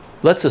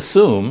 let's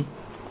assume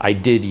I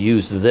did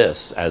use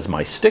this as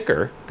my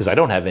sticker, because I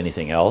don't have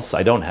anything else.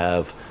 I don't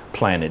have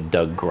Planet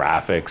Doug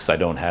graphics. I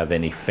don't have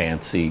any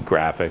fancy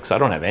graphics. I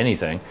don't have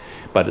anything.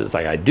 But it's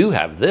like, I do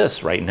have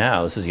this right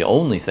now. This is the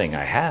only thing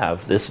I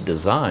have, this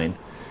design.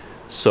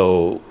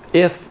 So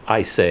if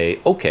I say,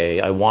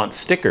 okay, I want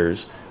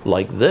stickers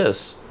like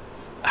this,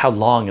 how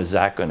long is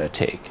that going to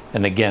take?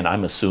 And again,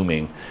 I'm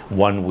assuming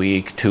 1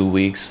 week, 2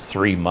 weeks,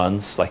 3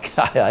 months, like,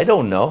 I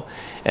don't know.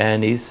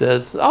 And he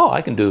says, oh,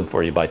 I can do them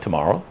for you by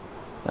tomorrow.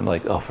 I'm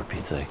like, oh, for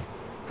Pete's sake,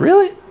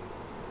 really?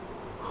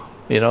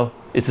 You know,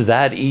 it's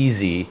that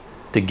easy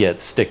to get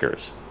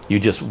stickers. You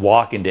just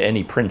walk into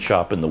any print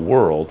shop in the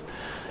world,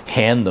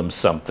 hand them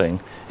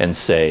something and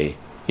say,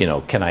 you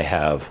know, can I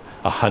have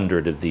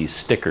 100 of these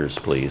stickers,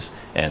 please?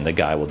 And the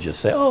guy will just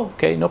say, oh,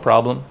 okay, no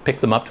problem. Pick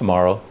them up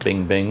tomorrow,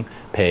 bing, bing,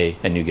 pay,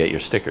 and you get your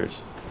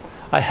stickers.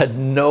 I had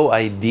no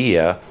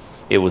idea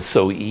it was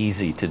so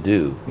easy to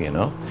do, you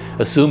know?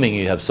 Assuming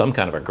you have some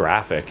kind of a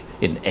graphic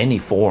in any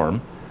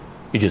form,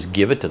 you just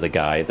give it to the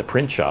guy at the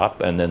print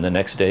shop, and then the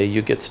next day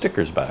you get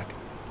stickers back.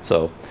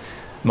 So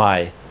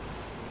my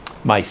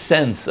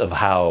sense of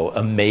how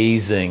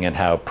amazing and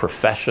how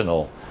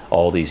professional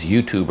all these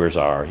YouTubers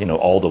are, you know,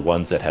 all the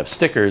ones that have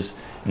stickers,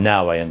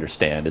 now I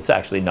understand it's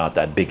actually not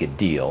that big a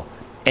deal.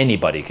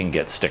 Anybody can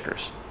get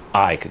stickers.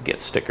 I could get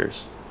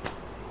stickers.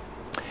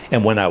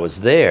 And when I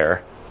was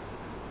there,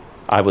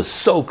 I was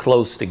so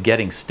close to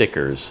getting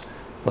stickers,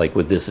 like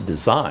with this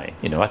design.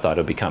 You know, I thought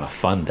it would be kind of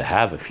fun to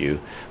have a few.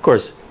 Of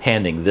course,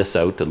 handing this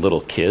out to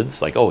little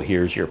kids, like, oh,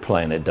 here's your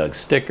Planet Doug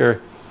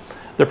sticker.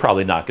 They're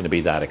probably not going to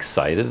be that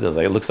excited.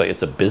 It looks like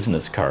it's a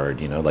business card,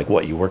 you know, like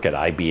what, you work at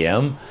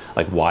IBM?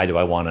 Like, why do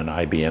I want an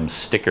IBM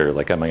sticker?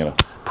 Like, am I going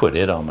to put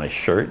it on my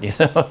shirt? You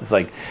know, it's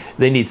like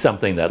they need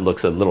something that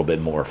looks a little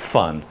bit more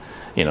fun,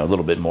 you know, a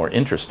little bit more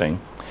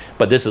interesting.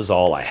 But this is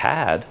all I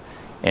had.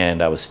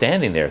 And I was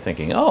standing there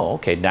thinking, oh,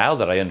 okay, now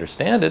that I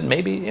understand it,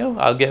 maybe, you know,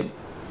 I'll get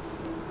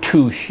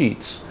 2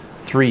 sheets,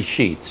 3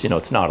 sheets. You know,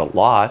 it's not a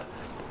lot,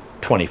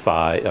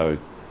 25 or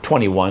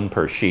 21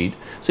 per sheet.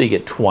 So you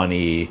get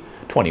 20,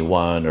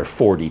 21 or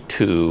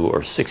 42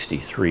 or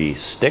 63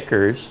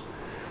 stickers.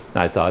 And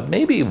I thought,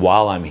 maybe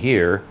while I'm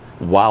here,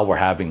 while we're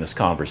having this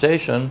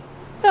conversation,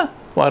 yeah,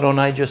 why don't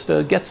I just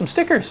get some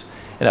stickers?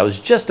 And I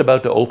was just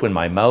about to open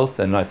my mouth,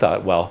 and I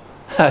thought, well,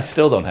 I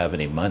still don't have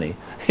any money.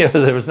 You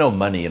know, there was no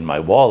money in my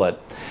wallet,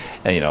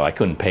 and, you know, I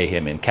couldn't pay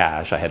him in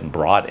cash. I hadn't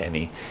brought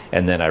any.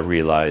 And then I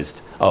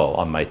realized, oh,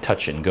 on my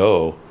Touch and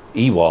Go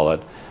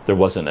eWallet, there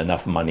wasn't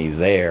enough money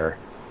there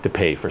to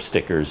pay for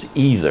stickers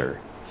either.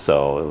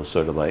 So it was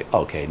sort of like,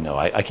 okay, no,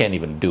 I can't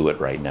even do it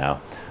right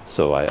now.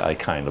 So I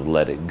kind of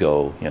let it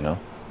go, you know.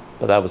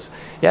 But that was,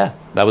 yeah,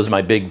 that was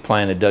my big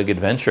Planet Doug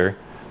adventure.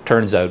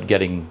 Turns out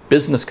getting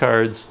business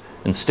cards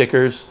and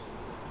stickers,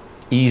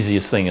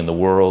 easiest thing in the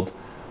world.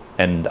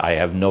 And I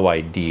have no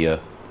idea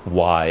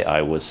why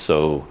I was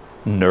so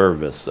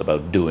nervous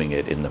about doing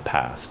it in the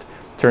past.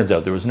 Turns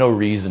out there was no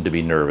reason to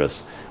be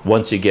nervous.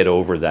 Once you get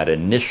over that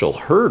initial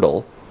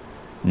hurdle,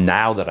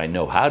 now that I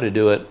know how to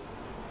do it,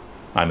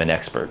 I'm an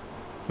expert.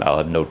 I'll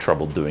have no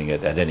trouble doing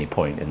it at any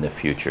point in the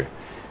future.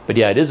 But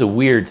yeah, it is a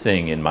weird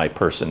thing in my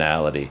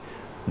personality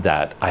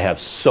that I have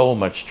so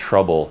much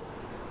trouble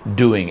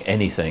doing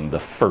anything the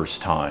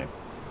first time.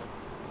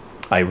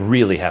 I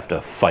really have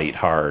to fight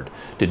hard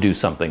to do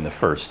something the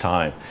first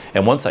time.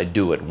 And once I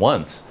do it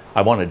once,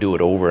 I want to do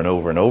it over and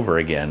over and over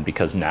again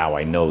because now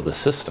I know the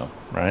system,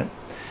 right?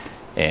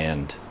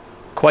 And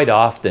quite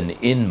often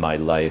in my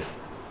life,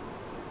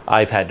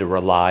 I've had to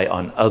rely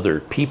on other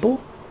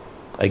people.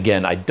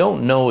 Again, I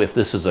don't know if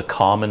this is a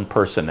common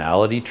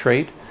personality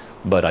trait,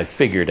 but I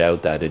figured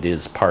out that it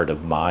is part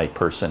of my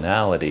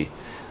personality,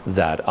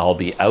 that I'll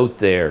be out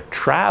there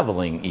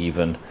traveling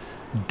even,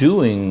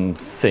 doing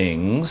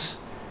things,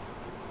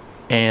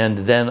 and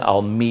then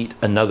I'll meet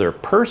another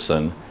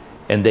person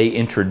and they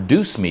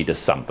introduce me to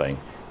something,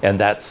 and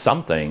that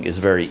something is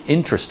very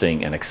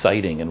interesting and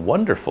exciting and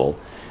wonderful,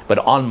 but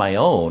on my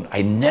own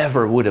I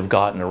never would have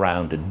gotten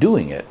around to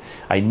doing it.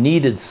 I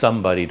needed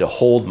somebody to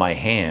hold my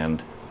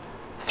hand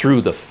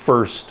through the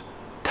first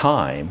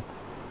time,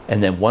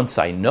 and then once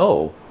I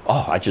know,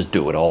 oh, I just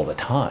do it all the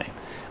time.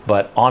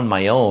 But on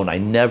my own, I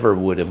never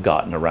would have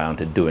gotten around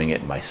to doing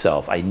it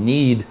myself. I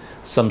need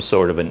some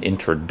sort of an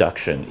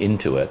introduction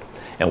into it.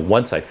 And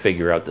once I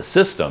figure out the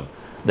system,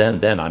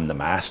 then I'm the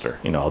master.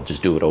 You know, I'll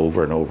just do it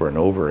over and over and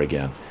over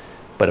again.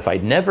 But if I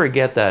never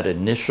get that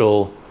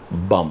initial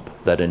bump,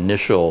 that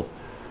initial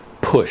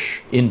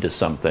push into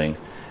something,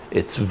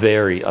 it's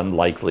very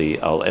unlikely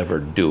I'll ever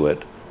do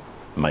it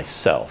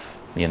myself.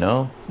 You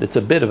know, it's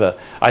a bit of a,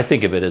 I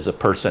think of it as a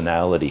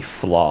personality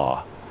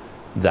flaw,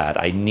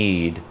 that I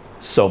need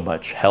so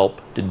much help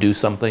to do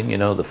something, you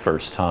know, the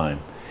first time.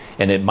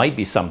 And it might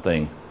be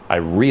something I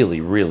really,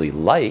 really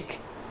like,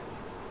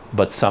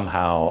 but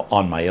somehow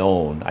on my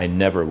own, I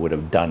never would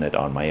have done it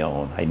on my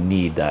own. I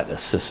need that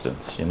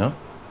assistance, you know?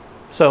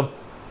 So,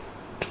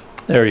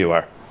 there you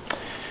are.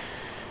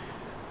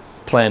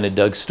 Planet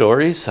Doug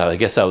stories. I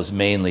guess I was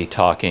mainly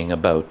talking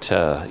about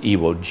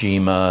Iwo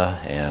Jima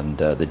and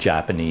the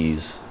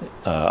Japanese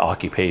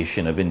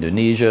occupation of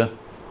Indonesia.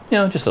 You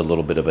know, just a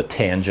little bit of a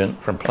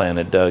tangent from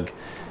Planet Doug,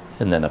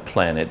 and then a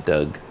Planet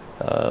Doug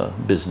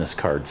business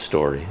card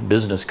story.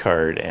 Business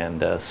card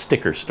and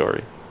sticker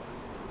story.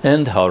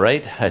 And all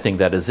right, I think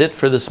that is it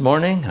for this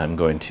morning. I'm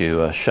going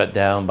to shut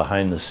down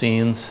behind the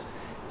scenes,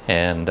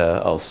 and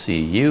I'll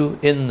see you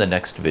in the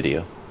next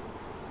video.